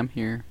me. I'm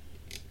here.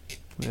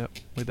 Yep,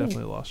 we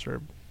definitely lost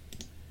Herb.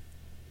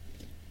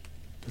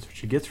 That's what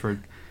she gets for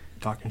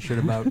talking shit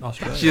about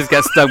Australia. She just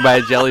got stung by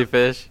a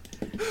jellyfish.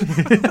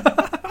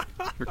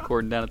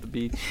 Recording down at the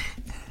beach.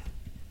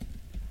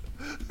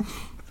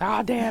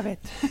 Ah, damn it.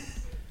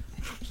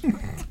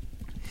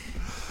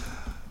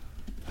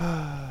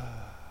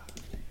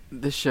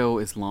 This show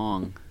is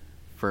long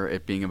for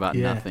it being about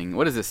Yeah. nothing.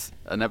 What is this?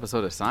 An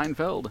episode of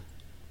Seinfeld?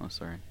 Oh,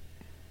 sorry.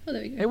 Oh,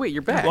 there we go. Hey, wait,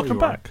 you're back. Welcome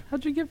you are. back.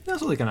 How'd you get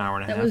That's like an hour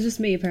and a That half. was just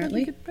me, How'd you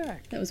apparently. get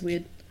back? That was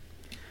weird.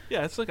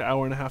 Yeah, it's like an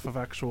hour and a half of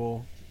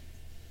actual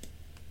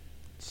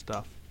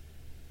stuff.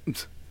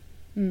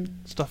 Mm.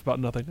 Stuff about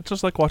nothing. It's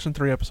just like watching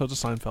 3 episodes of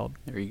Seinfeld,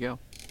 There you go.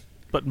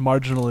 but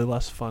marginally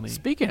less funny.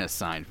 Speaking of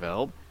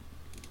Seinfeld,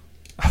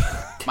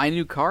 My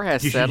new car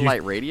has You should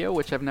satellite radio,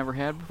 which I've never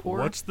had before.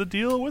 What's the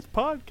deal with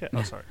podcast?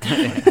 Oh, sorry.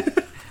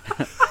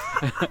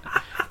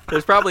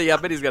 There's probably, I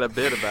bet he's got a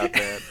bit about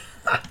that.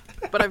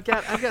 But I've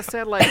got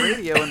satellite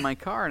radio in my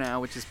car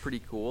now, which is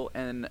pretty cool.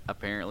 And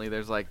apparently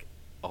there's like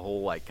a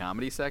whole like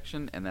comedy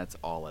section, and that's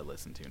all I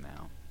listen to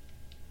now.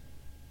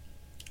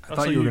 I So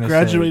thought you you were gonna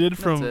graduated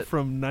That's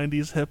from it.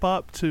 90s hip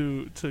hop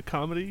to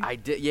comedy. I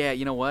did, yeah.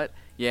 You know what?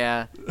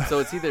 Yeah. So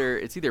it's either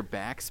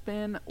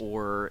backspin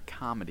or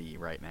comedy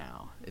right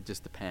now. It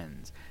just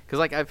depends. Because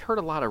like I've heard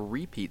a lot of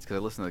repeats because I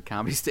listen to the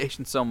comedy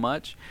station so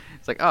much.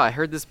 It's like, oh, I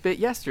heard this bit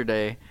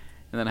yesterday,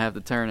 and then I have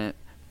to turn it.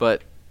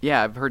 But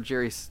yeah, I've heard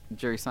Jerry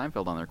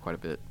Seinfeld on there quite a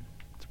bit.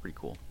 It's pretty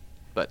cool.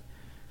 But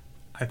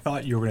I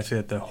thought you were going to say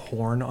that the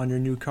horn on your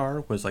new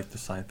car was like the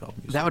Seinfeld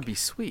music. that would be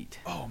sweet.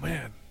 Oh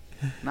man.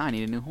 Now I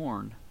need a new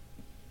horn.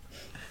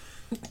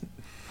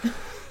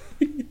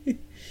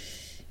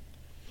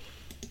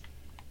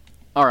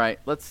 All right,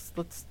 let's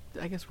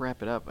I guess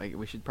wrap it up.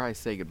 We should probably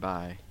say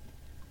goodbye.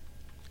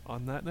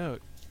 On that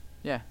note,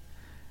 Yeah.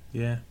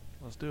 Yeah.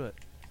 let's do it.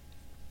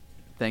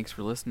 Thanks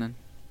for listening,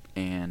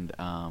 and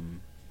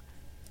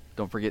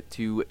don't forget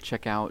to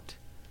check out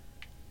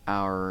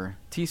our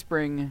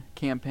Teespring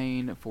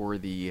campaign for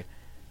the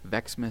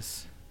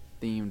Vexmas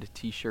themed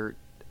T-shirt,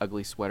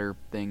 ugly sweater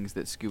things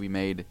that Scooby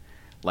made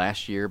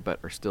last year, but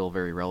are still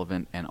very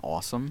relevant and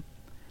awesome.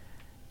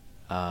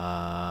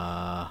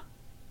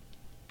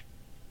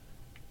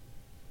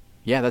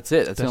 Yeah, that's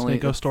it. That's the only.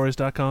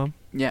 DestinyGhostStories.com.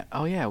 Yeah.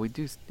 Oh yeah, we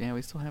do. Yeah,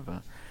 we still have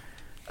a.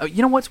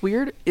 You know what's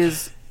weird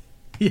is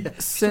Yeah.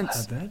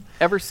 since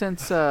ever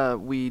since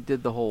we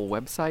did the whole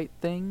website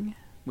thing,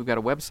 we've got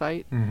a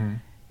website, Mm-hmm.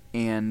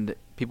 and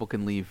people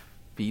can leave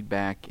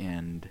feedback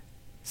and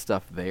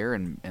stuff there,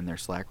 and their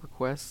Slack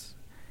requests.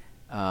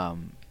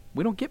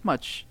 We don't get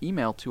much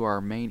email to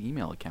our main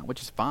email account,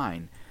 which is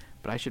fine,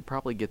 but I should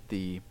probably get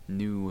the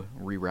new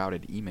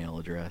rerouted email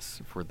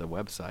address for the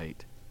website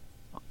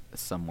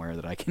somewhere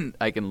that I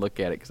can look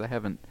at it, because I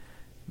haven't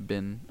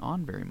been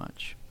on very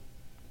much,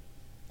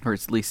 or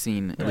at least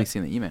seen the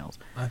emails.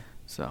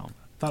 So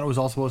Thought it was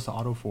all supposed to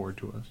auto forward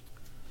to us.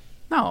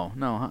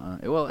 no.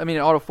 Well, I mean, it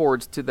auto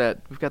forwards to that.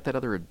 We've got that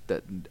other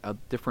a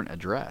different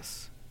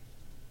address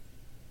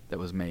that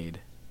was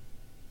made,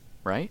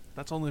 right?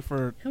 That's only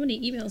for How many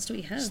emails do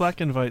we have? Slack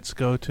invites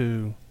go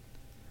to,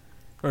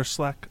 or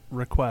Slack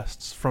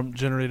requests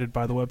generated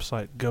by the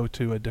website go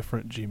to a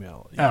different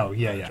Gmail. Oh,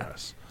 yeah,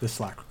 address. The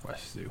Slack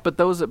requests do. But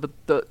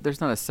there's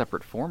not a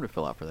separate form to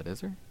fill out for that, is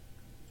there?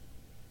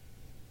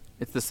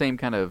 It's the same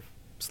kind of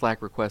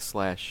Slack request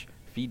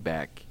 /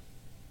 feedback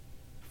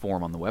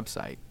form on the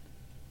website.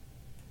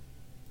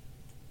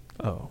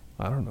 Oh,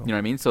 I don't know. You know what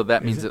I mean? So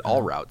that Is means it? that all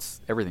Oh. routes,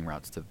 everything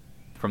routes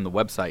from the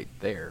website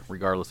there,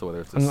 regardless of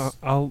whether it's.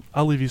 I'll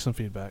leave you some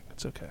feedback.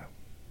 It's okay.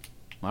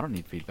 I don't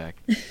need feedback.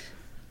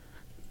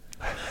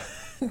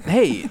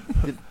 Hey,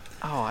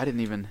 I didn't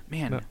even.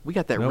 Man, No. we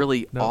got that Nope.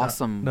 really No.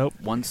 awesome Nope.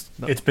 No.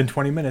 It's been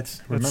 20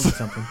 minutes. Remember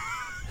something.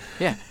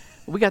 Yeah,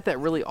 we got that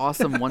really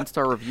awesome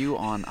 1-star review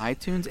on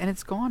iTunes, and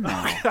it's gone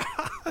now.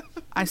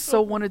 I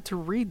so wanted to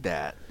read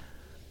that.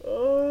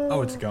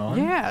 Oh, it's gone?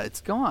 Yeah, it's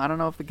gone. I don't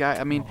know if the guy.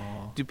 I mean,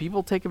 Aw. do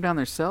people take them down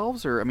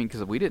themselves, or I mean,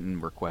 because we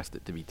didn't request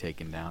it to be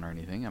taken down or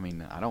anything. I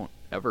mean, I don't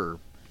ever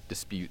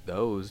dispute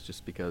those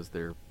just because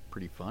they're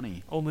pretty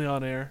funny. Only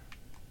on air.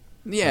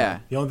 Yeah.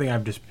 The only thing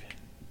I'm just...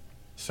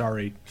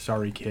 Sorry,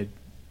 kid,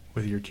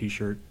 with your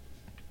T-shirt.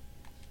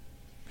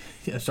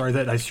 Yeah, sorry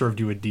that I served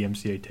you a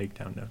DMCA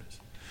takedown notice.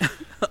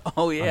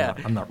 Oh yeah.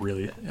 I'm not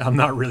really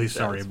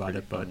sorry That's about pretty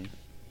it, but funny.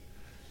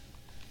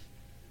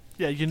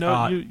 Yeah, you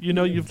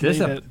know you've this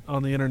made ep- it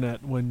on the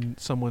internet when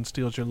someone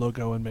steals your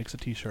logo and makes a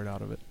T-shirt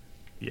out of it.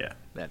 yeah.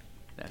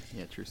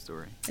 Yeah, true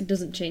story. It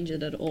doesn't change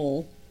it at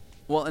all.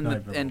 Well, and Not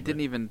even a little didn't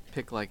bit. even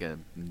pick like a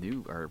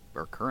new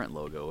our current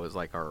logo. It was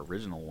like our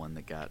original one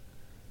that got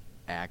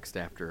axed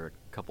after a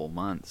couple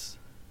months.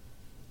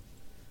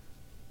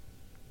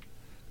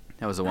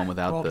 That was the one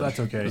without Well, the. that's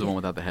okay. It was the one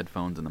without the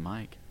headphones and the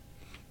mic.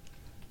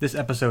 This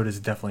episode is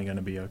definitely going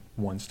to be a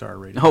 1-star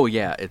rating. Oh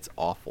yeah, it's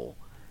awful.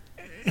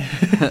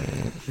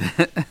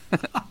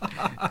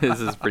 This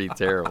is pretty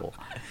terrible.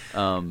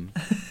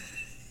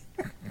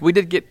 We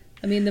did get.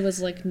 I mean, there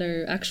was like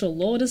no actual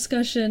law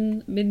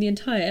discussion. I mean, the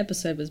entire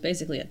episode was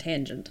basically a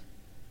tangent.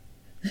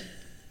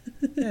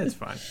 Yeah, it's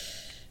fine.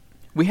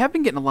 We have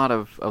been getting a lot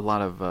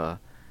of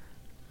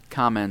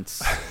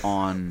comments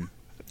on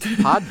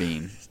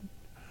Podbean.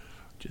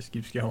 Just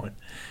keeps going.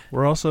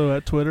 We're also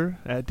at Twitter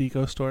at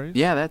Deco Stories.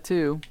 Yeah, that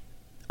too.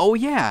 Oh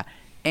yeah,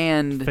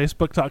 and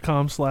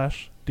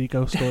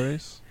Facebook.com/Deco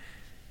Stories.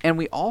 and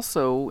we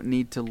also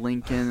need to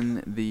link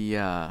in the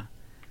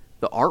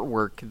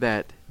artwork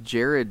that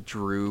Jared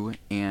drew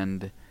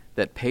and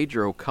that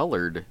Pedro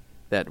colored,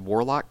 that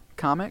Warlock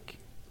comic.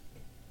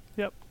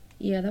 Yep.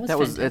 Yeah, that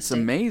was It's fantastic.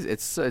 amazing.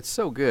 It's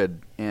so good,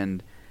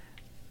 and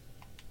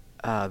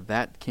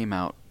that came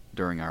out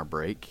during our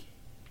break.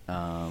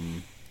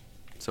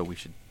 So we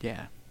should,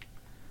 yeah.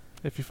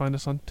 If you find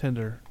us on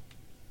Tinder,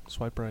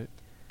 swipe right.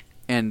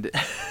 And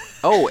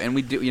and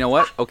we do. You know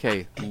what?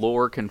 Okay,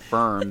 lore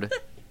confirmed.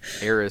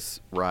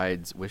 Eris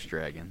rides Wish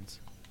Dragons.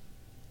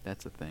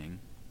 That's a thing.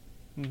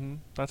 Mm-hmm.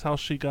 That's how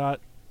she got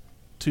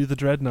to the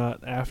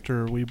Dreadnought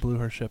after we blew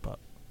her ship up.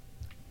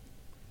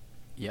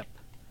 Yep,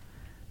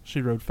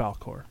 She rode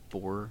Falcor.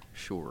 for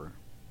sure.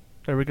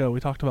 There we go. We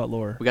talked about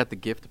lore. We got the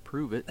gift to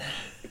prove it.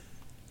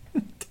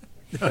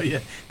 Oh yeah,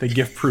 the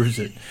gift proves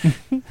it.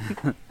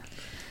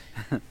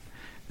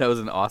 That was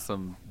an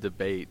awesome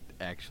debate,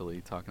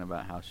 actually, talking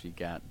about how she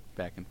got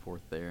back and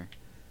forth there.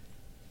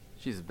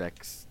 She's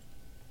Vex,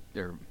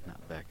 or not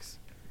Vex,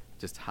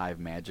 just Hive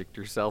Magicked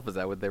herself. Is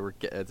that what they were?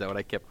 Is that what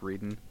I kept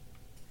reading?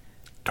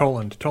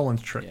 Toland's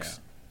tricks.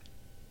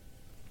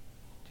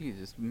 She can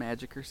just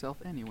magic herself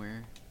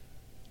anywhere.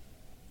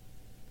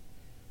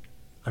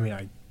 I mean,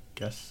 I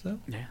guess so.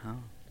 Yeah,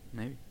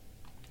 maybe.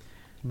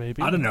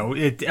 Maybe. I don't know.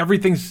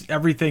 Everything is This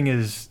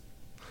is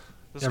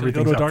gonna everything's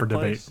go to a up dark for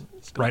debate place.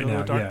 It's gonna right go to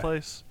now. a dark Yeah,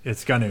 place.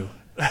 it's gonna.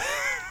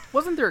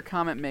 Wasn't there a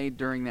comment made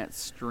during that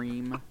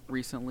stream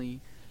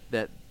recently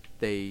that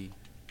they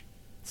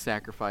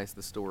sacrificed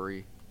the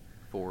story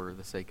for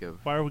the sake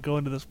of? Why are we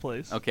going to this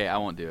place? Okay, I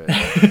won't do it.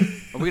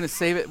 Are we gonna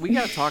save it? We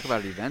gotta talk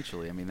about it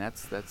eventually. I mean,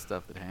 that's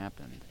stuff that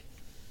happened.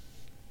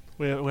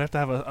 We have to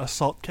have a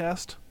salt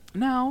cast.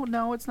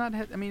 No, it's not.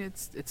 I mean,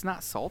 it's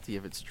not salty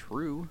if it's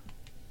true,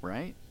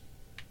 right?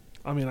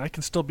 I mean, I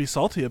can still be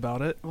salty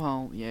about it.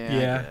 Well, yeah.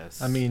 Yeah, I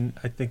guess. I mean,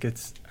 I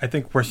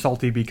think we're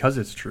salty because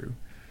it's true.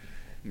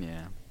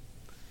 Yeah.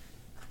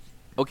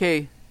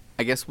 Okay,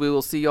 I guess we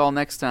will see y'all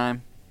next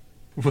time.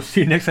 We'll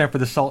see you next time for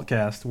the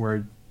Saltcast,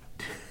 where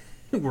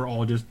we're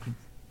all just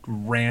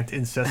rant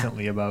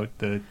incessantly about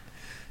the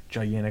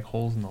gigantic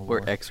holes in the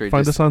Where lore. X-ray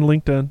Find just us on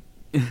LinkedIn.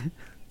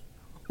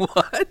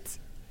 what?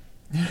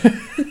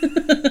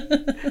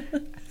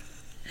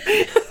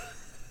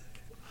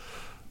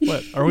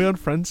 What? Are we on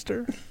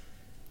Friendster?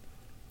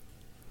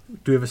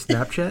 Do we have a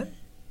Snapchat?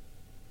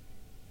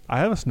 I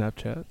have a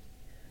Snapchat.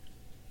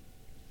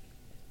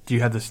 Do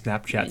you have the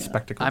Snapchat Yeah.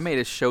 spectacles? I made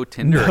a show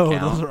Tinder No,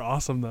 account. those are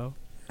awesome though.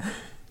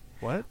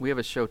 What? We have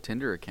a show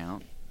Tinder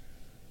account.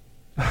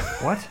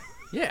 What?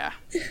 Yeah.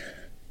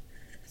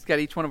 It's got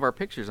each one of our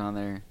pictures on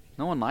there.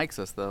 No one likes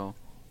us though,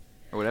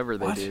 or whatever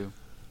they What? do.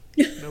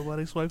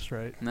 Nobody swipes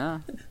right. Nah,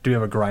 Do you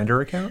have a Grinder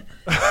account?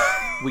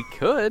 we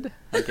could,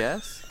 I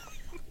guess.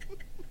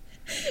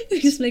 We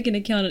just make an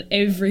account on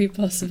every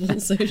possible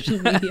social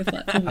media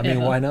platform. I mean,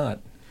 ever. why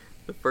not?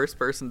 The first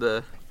person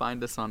to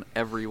find us on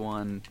every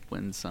one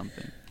wins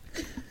something.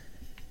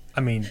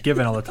 I mean,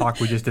 given all the talk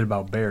we just did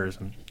about bears,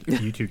 and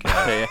you two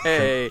guys,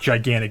 Hey.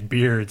 gigantic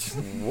beards.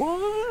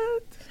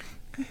 What?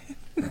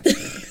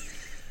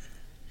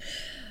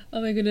 Oh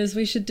my goodness,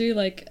 we should do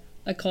like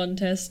a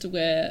contest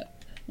where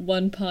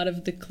one part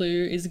of the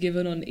clue is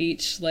given on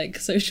each like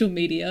social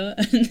media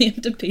and they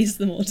have to piece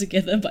them all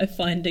together by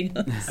finding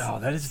us. Oh,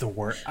 that is the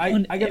worst.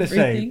 On I gotta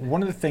say, everything.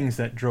 one of the things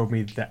that drove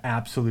me the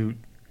absolute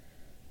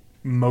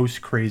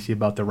most crazy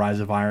about the Rise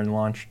of Iron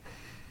launch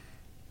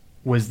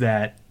was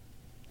that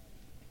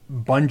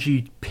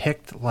Bungie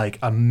picked like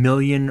a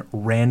million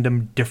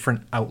random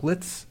different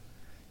outlets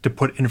to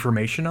put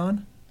information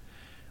on.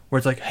 Where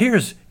it's like,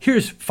 here's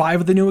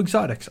 5 of the new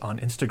exotics on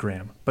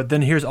Instagram. But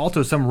then here's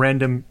also some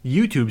random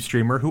YouTube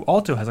streamer who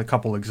also has a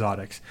couple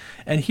exotics.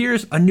 And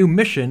here's a new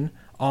mission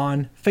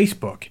on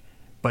Facebook.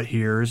 But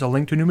here's a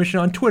link to a new mission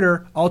on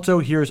Twitter. Also,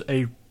 here's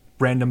a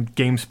random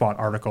GameSpot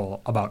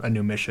article about a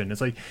new mission.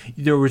 It's like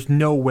there was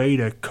no way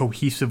to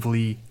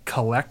cohesively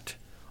collect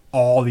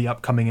all the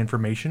upcoming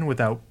information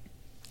without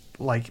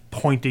like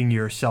pointing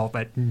yourself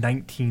at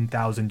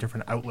 19,000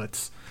 different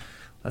outlets.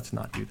 Let's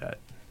not do that.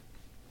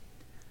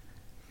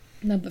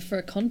 No, but for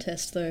a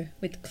contest though,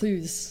 with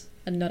clues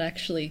and not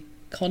actually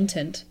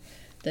content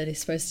that is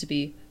supposed to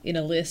be in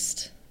a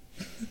list.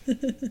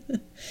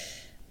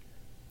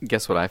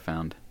 Guess what I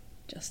found?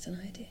 Just an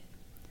idea.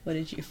 What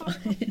did you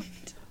find?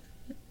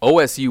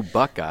 OSU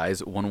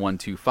Buckeyes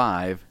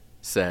 1125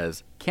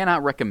 says,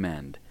 cannot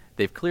recommend.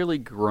 They've clearly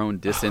grown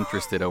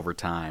disinterested over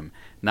time.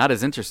 Not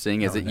as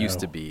interesting as Oh, it used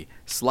to no. be.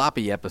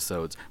 Sloppy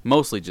episodes,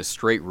 mostly just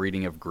straight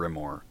reading of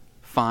Grimoire.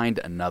 Find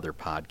another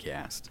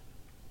podcast.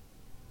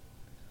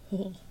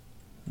 Oh.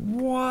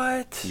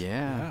 What?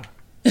 Yeah.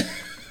 I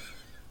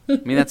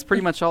mean, that's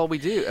pretty much all we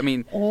do. I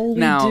mean, All we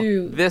now,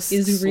 do this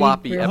is read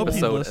sloppy Grimoire. I hope he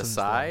episode listens,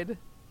 though. aside,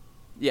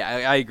 yeah,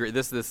 I agree.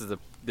 This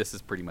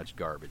is pretty much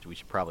garbage. We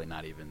should probably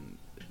not even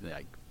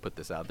like put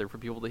this out there for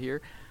people to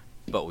hear,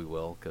 but we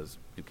will because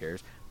who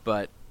cares?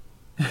 But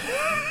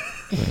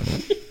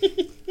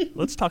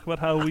Let's talk about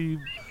how we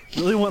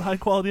really want high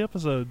quality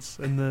episodes,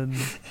 and then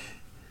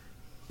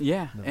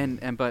yeah,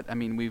 and but I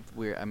mean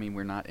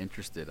we're not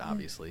interested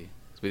obviously.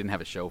 'Cause we didn't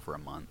have a show for a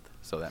month,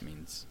 so that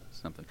means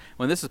something.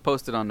 When this is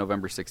posted on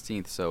November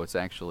 16th, so it's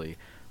actually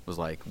was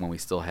like when we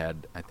still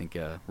had I think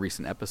a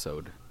recent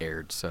episode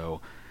aired.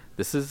 So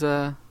this is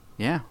OSU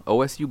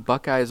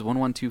Buckeyes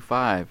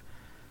 1125.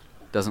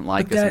 doesn't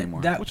like But us that-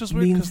 anymore. that- Which is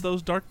weird means- because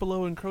those Dark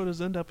Below and Crota's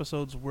End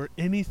episodes were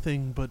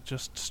anything but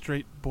just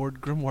straight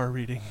board grimoire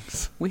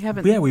readings. We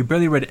haven't. Yeah, we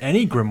barely read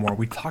any grimoire.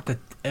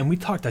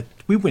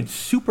 We went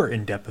super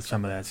in depth with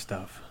some of that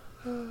stuff.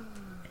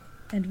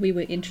 And we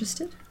were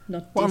interested,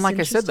 not Well, and like I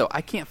said disinterested. though,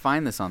 I can't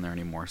find this on there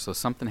anymore. So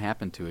something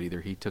happened to it. Either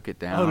he took it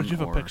down. Oh, did you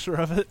have or... a picture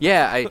of it?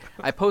 Yeah,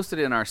 I posted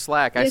it in our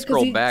Slack. I Yeah, 'cause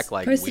scrolled he back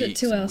like posted it weeks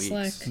to and our weeks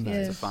Slack, to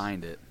yeah.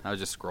 find it. I was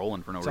just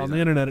scrolling for no It's reason. on the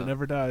internet. It So-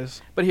 never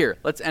dies. But here,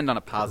 let's end on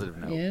a positive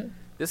note. Yeah.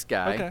 This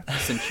guy, Okay.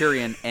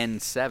 Centurion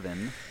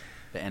N7,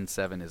 the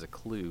N7 is a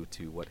clue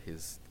to what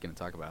he's going to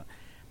talk about.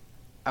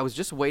 I was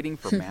just waiting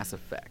for Mass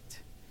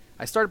Effect.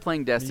 I started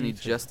playing Destiny Me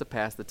too. just to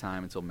pass the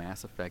time until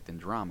Mass Effect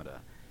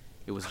Andromeda.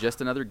 It was just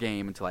another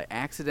game until I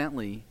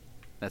accidentally,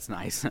 that's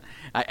nice,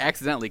 I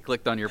accidentally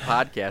clicked on your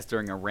podcast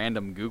during a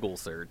random Google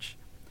search.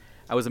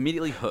 I was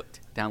immediately hooked,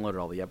 downloaded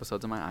all the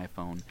episodes on my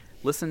iPhone,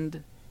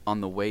 listened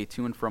on the way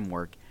to and from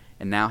work,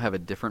 and now have a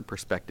different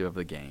perspective of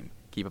the game.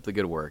 Keep up the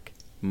good work.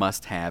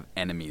 Must have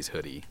enemies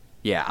hoodie.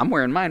 Yeah, I'm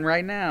wearing mine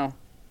right now.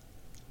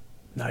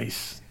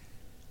 Nice.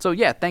 So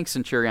yeah, thanks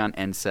Centurion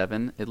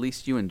N7. At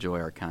least you enjoy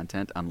our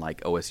content, unlike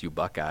OSU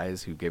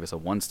Buckeyes, who gave us a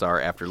 1-star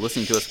after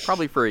listening to us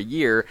probably for a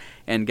year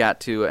and got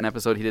to an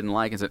episode he didn't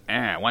like and said,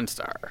 1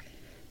 star.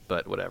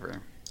 But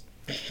whatever.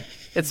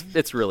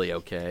 It's really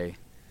okay.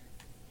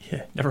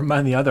 Yeah, never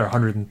mind the other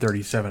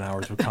 137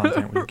 hours of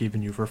content we've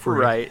given you for free.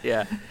 Right,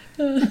 yeah.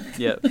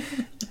 Yep.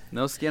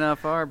 No skin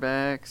off our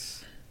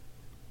backs.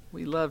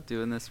 We love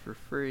doing this for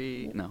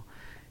free. No.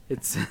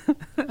 It's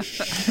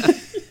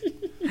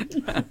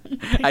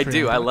I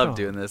do. I love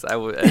doing this. I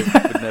would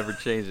never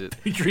change it.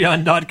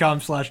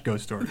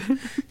 Patreon.com/ghost story.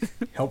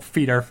 Help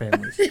feed our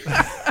families.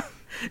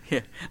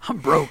 Yeah, I'm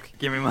broke.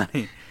 Give me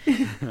money.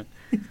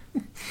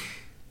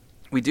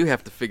 We do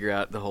have to figure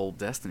out the whole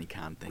Destiny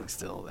Con thing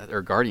still,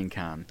 or Guardian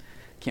Con.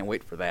 Can't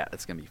wait for that.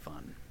 That's gonna be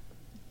fun.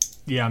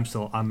 Yeah, I'm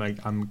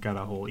got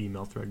a whole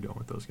email thread going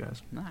with those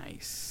guys.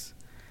 Nice.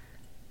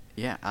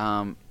 Yeah.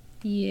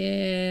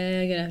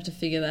 Yeah, gonna have to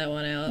figure that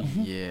one out.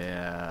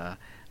 Yeah.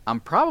 I'm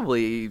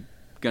probably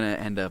gonna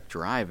end up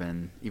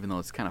driving, even though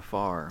it's kind of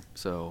far.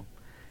 So,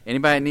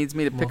 anybody that needs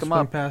me to pick Well, them swing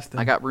up, past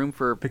I got room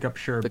for Pick up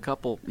Sherb. the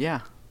couple. Yeah.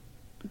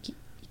 You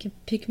can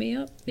pick me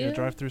up. You Yeah. gonna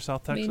drive through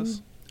South I mean-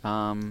 Texas?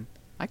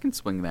 I can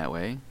swing that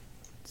way.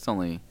 It's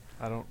only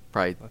I don't.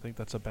 probably. I think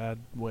that's a bad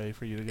way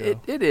for you to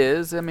go. It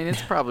is. I mean,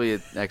 it's probably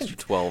an extra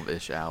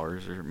 12-ish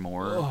hours or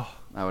more. Ugh,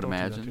 I would don't do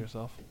that to imagine.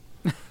 yourself.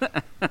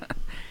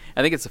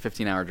 I think it's a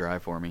 15-hour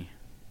drive for me.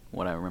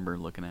 What I remember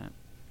looking at.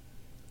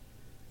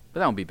 But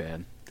that won't be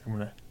bad, I'm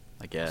gonna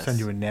I guess. send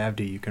you a Navd.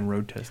 You can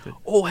road test it.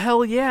 Oh,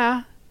 hell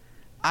yeah.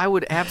 I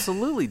would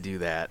absolutely do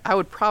that. I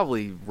would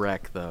probably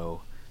wreck,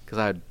 though, because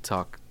I'd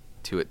talk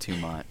to it too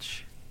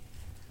much.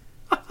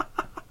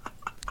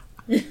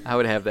 I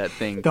would have that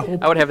thing.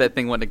 I would have that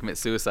thing wanting to commit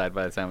suicide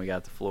by the time we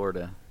got to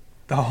Florida.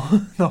 The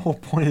whole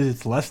point is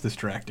it's less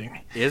distracting.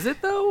 Is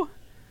it, though?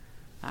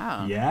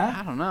 Yeah?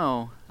 I don't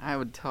know. I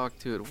would talk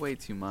to it way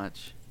too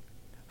much.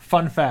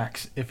 Fun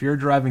facts. If you're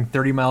driving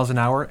 30 miles an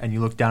hour and you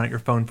look down at your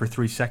phone for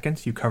 3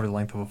 seconds, you cover the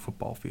length of a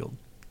football field.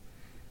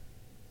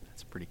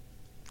 That's pretty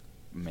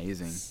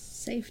amazing.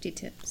 Safety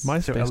tips. So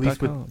at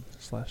least with-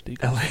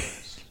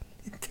 MySpace.com/Deacons.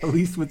 At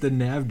least with the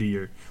Navd,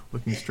 you're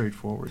looking straight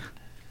forward.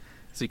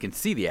 So you can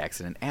see the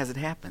accident as it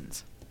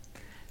happens.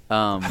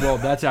 Well,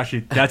 that's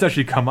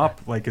actually come up.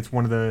 Like, it's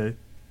one of the,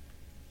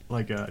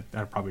 like, I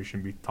probably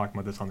shouldn't be talking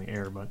about this on the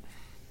air, but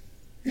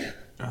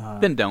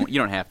Then don't. You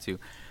don't have to.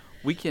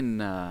 We can.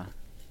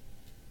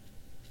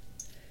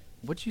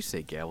 What'd you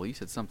say, Gavel? You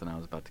said something I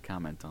was about to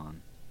comment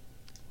on.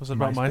 Was it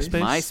about MySpace?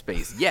 MySpace?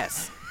 MySpace.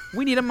 Yes.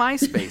 We need a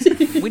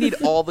MySpace. We need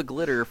all the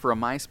glitter for a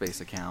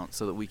MySpace account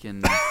so that we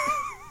can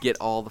get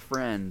all the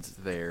friends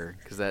there.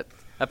 Because that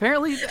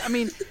apparently, I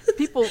mean,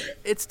 people.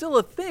 It's still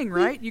a thing,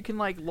 right? You can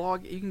like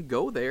log. You can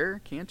go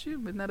there, can't you?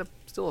 Isn't that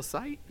still a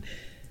site?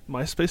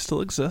 MySpace still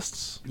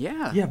exists.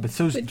 Yeah. yeah, but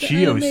so's With the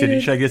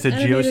GeoCities. Should I guess a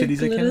animated GeoCities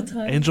glitter account?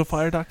 types.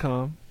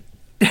 Angelfire.com.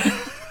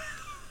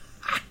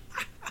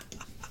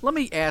 Let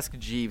me ask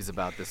Jeeves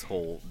about this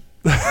whole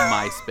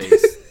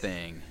MySpace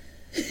thing.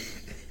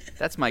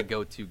 That's my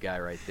go-to guy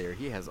right there.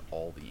 He has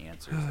all the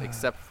answers,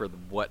 except for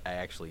what I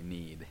actually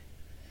need.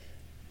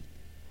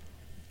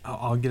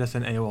 I'll get us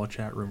an AOL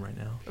chat room right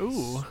now.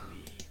 Ooh.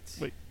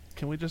 Sweet. Wait,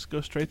 can we just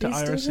go straight to They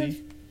still IRC? have-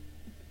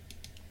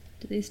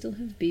 Do they still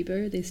have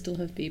Bieber? They still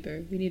have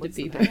Bieber. We need What's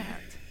a Bieber. that?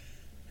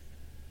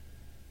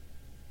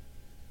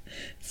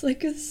 It's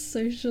like a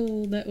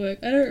social network.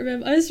 I don't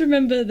remember. I just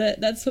remember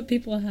that that's what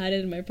people had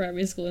in my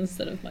primary school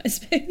instead of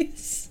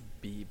MySpace.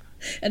 Beep.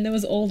 And there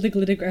was all the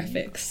glitter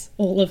graphics.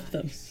 All of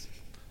them.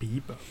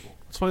 Bebo.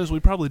 What's funny is we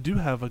probably do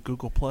have a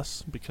Google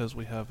Plus because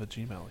we have a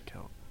Gmail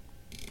account.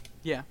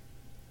 Yeah.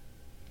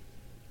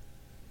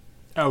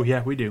 Oh,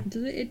 yeah, we do.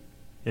 Does it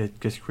It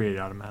gets created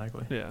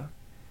automatically. Yeah.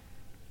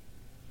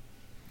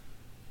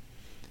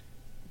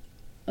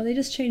 oh, they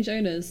just changed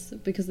owners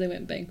because they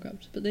went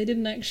bankrupt, but they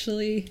didn't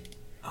actually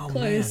Oh,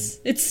 close.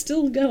 man. It's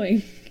still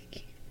going.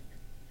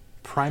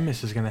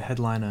 Primus is going to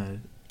headline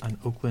an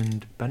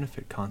Oakland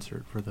benefit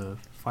concert for the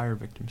fire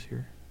victims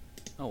here.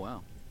 Oh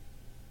wow.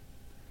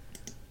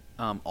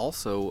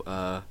 Also,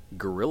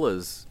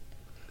 Gorillaz,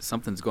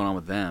 something's going on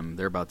with them.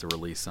 They're about to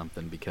release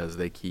something because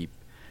they keep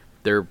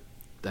their.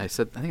 I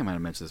think I might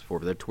have mentioned this before,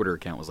 but their Twitter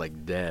account was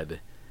like dead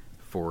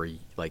for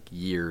like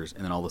years,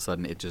 and then all of a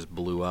sudden it just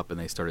blew up, and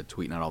they started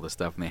tweeting out all this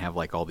stuff, and they have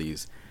like all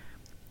these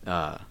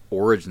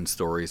origin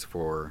stories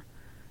for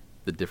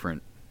the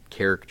different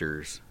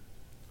characters.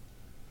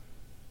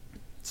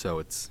 So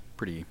it's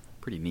pretty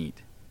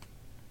neat.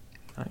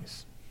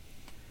 Nice.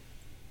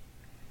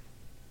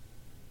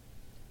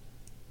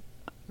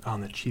 Oh,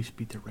 and the Chiefs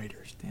beat the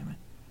Raiders. Damn it.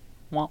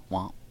 Womp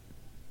womp.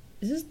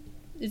 Is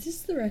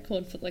this the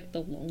record for like the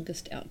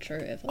longest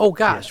outro ever? Oh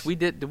gosh, Yes. we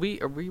did.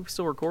 Are we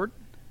still record?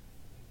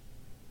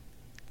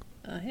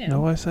 I am.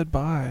 No, I said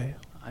bye.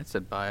 I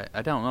said bye.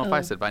 I don't know if Oh.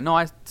 I said bye. No,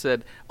 I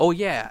said, oh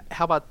yeah,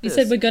 how about You this?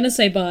 said we're gonna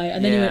say bye,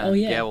 and then you went, oh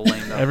yeah. Gavel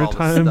lamed up Every all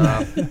time.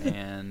 the stuff,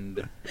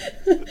 and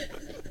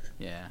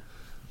yeah.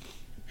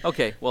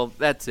 Okay, well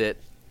that's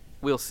it.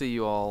 We'll see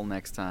you all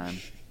next time.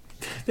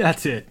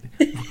 That's it.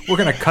 We're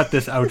going to cut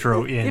this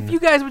outro in. If you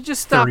guys would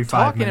just stop 35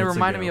 talking and minutes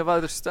reminded ago. me of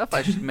other stuff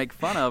I should make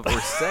fun of or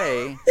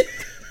say,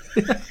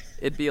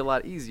 it'd be a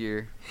lot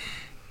easier.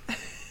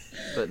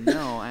 But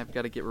no, I've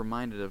got to get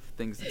reminded of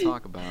things to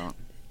talk about.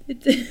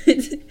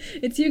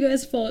 It's you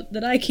guys' fault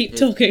that I keep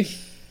talking.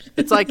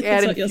 It's like That's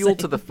adding what you're fuel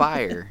to saying. the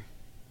fire.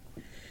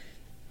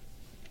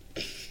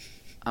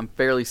 I'm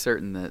fairly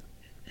certain that.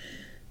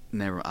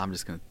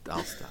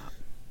 I'll stop.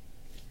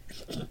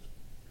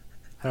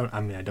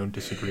 I don't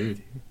disagree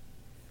with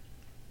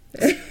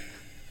you.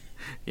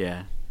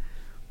 Yeah.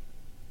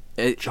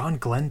 John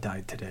Glenn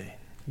died today.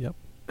 Yep.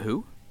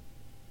 Who?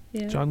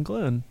 Yeah. John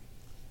Glenn.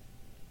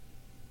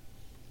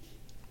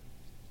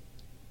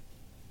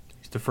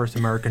 He's the first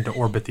American to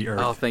orbit the Earth.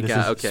 Oh, thank this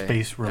God. is Okay.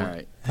 Space All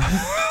right.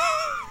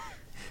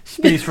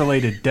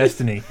 space-related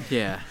destiny.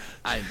 Yeah.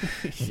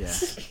 Yeah.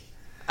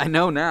 I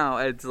know now.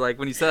 It's like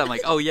when you said that, I'm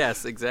like, oh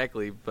yes,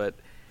 exactly. But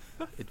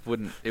it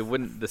wouldn't. The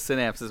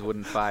synapses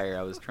wouldn't fire.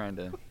 I was trying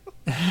to.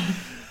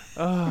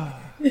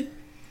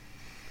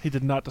 He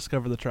did not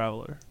discover the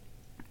Traveler.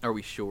 Are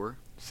we sure?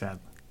 Sadly.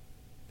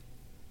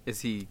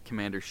 Is he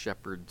Commander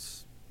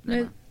Shepard's?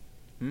 No.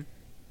 Hmm?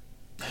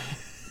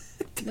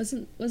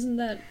 Wasn't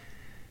that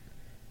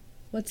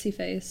what's he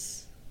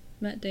face?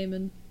 Matt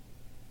Damon.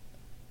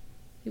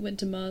 He went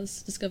to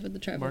Mars, discovered the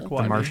Traveler. Mark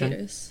Wahlberg. The Martian?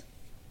 Potatoes.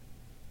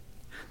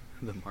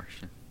 The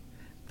Martian.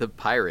 The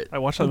pirate. I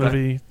watched that Okay.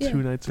 movie Yeah.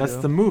 2 nights That's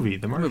ago. the movie,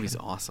 The The Martian. movie's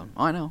awesome.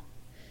 Oh, I know.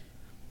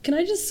 Can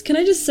I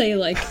just say,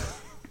 like,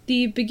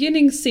 the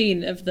beginning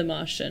scene of The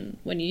Martian,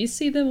 when you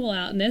see them all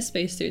out in their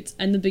spacesuits,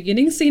 and the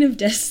beginning scene of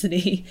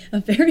Destiny are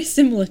very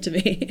similar to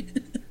me.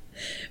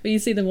 When you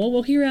see them all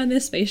walking around their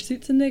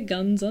spacesuits and their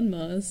guns on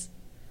Mars.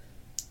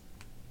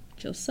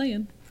 Just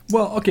saying.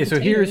 Well, okay, so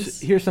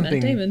Potatoes. here's Matt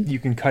something Damon. you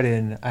can cut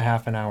in a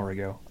half an hour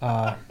ago.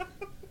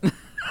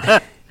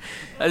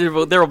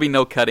 There will be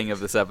no cutting of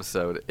this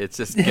episode. It's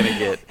just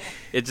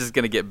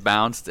gonna get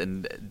bounced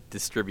and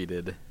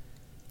distributed.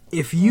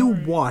 If you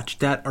watch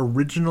that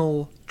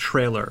original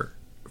trailer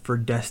for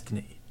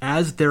Destiny,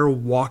 as they're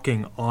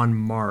walking on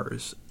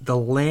Mars, the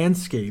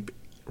landscape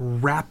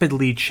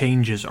rapidly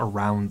changes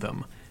around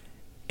them.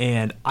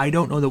 And I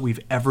don't know that we've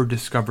ever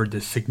discovered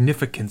the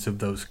significance of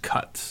those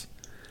cuts.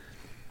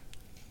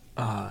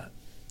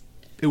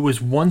 It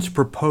was once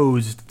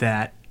proposed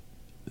that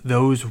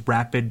those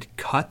rapid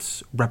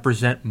cuts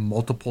represent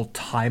multiple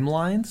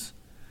timelines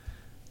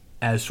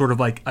as sort of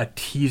like a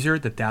teaser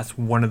that that's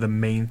one of the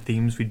main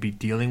themes we'd be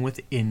dealing with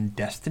in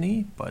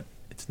Destiny, but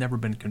it's never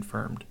been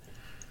confirmed.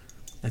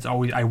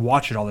 I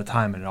watch it all the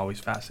time and it always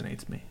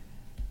fascinates me.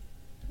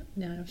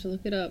 Now I have to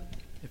look it up.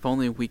 If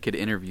only we could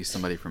interview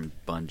somebody from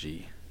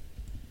Bungie.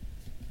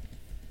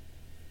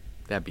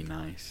 That'd be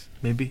nice.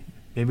 Maybe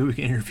we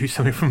can interview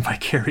somebody from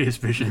Vicarious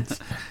Visions.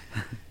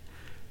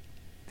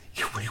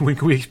 When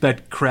can we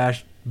expect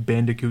Crash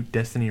Bandicoot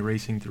Destiny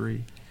Racing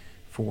 3,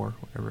 4,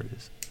 whatever it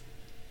is?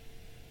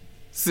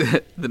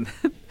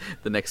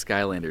 The next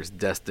Skylanders,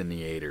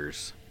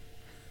 Destinators.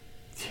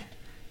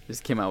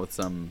 Just came out with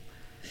some.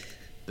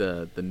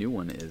 The new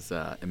one is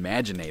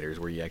Imaginators,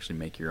 where you actually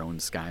make your own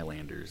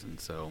Skylanders, and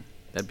so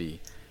that'd be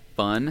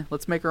fun.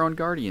 Let's make our own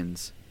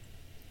Guardians.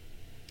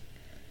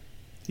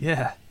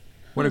 Yeah.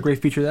 What a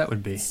great feature that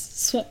would be.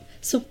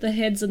 Swap the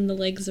heads and the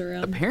legs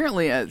around.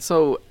 Apparently,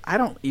 so I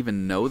don't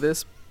even know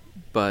this,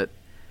 but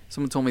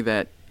someone told me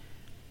that,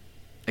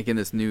 again,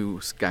 this new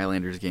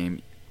Skylanders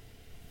game,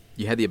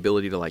 you had the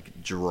ability to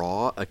like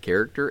draw a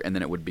character, and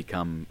then it would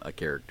become a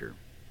character.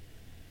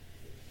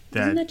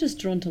 Isn't that just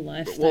drawn to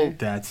life? Well, though?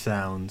 That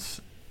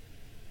sounds.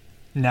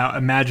 Now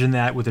imagine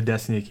that with the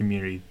Destiny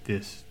community.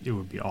 It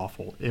would be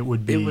awful. It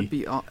would be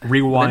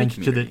rewind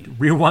with to any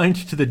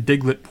the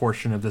Diglett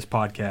portion of this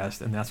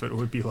podcast, and that's what it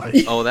would be like.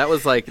 Oh, that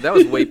was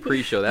way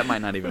pre-show. That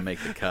might not even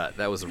make the cut.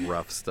 That was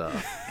rough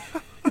stuff.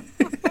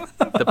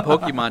 The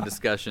Pokemon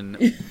discussion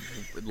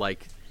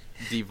like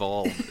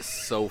devolved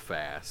so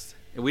fast,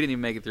 and we didn't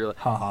even make it through.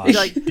 Haha, It,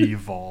 like,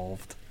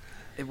 devolved.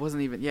 it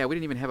wasn't even. Yeah, we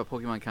didn't even have a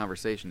Pokemon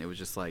conversation. It was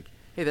just like,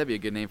 hey, that'd be a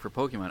good name for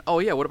Pokemon. Oh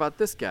yeah, what about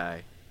this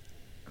guy?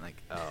 I'm like,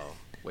 oh,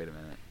 wait a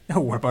minute. Oh,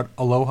 what about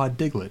Aloha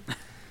Diglett?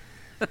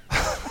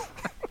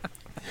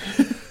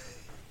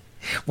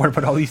 What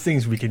about all these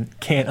things we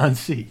can't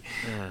unsee?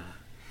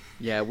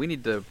 Yeah, we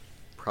need to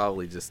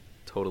probably just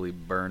totally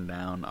burn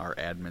down our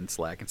admin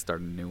Slack and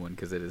start a new one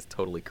because it is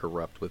totally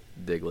corrupt with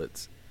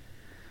Diglets.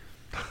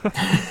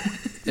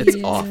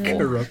 It's awful.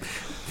 Corrupt.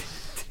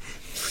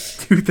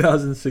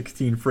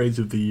 2016 phrase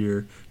of the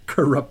year: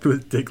 corrupt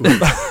with Diglett.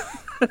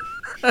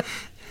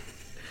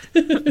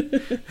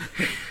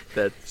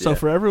 So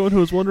for everyone who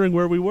was wondering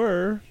where we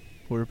were,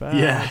 we're back.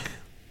 Yeah,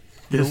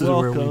 this You're is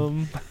where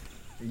welcome.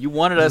 You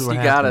wanted This us, is you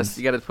what got happens. us.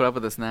 You got to put up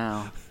with us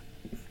now.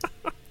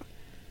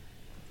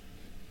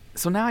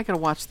 So now I got to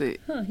watch the.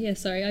 Huh, yeah,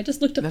 sorry. I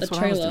just looked up That's the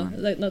what I was trailer.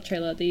 doing. Like, not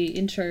trailer, the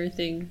intro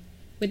thing.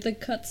 With the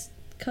cuts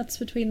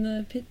between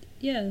the pit.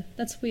 Yeah,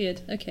 that's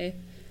weird. Okay.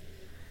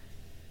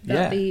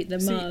 About the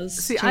Mars.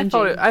 See, I changing,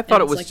 thought it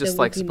and was it's just they're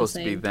like looking the supposed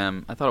to be same.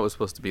 them. I thought it was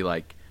supposed to be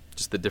like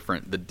just the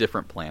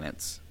different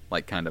planets,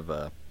 like kind of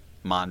a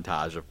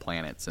montage of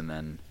planets, and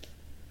then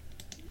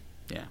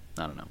yeah,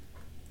 I don't know.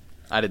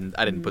 I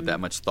didn't put that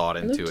much thought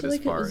It into looked it as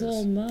like far it was as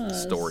all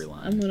Mars.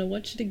 storyline. I'm gonna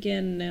watch it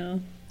again now.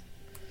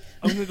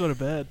 I'm gonna go to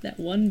bed. That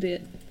one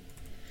bit.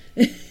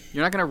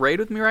 You're not gonna raid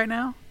with me right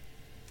now?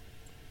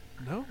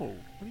 No, what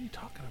are you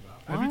talking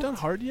about? Have you What? done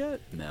hard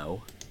yet?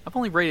 No, I've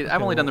only done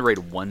well- the raid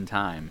one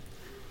time,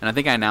 and I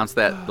think I announced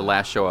that the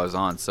last show I was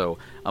on. So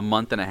a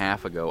month and a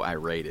half ago, I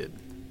raided.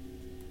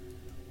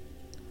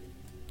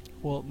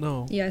 Well,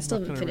 no. Yeah, I I'm still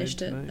not haven't gonna raid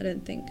finished it. tonight. I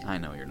don't think. I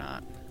know you're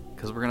not,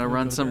 because we're gonna We'll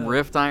run go some down.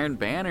 Rift Iron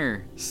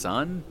Banner,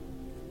 son.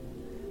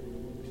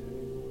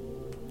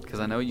 Because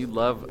I know you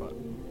love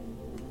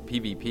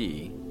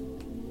PvP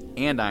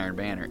and Iron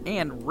Banner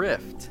and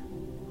Rift.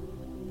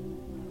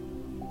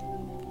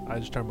 I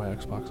just turned my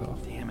Xbox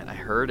off. Damn it, I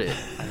heard it.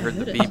 I heard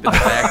the heard beep it. in the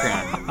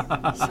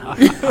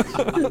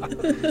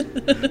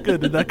background.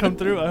 Good. Did that come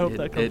through? I hope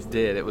that comes It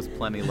did. It was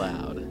plenty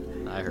loud.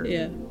 I heard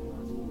Yeah. it.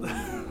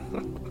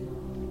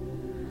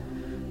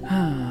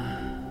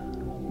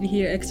 You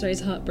hear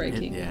X-Ray's heart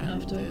breaking Yeah,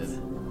 it afterwards.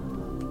 did.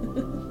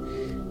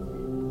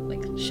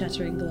 Like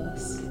shattering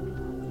glass.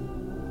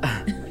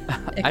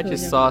 I Echoing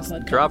just over saw the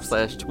podcast.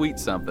 Dropslash tweet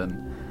something.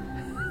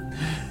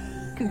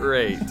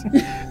 Great.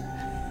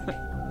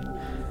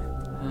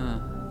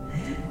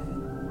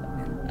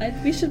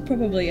 We should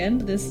probably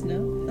end this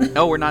now.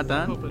 Oh, we're not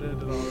Hope done? it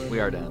ended already. We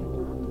are done.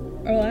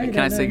 Oh, I Can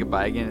don't I say know.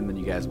 goodbye again and then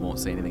you guys won't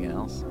say anything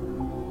else?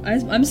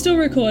 I'm still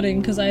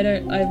recording because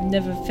I've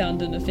never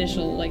found an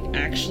official like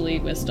actually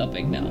we're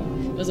stopping now.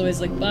 It was always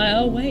like bye.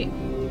 Oh wait.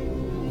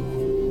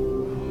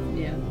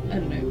 Yeah, I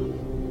don't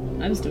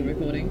know. I'm still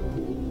recording.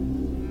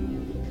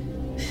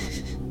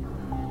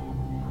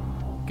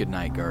 Good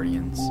night,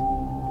 Guardians.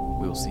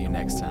 We will see you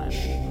next time.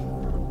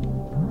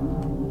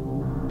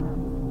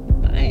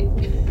 Bye.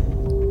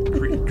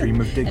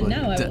 Dream of And Diglett.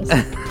 now I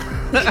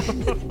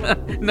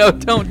will. No,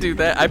 don't do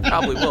that. I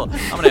probably will.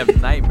 I'm gonna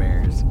have nightmares.